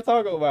fuck? What are y'all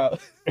talking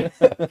about?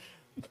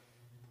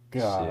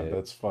 God, Shit.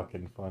 that's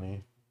fucking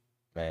funny.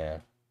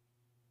 Man.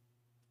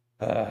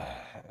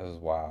 It was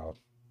wild.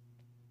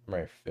 I'm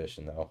ready for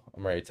fishing, though.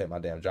 I'm ready to take my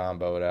damn John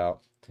boat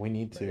out. We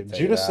need to. Let me take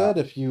Judah it said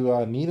out. if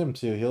you need him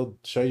to, he'll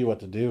show you what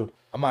to do.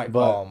 I might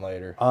But, call him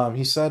later.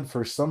 He said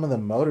for some of the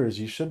motors,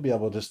 you should be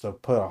able just to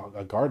put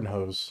a garden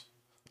hose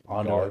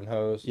on Garden it.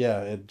 hose.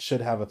 Yeah, it should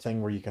have a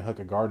thing where you can hook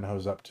a garden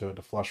hose up to it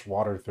to flush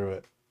water through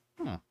it.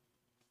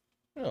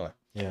 Really?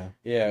 Yeah.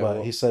 Yeah. But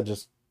well, he said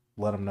just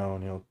let him know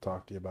and he'll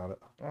talk to you about it.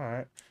 all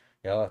right.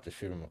 Yeah, I'll have to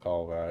shoot him a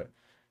call about it.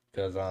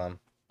 Because,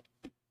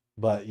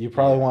 But you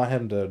probably Yeah. want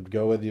him to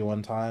go with you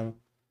one time.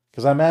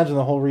 Because I imagine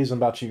the whole reason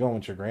about you going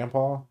with your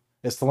grandpa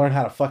is to learn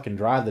how to fucking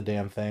drive the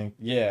damn thing.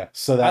 yeah.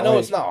 So that I know way-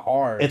 it's not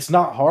hard. It's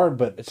not hard,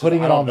 but It's just,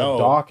 putting I it don't on the know,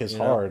 dock is you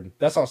know? hard.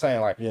 That's what I'm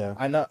saying. Like, Yeah.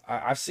 I know,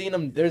 I've seen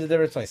them. There's a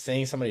difference between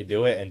seeing somebody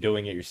do it and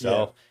doing it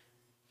yourself.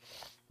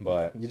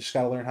 But, You just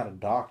got to learn how to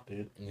dock,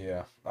 dude.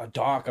 yeah.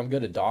 Dock. I'm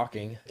good at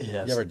docking.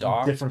 Yeah. You ever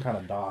dock? Different kind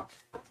of dock.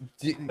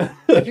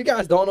 If you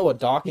guys don't know what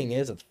docking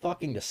is, it's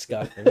fucking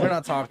disgusting. We're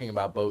not talking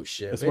about boat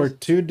shit. It's where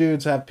 2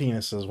 dudes have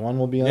penises. One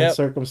will be Yep.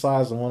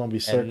 uncircumcised and one will be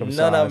and circumcised.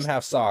 none of them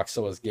have socks,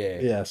 so it's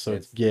gay. Yeah, so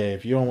it's gay.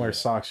 If you don't wear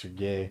socks, you're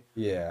gay.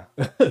 Yeah.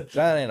 That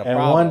ain't a And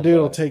problem. one dude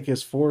will but- take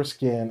his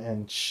foreskin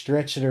and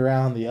stretch it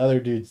around the other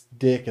dude's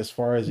dick as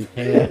far as he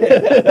can.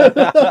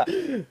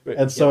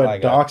 And so Yeah, it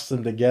like docks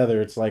them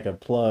together. It's like a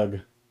plug.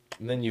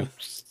 and then you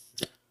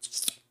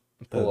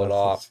pull it That's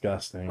off.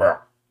 disgusting.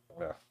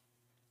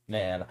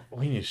 Man,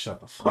 We need to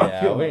shut the fuck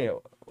yeah,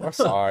 up. we're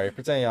sorry.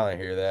 Pretend y'all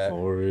didn't hear that.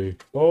 Sorry.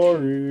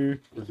 Sorry,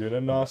 we're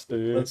getting nasty.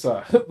 Let's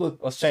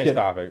Let's change skip.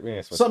 topic. We need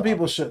to switch Some people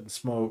topics. shouldn't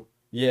smoke.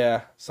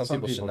 Yeah, some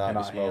people should not be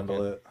cannot handle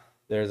smoking. it.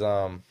 There's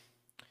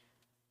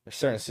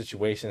certain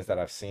situations that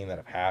I've seen that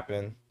have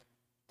happened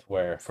to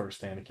where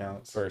First-hand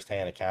accounts.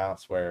 first-hand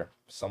accounts where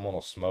someone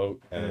will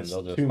smoke and, and it's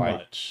they'll just too like,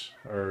 much.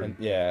 Or and,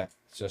 yeah,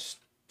 it's just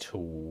too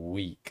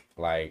weak.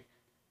 Like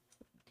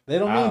they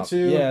don't mean to.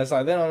 Yeah, it's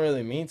like they don't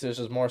really mean to. It's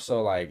just more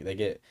so like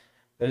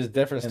there's a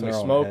difference In between their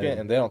own smoking head.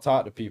 and they don't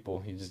talk to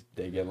people.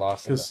 They get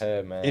lost in the 'Cause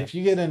head, man. If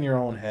you get in your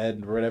own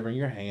head or whatever, and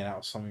you're hanging out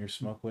with someone you're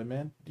smoking with,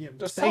 man,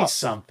 Just say talk.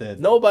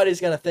 something. Nobody's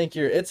gonna think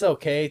it's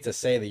okay to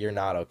say that you're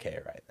not okay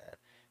right then.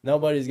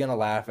 Nobody's gonna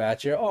laugh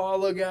at you. Oh,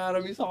 look at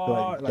him, he's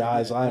hard. Like,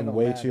 guys, man, it I'm don't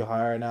way matter. too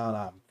high right now, and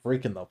I'm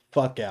freaking the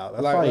fuck out.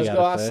 That's Like, all you let's go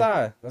gotta say.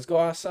 outside. Let's go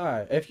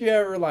outside. If you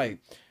ever like,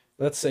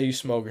 let's say you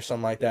smoke or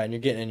something like that, and you're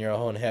getting in your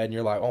own head, and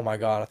you're like, oh my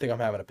god, I think I'm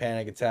having a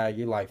panic attack.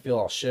 You like feel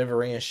all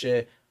shivery and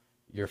shit.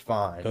 You're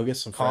fine. Go get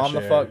some Calm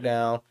fresh the air. fuck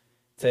down.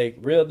 Take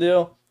real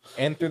deal.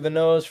 In through the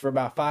nose for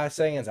about 5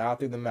 seconds, out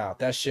through the mouth.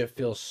 That shit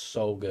feels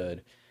so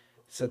good.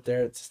 Sit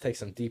there, just take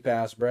some deep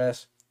ass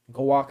breaths.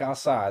 Go walk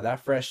outside.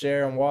 That fresh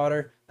air and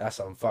water, that's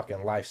some fucking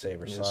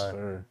lifesaver, Yes, son.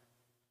 sir.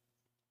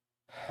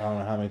 I don't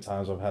know how many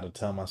times I've had to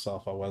tell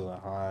myself I wasn't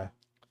high.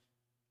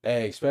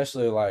 Hey,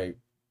 especially like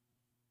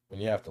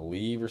when you have to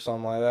leave or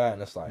something like that,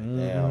 and it's like, Mhm.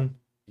 damn,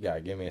 you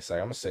gotta give me a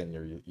second. I'm gonna sit in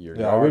your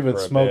Yeah, yard we've been for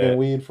a smoking bit.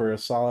 weed for a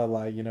solid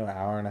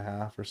hour and a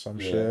half or some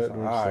Yeah, shit. it's like,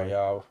 We're all just right, like,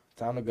 y'all,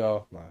 time to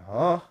go. I'm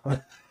like, huh?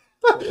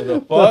 the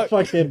the fuck?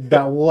 fucking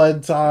that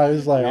one time,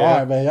 it's like, Yeah. all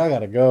right, man, y'all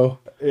gotta go.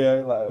 Yeah,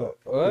 like what?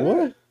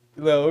 What?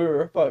 No,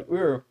 we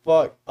were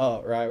fucked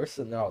up, right? We're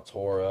sitting there all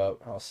tore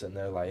up. I was sitting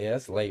there like, yeah,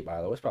 it's late by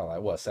the way. It's probably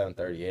like what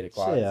 7:30, 8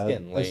 o'clock. Yeah, it's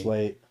getting late. It's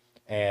late.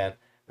 And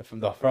from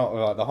the front,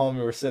 the homie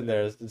we were sitting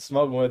there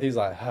smoking with, he's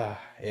like,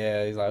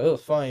 yeah, he's like, it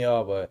was fun,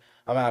 y'all, but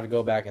I'm gonna have to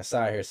go back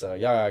inside here, so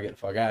y'all gotta get the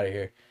fuck out of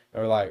here.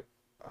 And we're like,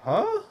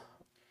 huh?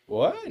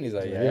 What? And he's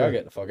like, yeah, y'all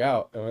get the fuck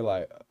out. And we're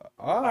like,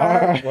 all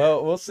right,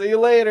 well, we'll see you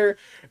later.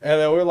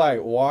 And then we're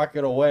like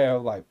walking away.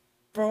 I'm like,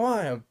 bro,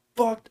 I am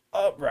fucked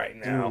up right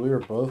now. Dude, we were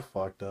both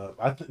fucked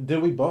up.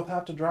 Did we both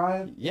have to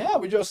drive? Yeah,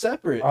 we drove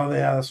separate. Oh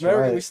yeah, that's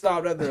Remember right. we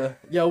stopped at the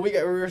we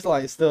were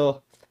like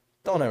still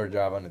don't ever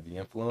drive under the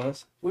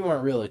influence. We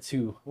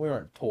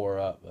weren't tore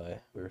up,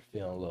 but we were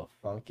feeling a little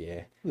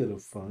funky. Little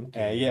funky.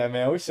 And yeah,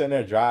 man, we're sitting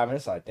there driving.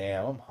 It's like,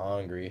 damn, I'm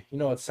hungry. You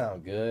know what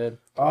sound good?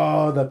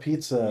 Oh, the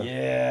pizza.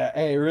 Yeah.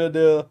 Hey, real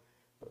deal.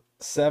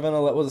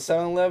 7-Eleven, was it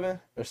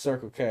 7-Eleven or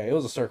Circle K? It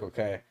was a Circle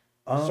K.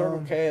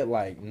 Circle K at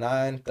like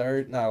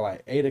 9:30, no,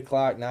 like 8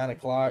 o'clock, 9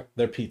 o'clock.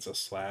 Their pizza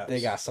slaps. They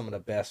got some of the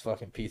best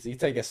fucking pizza. You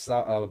take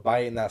a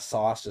bite and that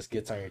sauce just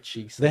gets on your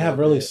cheeks. They have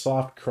really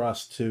soft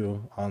crust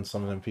too on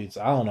some of them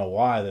pizza. I don't know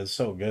why that's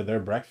so good. Their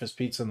breakfast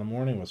pizza in the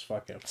morning was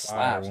fucking fire.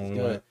 Slaps, it's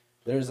good.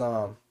 There's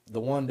the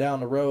one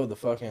down the road, the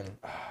fucking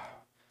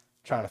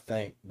trying to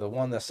think, the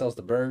one that sells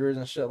the burgers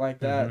and shit like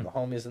that. And the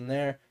homies in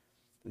there,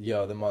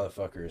 yo, the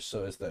motherfuckers.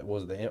 So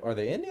are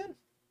they Indian?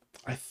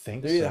 I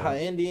think they're either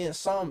Indian,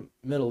 some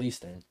Middle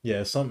Eastern.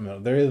 Yeah,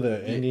 something. They're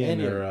either Indian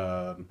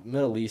or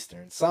Middle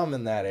Eastern. Some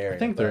in that area. I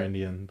think they're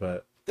Indian,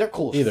 but they're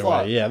cool. Either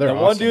way, yeah, they're the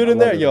awesome. One dude in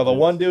there, the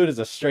one dude is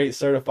a straight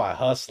certified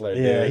hustler.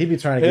 Yeah, dude. he'd be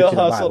trying to get you to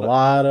buy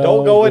lotto.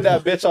 Don't go with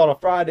that bitch on a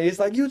Friday. He's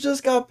like, you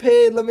just got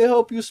paid. Let me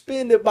help you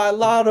spend it. Buy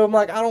lotto. I'm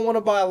like, I don't want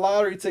to buy a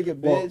lottery ticket,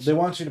 bitch. Well, they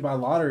want you to buy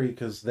lottery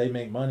because they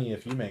make money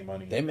if you make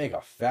money. They make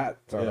a fat.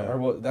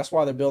 That's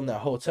why they're building that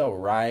hotel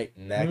right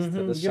next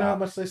to the shop. You know how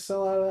much they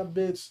sell out of that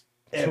bitch?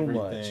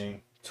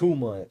 Everything. Too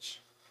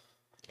much.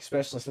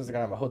 Especially since they're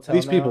gonna have a hotel.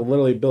 These people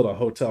literally build a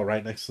hotel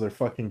right next to their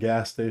fucking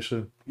gas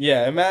station.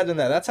 Yeah, imagine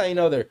that. That's how you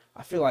know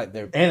I feel like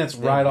they're. And it's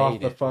right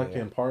off the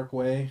fucking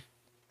parkway.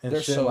 And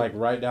they're shit, like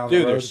right down the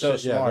road. They're so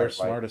smart. Yeah, they're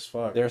smart as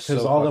fuck. They're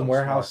because all them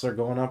warehouses are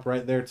going up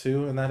right there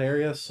too in that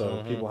area,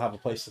 so people have a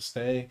place to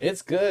stay.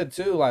 It's good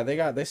too. Like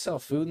they sell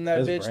food in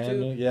that bitch too.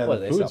 New. Yeah,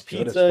 they sell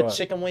pizza,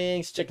 chicken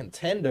wings, chicken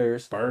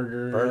tenders,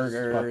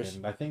 burgers.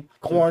 Fucking, I think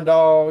corn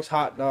dogs,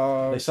 hot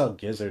dogs. They sell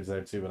gizzards there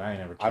too, but I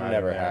ain't never tried. I've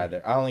never had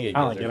it. I only get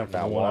gizzards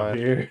from one up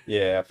here.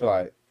 Yeah, I feel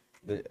like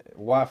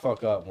why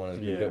fuck up when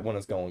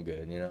it's going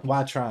good, you know?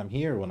 Why try them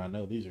here when I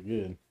know these are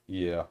good?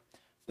 Yeah,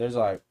 there's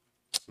like.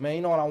 Man,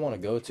 you know what I want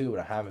to go to, but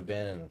I haven't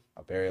been in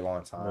a very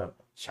long time? What?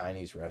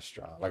 Chinese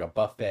restaurant, like a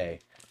buffet.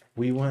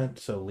 We went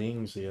to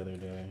Ling's the other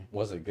day.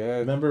 Was it good?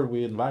 Remember,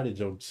 we invited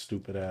your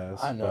stupid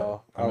ass. I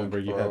know. I remember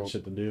you had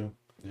shit to do.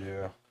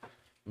 Yeah.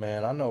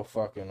 Man, I know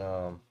fucking,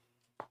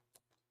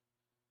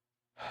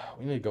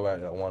 we need to go back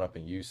to that one up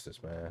in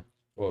Eustis, man.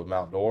 What,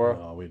 Mount Dora?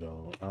 No, we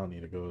don't. I don't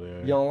need to go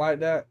there. You don't like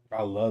that?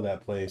 I love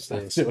that place.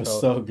 That shit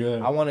was so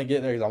good. I want to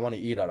get there because I want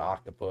to eat an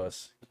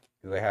octopus.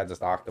 They had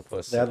just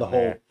octopus. They had the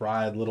whole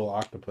fried little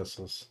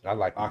octopuses. I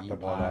like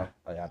octopi.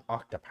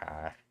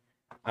 Octopi.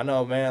 I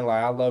know, man.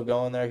 Like I love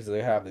going there because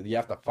you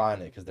have to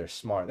find it because they're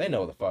smart. They know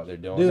what the fuck they're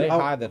doing. Dude, they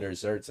hide the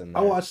desserts in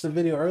there. I watched the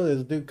video earlier.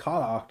 The dude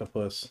caught an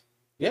octopus.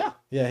 Yeah.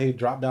 Yeah, he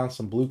dropped down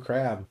some blue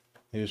crab.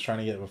 He was trying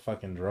to get a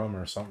fucking drum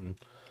or something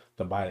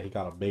to bite it. He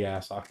got a big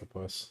ass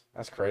octopus.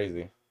 That's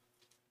crazy.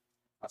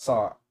 I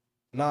saw.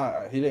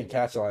 Nah, he didn't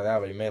catch it like that,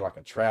 but he made like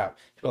a trap.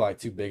 He put like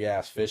 2 big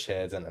ass fish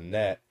heads in a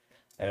net,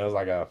 and it was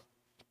like a.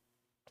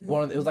 It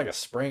was like a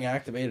spring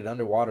activated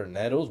underwater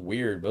net. It was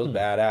weird, but it was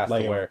badass.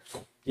 Like to where,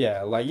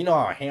 yeah, like you know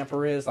how a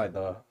hamper is, like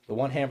the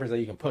one hampers that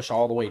you can push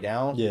all the way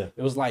down. Yeah,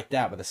 it was like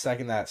that. But the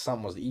second that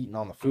something was eating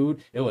on the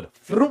food, it would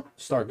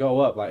start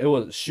go up, like it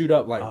would shoot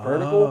up like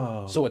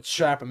vertical, so it'd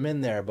strap them in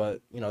there.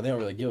 But you know they don't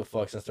really give a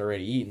fuck since they're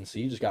already eating, so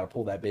you just got to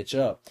pull that bitch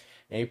up.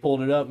 And he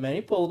pulled it up, man.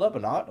 He pulled up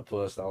an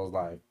octopus. I was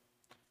like,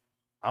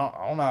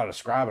 I don't know how to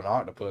describe an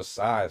octopus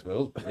size, but it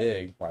was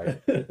big.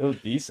 Like it was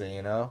decent,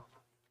 you know.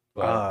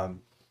 But,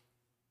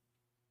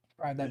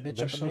 fried that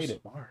bitch up and ate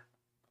it. Smart.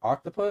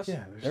 Octopus?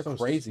 Yeah, they're so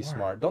crazy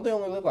smart. Don't they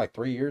only live like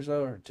 3 years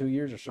though, or 2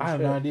 years or something? I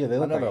have no idea. They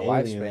look like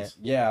aliens. Lifespan.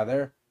 Yeah,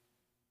 they're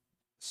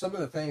some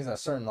of the things that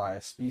certain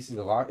like species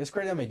of it's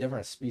crazy how many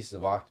different species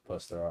of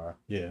octopus there are.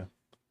 Yeah.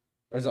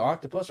 Or is it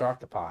octopus or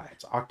octopi?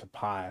 It's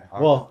octopi.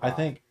 Well, I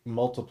think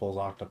multiples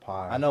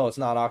octopi. I know it's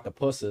not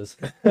octopuses.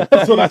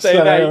 That's what I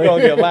say now. You're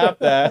gonna get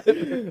laughed at.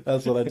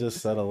 That's what I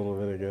just said a little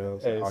bit ago.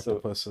 Hey,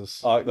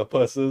 octopuses.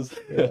 Octopuses.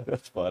 Yeah.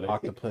 That's funny.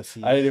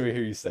 Octopuses. I didn't even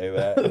hear you say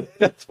that.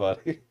 That's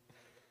funny.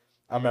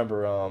 I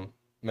remember,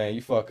 man,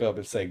 you fuck up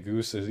and say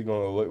gooses, you're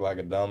gonna look like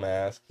a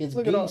dumbass. It's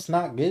goose,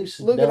 not goose.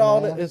 Look at all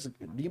that.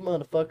 You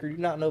motherfucker. You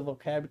not know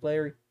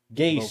vocabulary.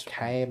 Geese.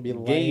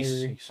 Vocabulary. Geese.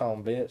 You son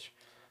of a bitch.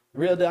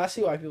 Real deal. I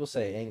see why people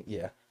say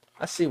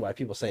I see why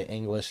people say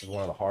English is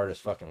one of the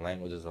hardest fucking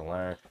languages to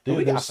learn. Dude,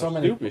 we got so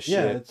many stupid shit.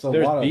 Yeah, it's a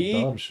lot of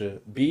dumb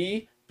shit.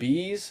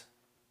 Bees.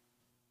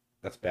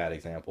 That's a bad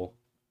example.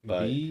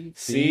 But B,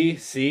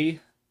 C.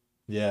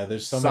 Yeah,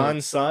 there's so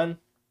many. Sun.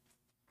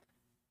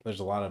 There's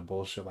a lot of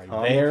bullshit like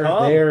Come, there,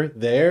 come.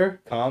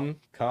 there. Come,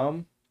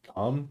 Come.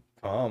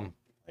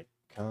 like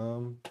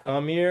Come.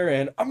 come here,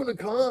 and I'm gonna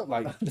come.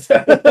 Like,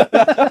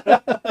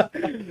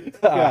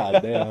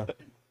 God damn.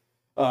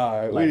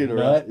 All right, Like we need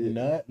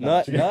to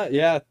nut.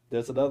 Yeah,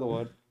 that's another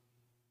one.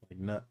 Like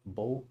nut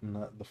bolt,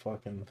 nut the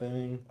fucking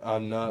thing. A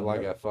nut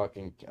like a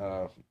fucking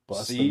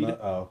Bust seed. a nut.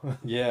 Oh.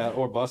 Yeah,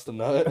 or bust a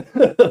nut.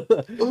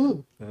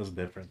 That was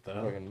different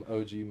though. Fucking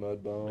OG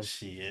mud bone.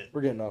 Shit.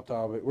 We're getting off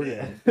topic.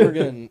 We're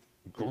getting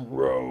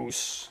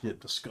gross. Get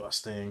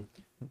disgusting.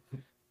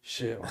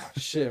 Shit,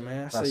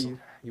 man. I That's say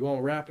you want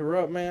to wrap her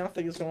up, man? I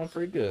think it's going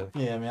pretty good.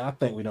 Yeah, man. I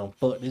think we don't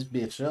fuck this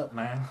bitch up,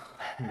 man.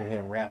 Go ahead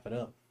and wrap it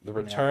up. The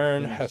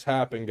return has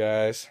happened,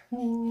 guys.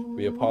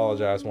 We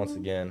apologize once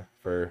again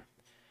for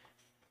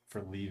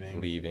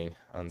leaving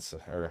or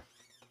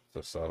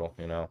so subtle,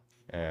 you know.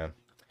 And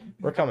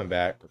we're coming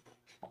back.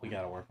 We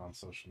gotta work on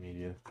social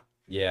media.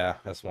 Yeah,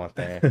 that's one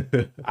thing.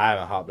 I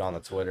haven't hopped on the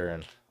Twitter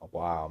in a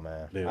while,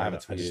 man. Dude, I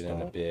haven't tweeted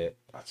in a bit.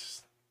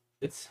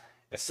 It's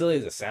as silly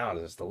as it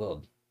sounds. It's just a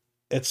little.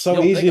 It's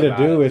so easy to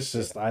do. It's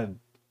just I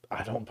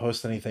don't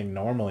post anything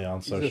normally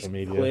on social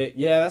media.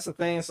 Yeah, that's the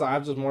thing. So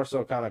I've just more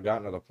so kind of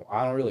gotten to the.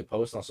 I don't really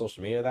post on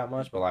social media that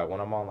much, but like when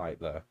I'm on like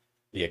the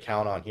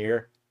account on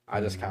here,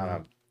 I just kind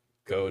of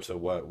go to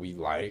what we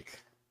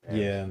like.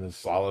 And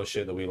follow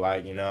shit that we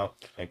like, you know,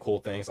 and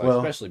cool things like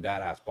especially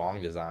badass bong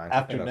designs.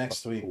 After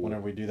next week, cool.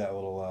 Whenever we do that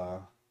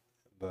little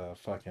the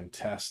fucking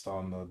test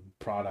on the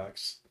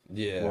products,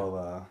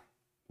 we'll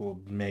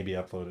maybe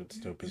upload it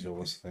to Dope As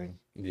Yours thing.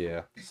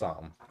 Yeah,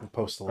 something. We'll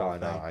post a little thing.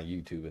 Not on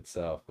YouTube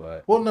itself,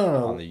 but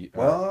no. On the,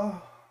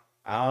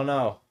 I don't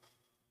know.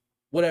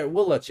 Whatever,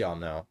 we'll let y'all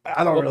know.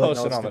 I don't really know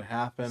what's gonna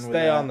happen.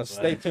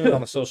 Stay tuned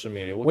on the social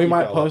media. We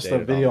might post a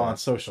video on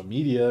social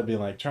media, be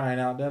like trying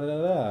out You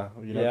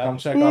know, come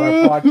check out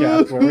our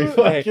podcast where we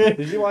fucking.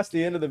 Did you watch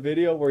the end of the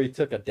video where he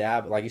took a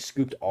dab, like he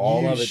scooped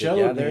all of it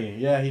together? Me.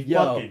 Yeah, he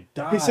fucking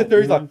died. He sit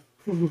there, he's like,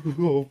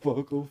 oh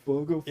fuck.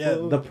 Yeah,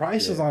 the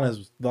prices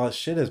on the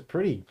shit is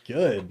pretty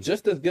good.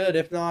 Just as good,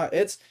 if not,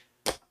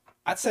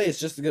 I'd say it's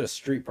just as good as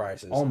street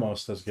prices.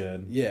 Almost as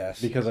good. Yes.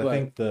 Because I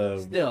think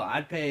still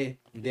I'd pay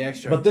the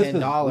extra $10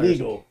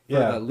 for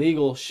the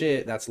legal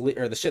shit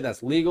or the shit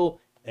that's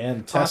legal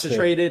and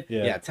concentrated.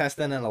 Yeah,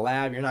 testing in a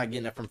lab. You're not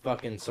getting it from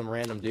fucking some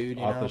random dude,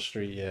 off the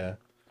street, yeah.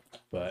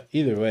 But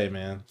either way,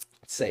 man.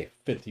 It's safe.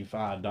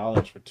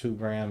 $55 for 2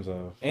 grams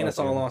of and it's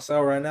all on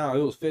sale right now.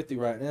 It was $50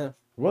 right now.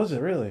 Was it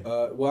really?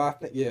 Well I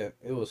think it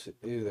was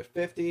either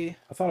 $50.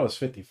 I thought it was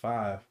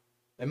 $55.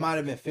 It might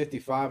have been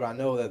 $55, but I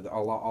know that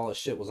all the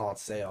shit was on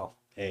sale.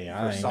 Hey,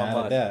 I ain't mad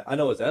at that. I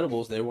know it's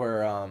edibles. They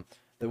were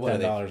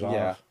 $10 off.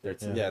 Yeah, they're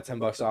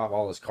 $10 off.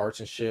 All his carts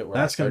and shit.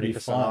 That's gonna be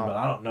fun, but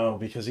I don't know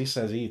because he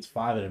says he eats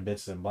 5 of them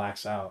bits and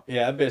blacks out.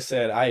 Yeah, that bitch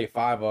said I ate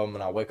 5 of them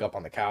and I wake up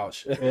on the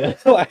couch.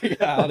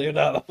 Like I don't even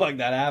know how the fuck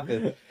that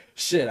happened.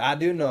 Shit, I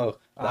do know.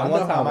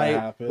 One time I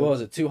ate, what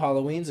was it, 2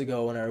 Halloweens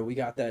ago? Whenever we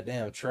got that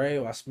damn tray,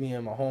 me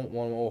and one of my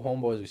old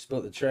homeboys, we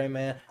split the tray,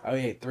 man. I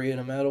ate 3 of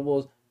them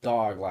edibles.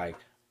 Dog, like.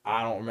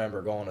 I don't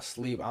remember going to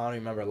sleep. I don't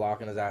even remember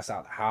locking his ass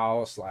out the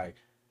house. Like,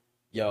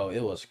 yo,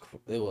 it was.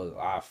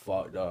 I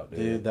fucked up,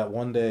 dude. That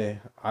one day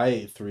I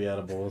ate 3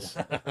 edibles.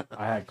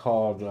 I had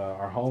called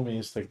our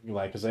homies to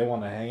because they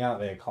wanted to hang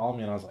out. They had called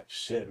me and I was like,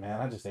 shit, man,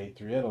 I just ate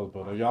 3 edibles.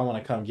 But if y'all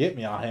want to come get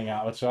me, I'll hang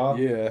out with y'all.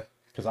 Yeah.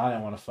 Because I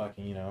didn't want to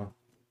fucking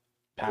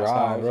pass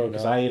out the road.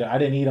 Because I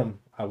didn't eat them.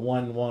 I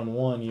one.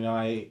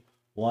 I ate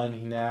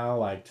one now.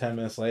 Like 10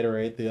 minutes later,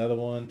 I ate the other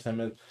one. 10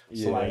 minutes.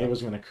 So it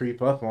was gonna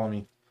creep up on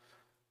me.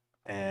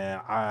 And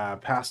I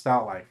passed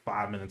out like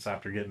 5 minutes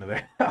after getting to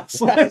their house.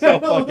 That's so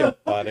fucking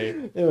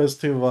funny. It was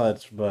too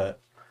much, but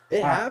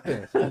it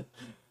happens. We're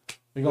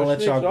gonna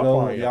let y'all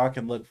go. Y'all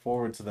can look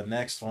forward to the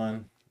next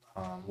one.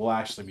 We'll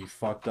actually be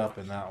fucked up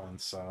in that one.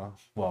 So,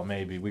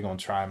 maybe we're gonna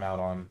try them out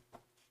on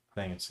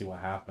thing and see what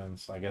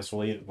happens. I guess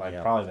we'll eat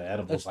probably the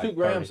edibles. That's 2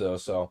 grams though,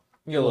 so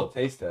you get a little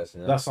taste test.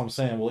 You know? That's what I'm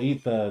saying. We'll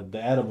eat the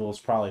edibles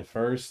probably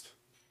first.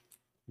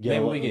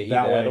 Maybe we can eat the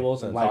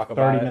edibles and talk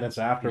about 30 minutes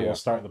after we'll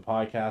start the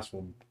podcast.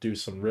 We'll do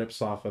some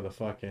rips off of the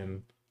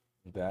fucking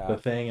the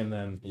thing, and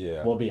then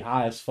we'll be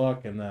high as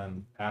fuck, and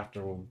then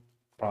after we'll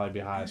probably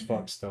be high as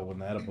fuck still when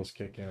the edibles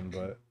kick in.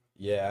 But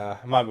yeah,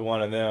 it might be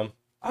one of them.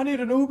 I need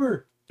an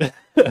Uber,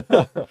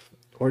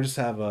 or just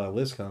have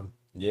Liz come.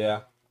 Yeah.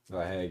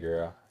 Like, hey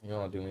girl, you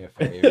wanna do me a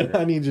favor?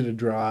 I need you to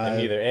drive. I'm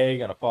either A,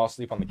 gonna fall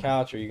asleep on the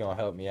couch, or you gonna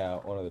help me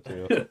out. One of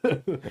the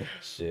 2.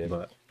 Shit.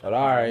 But all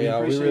right, we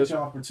appreciate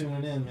y'all for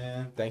tuning in,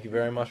 man. Thank you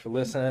very much for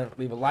listening.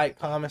 Leave a like,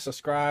 comment,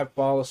 subscribe,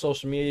 follow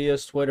social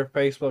medias, Twitter,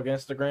 Facebook,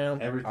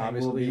 Instagram, everything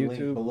obviously will be YouTube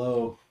linked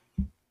below.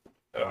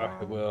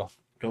 It will.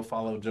 Go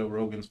follow Joe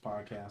Rogan's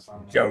podcast. I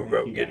don't know. Joe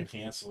Rogan. He got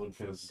canceled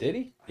because did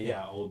he?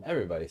 Yeah,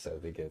 everybody says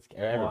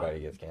everybody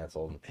gets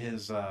canceled.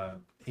 His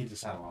he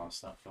just had a lot of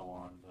stuff go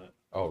on,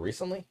 but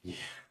recently? Yeah.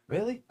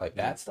 Really? Like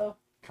bad stuff?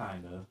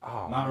 Kind of.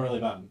 Oh, not really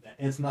about.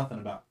 It's nothing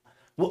about.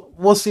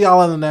 We'll see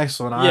y'all in the next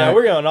one. Yeah,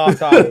 we're going off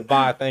topic.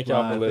 Bye. Thank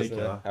y'all for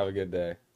listening. Have a good day.